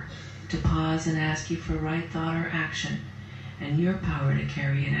power to pause and ask you for right thought or action, and your power to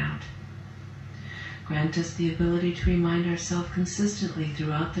carry it out. Grant us the ability to remind ourselves consistently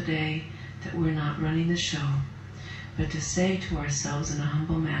throughout the day that we're not running the show, but to say to ourselves in a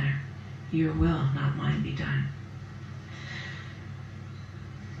humble manner, your will, not mine, be done.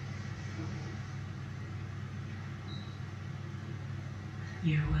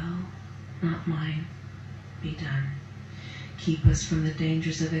 Your will, not mine, be done. Keep us from the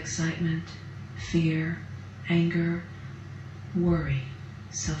dangers of excitement, fear, anger, worry,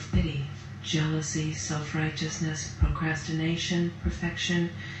 self-pity, jealousy, self-righteousness, procrastination, perfection,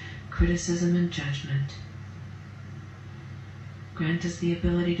 criticism, and judgment. Grant us the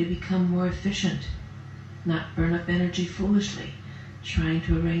ability to become more efficient, not burn up energy foolishly, trying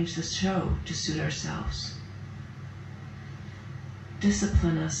to arrange the show to suit ourselves.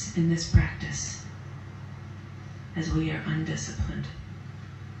 Discipline us in this practice as we are undisciplined.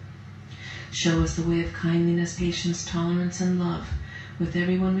 Show us the way of kindliness, patience, tolerance, and love with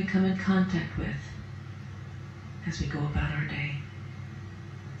everyone we come in contact with as we go about our day.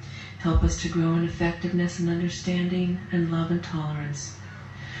 Help us to grow in effectiveness and understanding and love and tolerance.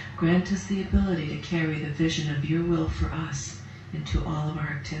 Grant us the ability to carry the vision of your will for us into all of our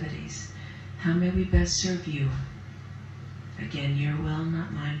activities. How may we best serve you? Again, your will,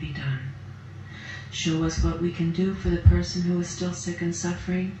 not mine, be done. Show us what we can do for the person who is still sick and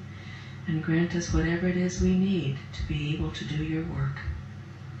suffering, and grant us whatever it is we need to be able to do your work.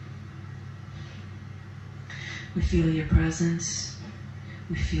 We feel your presence.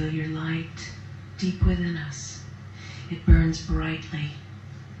 We feel your light deep within us. It burns brightly.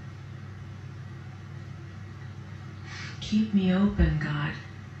 Keep me open, God,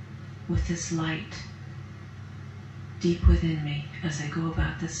 with this light deep within me as I go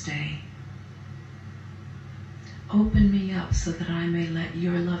about this day. Open me up so that I may let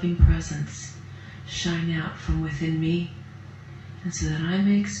your loving presence shine out from within me, and so that I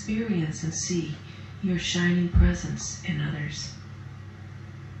may experience and see your shining presence in others.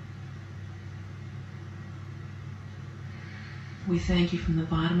 We thank you from the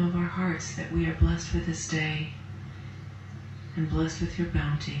bottom of our hearts that we are blessed with this day, and blessed with your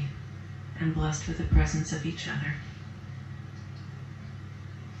bounty, and blessed with the presence of each other.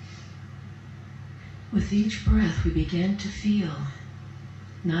 With each breath, we begin to feel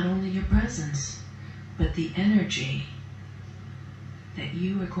not only your presence, but the energy that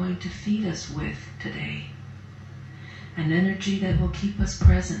you are going to feed us with today. An energy that will keep us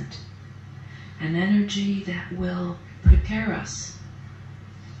present. An energy that will prepare us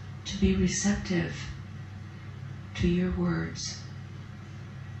to be receptive to your words,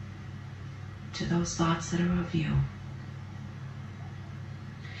 to those thoughts that are of you.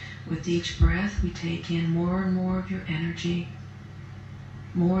 With each breath, we take in more and more of your energy,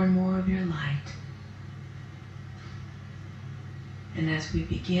 more and more of your light. And as we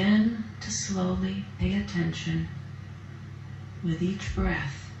begin to slowly pay attention with each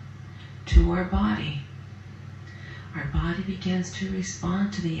breath to our body begins to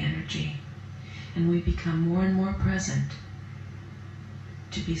respond to the energy, and we become more and more present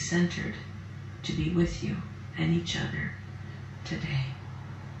to be centered, to be with you and each other today.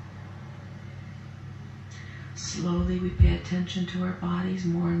 Slowly we pay attention to our bodies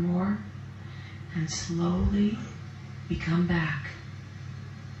more and more, and slowly we come back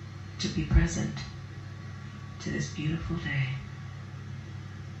to be present to this beautiful day.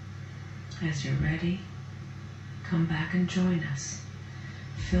 As you're ready, come back and join us,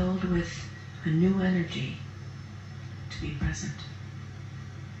 filled with a new energy to be present.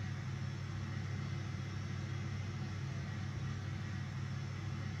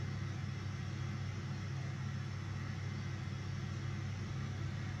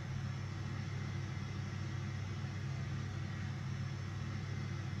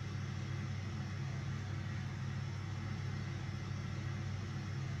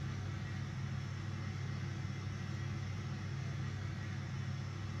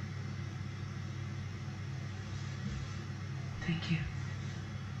 Thank you.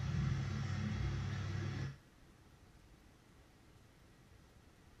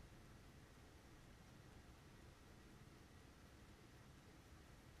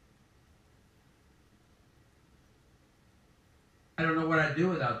 I don't know what I'd do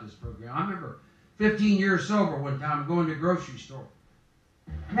without this program. I remember 15 years sober one time going to a grocery store.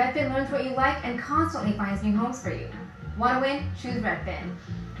 Redfin learns what you like and constantly finds new homes for you. Want to win? Choose Redfin.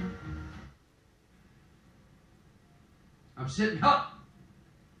 I'm sitting up,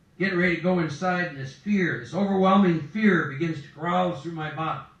 getting ready to go inside, and this fear, this overwhelming fear begins to rouse through my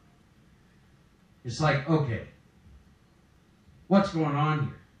body. It's like, okay, what's going on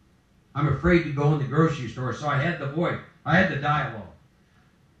here? I'm afraid to go in the grocery store, so I had the voice. I had the dialogue.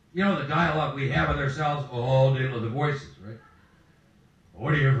 You know the dialogue we have with ourselves all day long, the voices, right?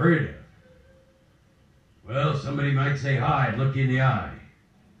 What are you afraid of? Well, somebody might say hi and look you in the eye.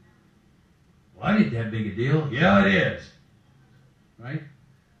 Well, that ain't that big a deal. Yeah, it is. Right?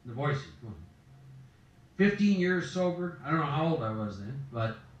 The voices. 15 years sober. I don't know how old I was then,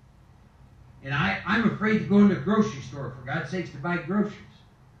 but I'm afraid to go in the grocery store, for God's sakes, to buy groceries.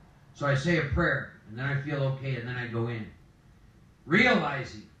 So I say a prayer, and then I feel okay, and then I go in.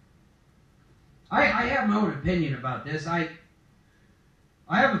 Realizing. I have my own opinion about this. I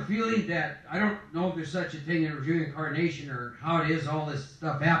have a feeling that, I don't know if there's such a thing in reincarnation or how it is all this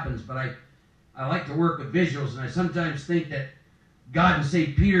stuff happens, but I like to work with visuals, and I sometimes think that God and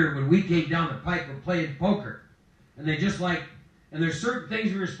St. Peter, when we came down the pike, were playing poker. And and there's certain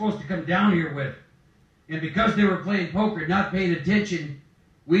things we were supposed to come down here with. And because they were playing poker, not paying attention,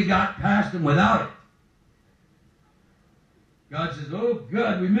 we got past them without it. God says, oh,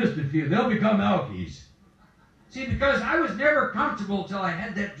 God, we missed a few. They'll become alkies. See, because I was never comfortable until I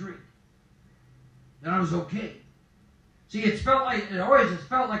had that drink. Then I was okay. See, it always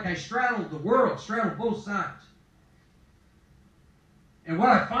felt like I straddled the world, straddled both sides. And what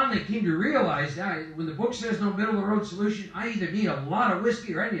I finally came to realize, when the book says no middle-of-the-road solution, I either need a lot of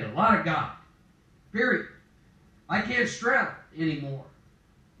whiskey or I need a lot of God. Period. I can't straddle anymore.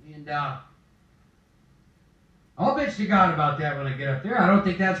 And I'll bitch to God about that when I get up there. I don't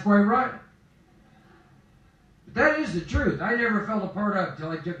think that's quite right. But that is the truth. I never felt a part of it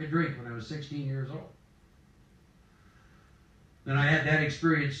until I took a drink when I was 16 years old. Then I had that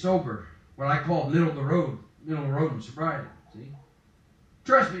experience sober, what I call middle of the road in sobriety. See?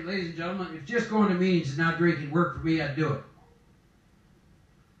 Trust me, ladies and gentlemen, if just going to meetings and not drinking worked for me, I'd do it.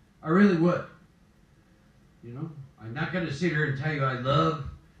 I really would. You know, I'm not going to sit here and tell you I love,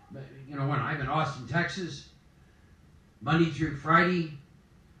 when I'm in Austin, Texas, Monday through Friday,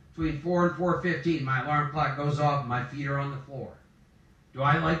 between 4 and 4:15, my alarm clock goes off and my feet are on the floor. Do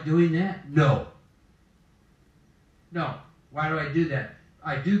I like doing that? No. No. Why do I do that?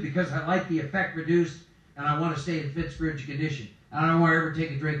 I do because I like the effect produced and I want to stay in fit spiritual condition. I don't want to ever take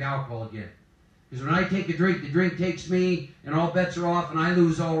a drink of alcohol again. Because when I take a drink, the drink takes me and all bets are off and I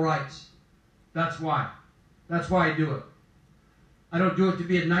lose all rights. That's why. That's why I do it. I don't do it to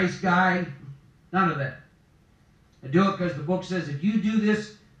be a nice guy. None of that. I do it because the book says if you do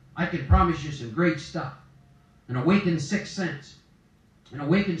this, I can promise you some great stuff. An awakened sixth sense. An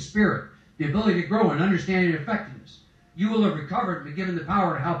awakened spirit. The ability to grow and understanding and effectiveness. You will have recovered and been given the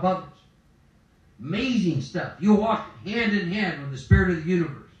power to help others. Amazing stuff. You'll walk hand in hand with the spirit of the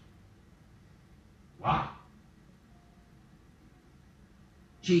universe. Wow.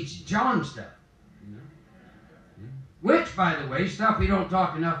 Cheech and Chong stuff. You know? Which, by the way, stuff we don't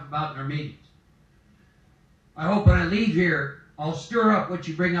talk enough about in our meetings. I hope when I leave here, I'll stir up what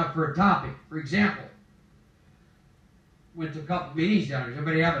you bring up for a topic. For example, went to a couple meetings down here.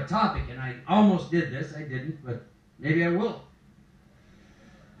 Everybody have a topic, and I almost did this. I didn't, but maybe I will.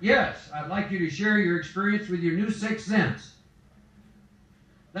 Yes, I'd like you to share your experience with your new sixth sense.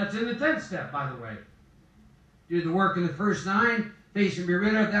 That's in the 10th step, by the way. Do the work in the first 9, face and be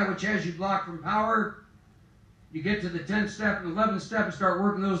rid of that which has you blocked from power. You get to the 10th step and 11th step and start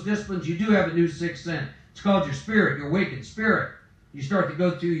working those disciplines, you do have a new sixth sense. It's called your spirit, your awakened spirit. You start to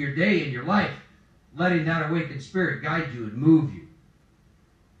go through your day and your life, letting that awakened spirit guide you and move you.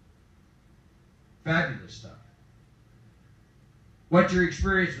 Fabulous stuff. What's your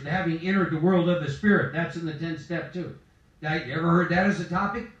experience with having entered the world of the spirit? That's in the 10th step too. Now, you ever heard that as a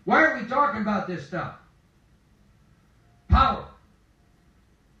topic? Why are we talking about this stuff? Power.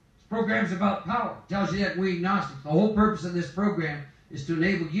 This program's about power. It tells you that we agnostics. The whole purpose of this program is to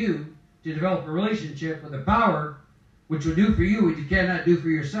enable you to develop a relationship with a power which will do for you what you cannot do for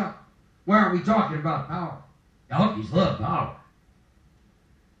yourself. Why aren't we talking about power? Donkeys love power.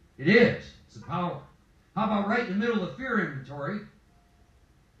 It is. It's the power. How about right in the middle of fear inventory?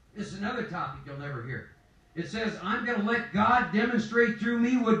 This is another topic you'll never hear. It says, I'm going to let God demonstrate through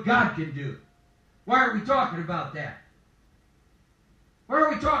me what God can do. Why aren't we talking about that? Why are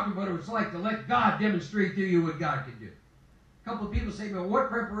we talking about what it's like to let God demonstrate through you what God can do? A couple of people say, well, what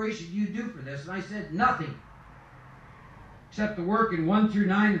preparation do you do for this? And I said, nothing. Except the work in 1 through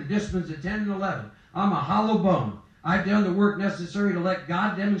 9 of the disciplines of 10 and 11. I'm a hollow bone. I've done the work necessary to let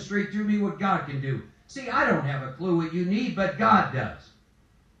God demonstrate through me what God can do. See, I don't have a clue what you need, but God does.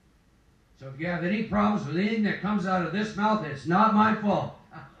 So if you have any problems with anything that comes out of this mouth, it's not my fault.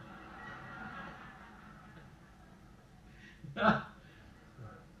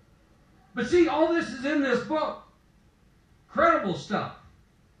 But see, all this is in this book. Incredible stuff.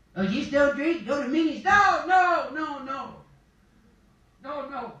 Oh, you still drink? Go to meetings? No.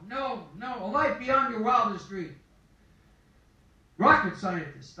 A life beyond your wildest dream. Rocket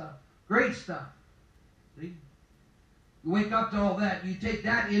scientist stuff. Great stuff. See? You wake up to all that. You take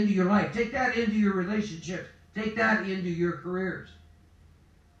that into your life. Take that into your relationships. Take that into your careers.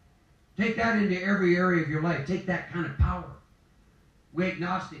 Take that into every area of your life. Take that kind of power. We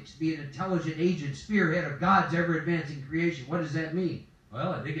agnostics be an intelligent agent, spearhead of God's ever-advancing creation. What does that mean?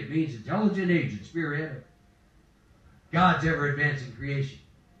 Well, I think it means intelligent agent, spearhead of God's ever-advancing creation.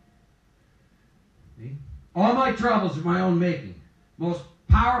 See? All my troubles are my own making. Most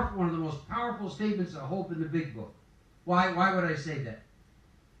powerful, one of the most powerful statements of hope in the Big Book. Why would I say that?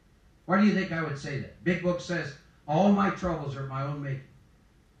 Why do you think I would say that? Big Book says, all my troubles are my own making.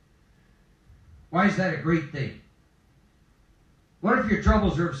 Why is that a great thing? What if your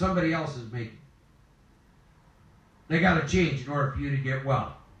troubles are of somebody else's making? They got to change in order for you to get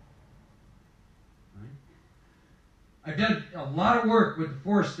well. Right? I've done a lot of work with the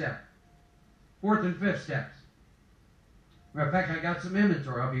fourth and fifth steps. Matter of fact, I got some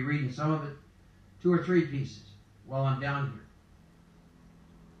inventory. I'll be reading some of it, 2 or 3 pieces, while I'm down here.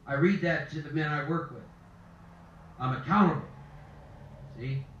 I read that to the men I work with. I'm accountable.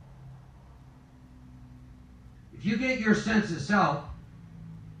 See? If you get your sense of self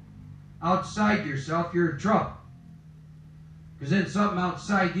outside yourself, you're in trouble. Because then something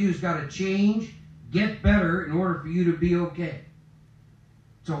outside you's got to change, get better in order for you to be okay.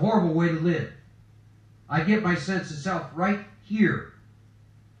 It's a horrible way to live. I get my sense of self right here.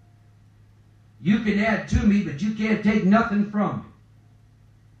 You can add to me, but you can't take nothing from me.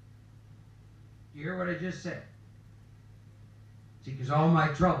 You hear what I just said? See, because all my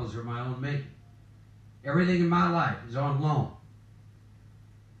troubles are my own making. Everything in my life is on loan.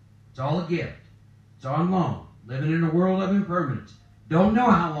 It's all a gift. It's on loan. Living in a world of impermanence. Don't know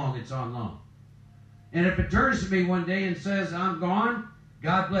how long it's on loan. And if it turns to me one day and says, I'm gone,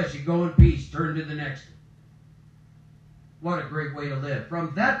 God bless you. Go in peace. Turn to the next one. What a great way to live.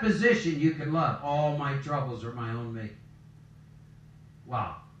 From that position, you can love. All my troubles are my own making.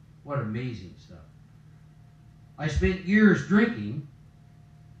 Wow. What amazing stuff. I spent years drinking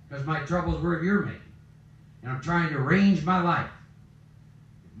because my troubles were of your making. And I'm trying to arrange my life.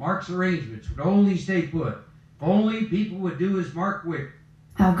 If Mark's arrangements would only stay put. If only people would do as Mark wished.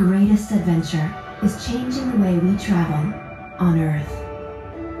 Our greatest adventure is changing the way we travel on Earth.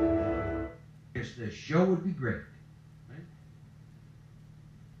 The show would be great. Right?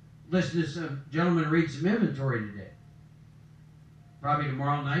 Listen to some gentlemen read some inventory today. Probably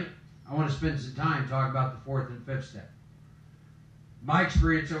tomorrow night. I want to spend some time talking about the 4th and 5th step. My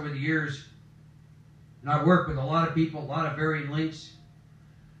experience over the years, and I've worked with a lot of people, a lot of varying lengths.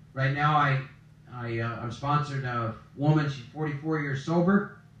 Right now, I'm sponsoring a woman. She's 44 years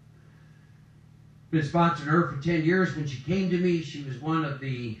sober. Been sponsoring her for 10 years. When she came to me, she was one of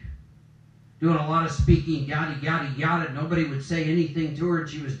the doing a lot of speaking, yada, yada, yada. Nobody would say anything to her, and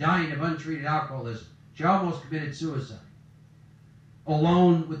she was dying of untreated alcoholism. She almost committed suicide.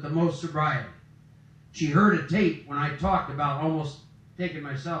 Alone with the most sobriety. She heard a tape when I talked about almost taking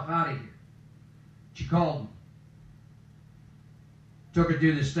myself out of here. She called me. Took her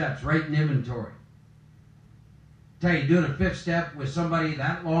through the steps, right in inventory. tell you, doing a fifth step with somebody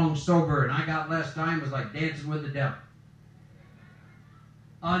that long sober and I got less time was like dancing with the devil.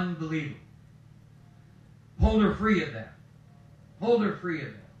 Unbelievable. Pulled her free of that. Pulled her free of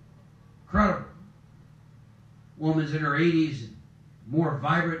that. Incredible. Woman's in her 80s and more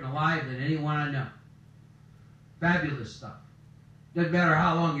vibrant and alive than anyone I know. Fabulous stuff. Doesn't matter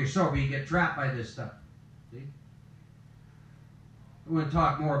how long you're sober, you get trapped by this stuff. See? I want to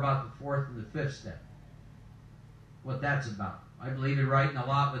talk more about the fourth and the fifth step. What that's about. I believe in writing a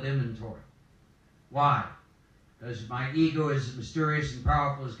lot with inventory. Why? Because my ego is as mysterious and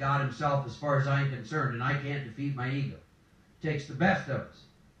powerful as God himself as far as I'm concerned, and I can't defeat my ego. It takes the best of us.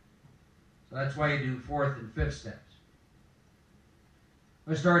 So that's why you do fourth and fifth steps.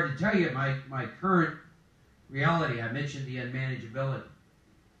 I started to tell you my current reality. I mentioned the unmanageability.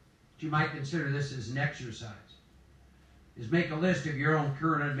 But you might consider this as an exercise. Is make a list of your own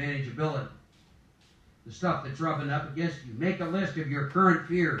current unmanageability. The stuff that's rubbing up against you. Make a list of your current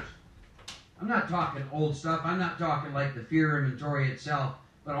fears. I'm not talking old stuff. I'm not talking like the fear inventory itself.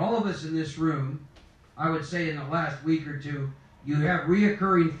 But all of us in this room, I would say in the last week or two, you have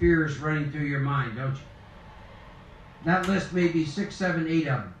reoccurring fears running through your mind, don't you? That list may be 6, 7, 8 of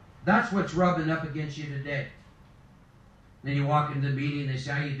them. That's what's rubbing up against you today. Then you walk into the meeting, they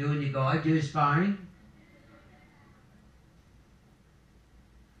say, how you doing? You go, I do just fine.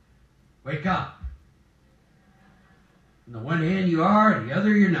 Wake up. On the one hand you are, on the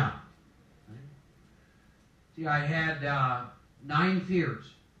other you're not. See, I had 9 fears.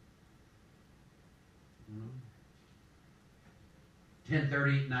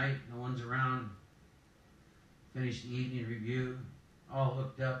 10:30 at night, no one's around. Finished the evening review, all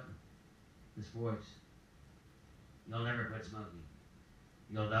hooked up. This voice. You'll never quit smoking.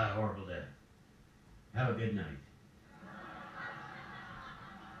 You'll die a horrible death. Have a good night.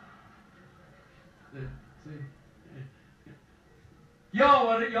 See? Y'all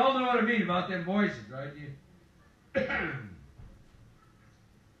know what I mean about them voices, right?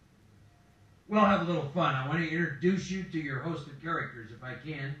 We'll have a little fun. I want to introduce you to your host of characters, if I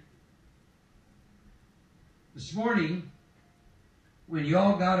can. This morning, when you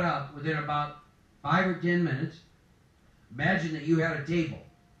all got up, within about 5 or 10 minutes, imagine that you had a table.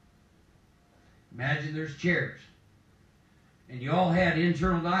 Imagine there's chairs. And you all had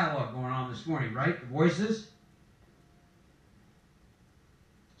internal dialogue going on this morning, right? The voices.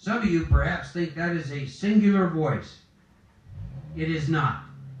 Some of you perhaps think that is a singular voice. It is not.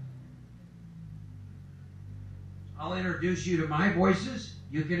 I'll introduce you to my voices.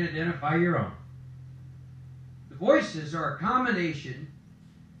 You can identify your own. The voices are a combination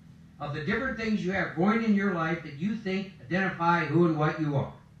of the different things you have going in your life that you think identify who and what you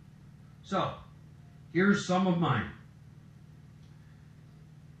are. So, here's some of mine.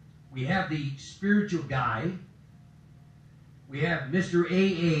 We have the spiritual guy. We have Mr.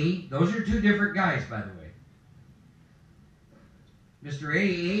 AA. Those are 2 different guys, by the way. Mr.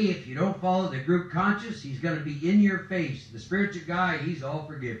 AA, if you don't follow the group conscious, he's going to be in your face. The spiritual guy, he's all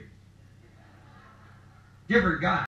forgiving. Different guy.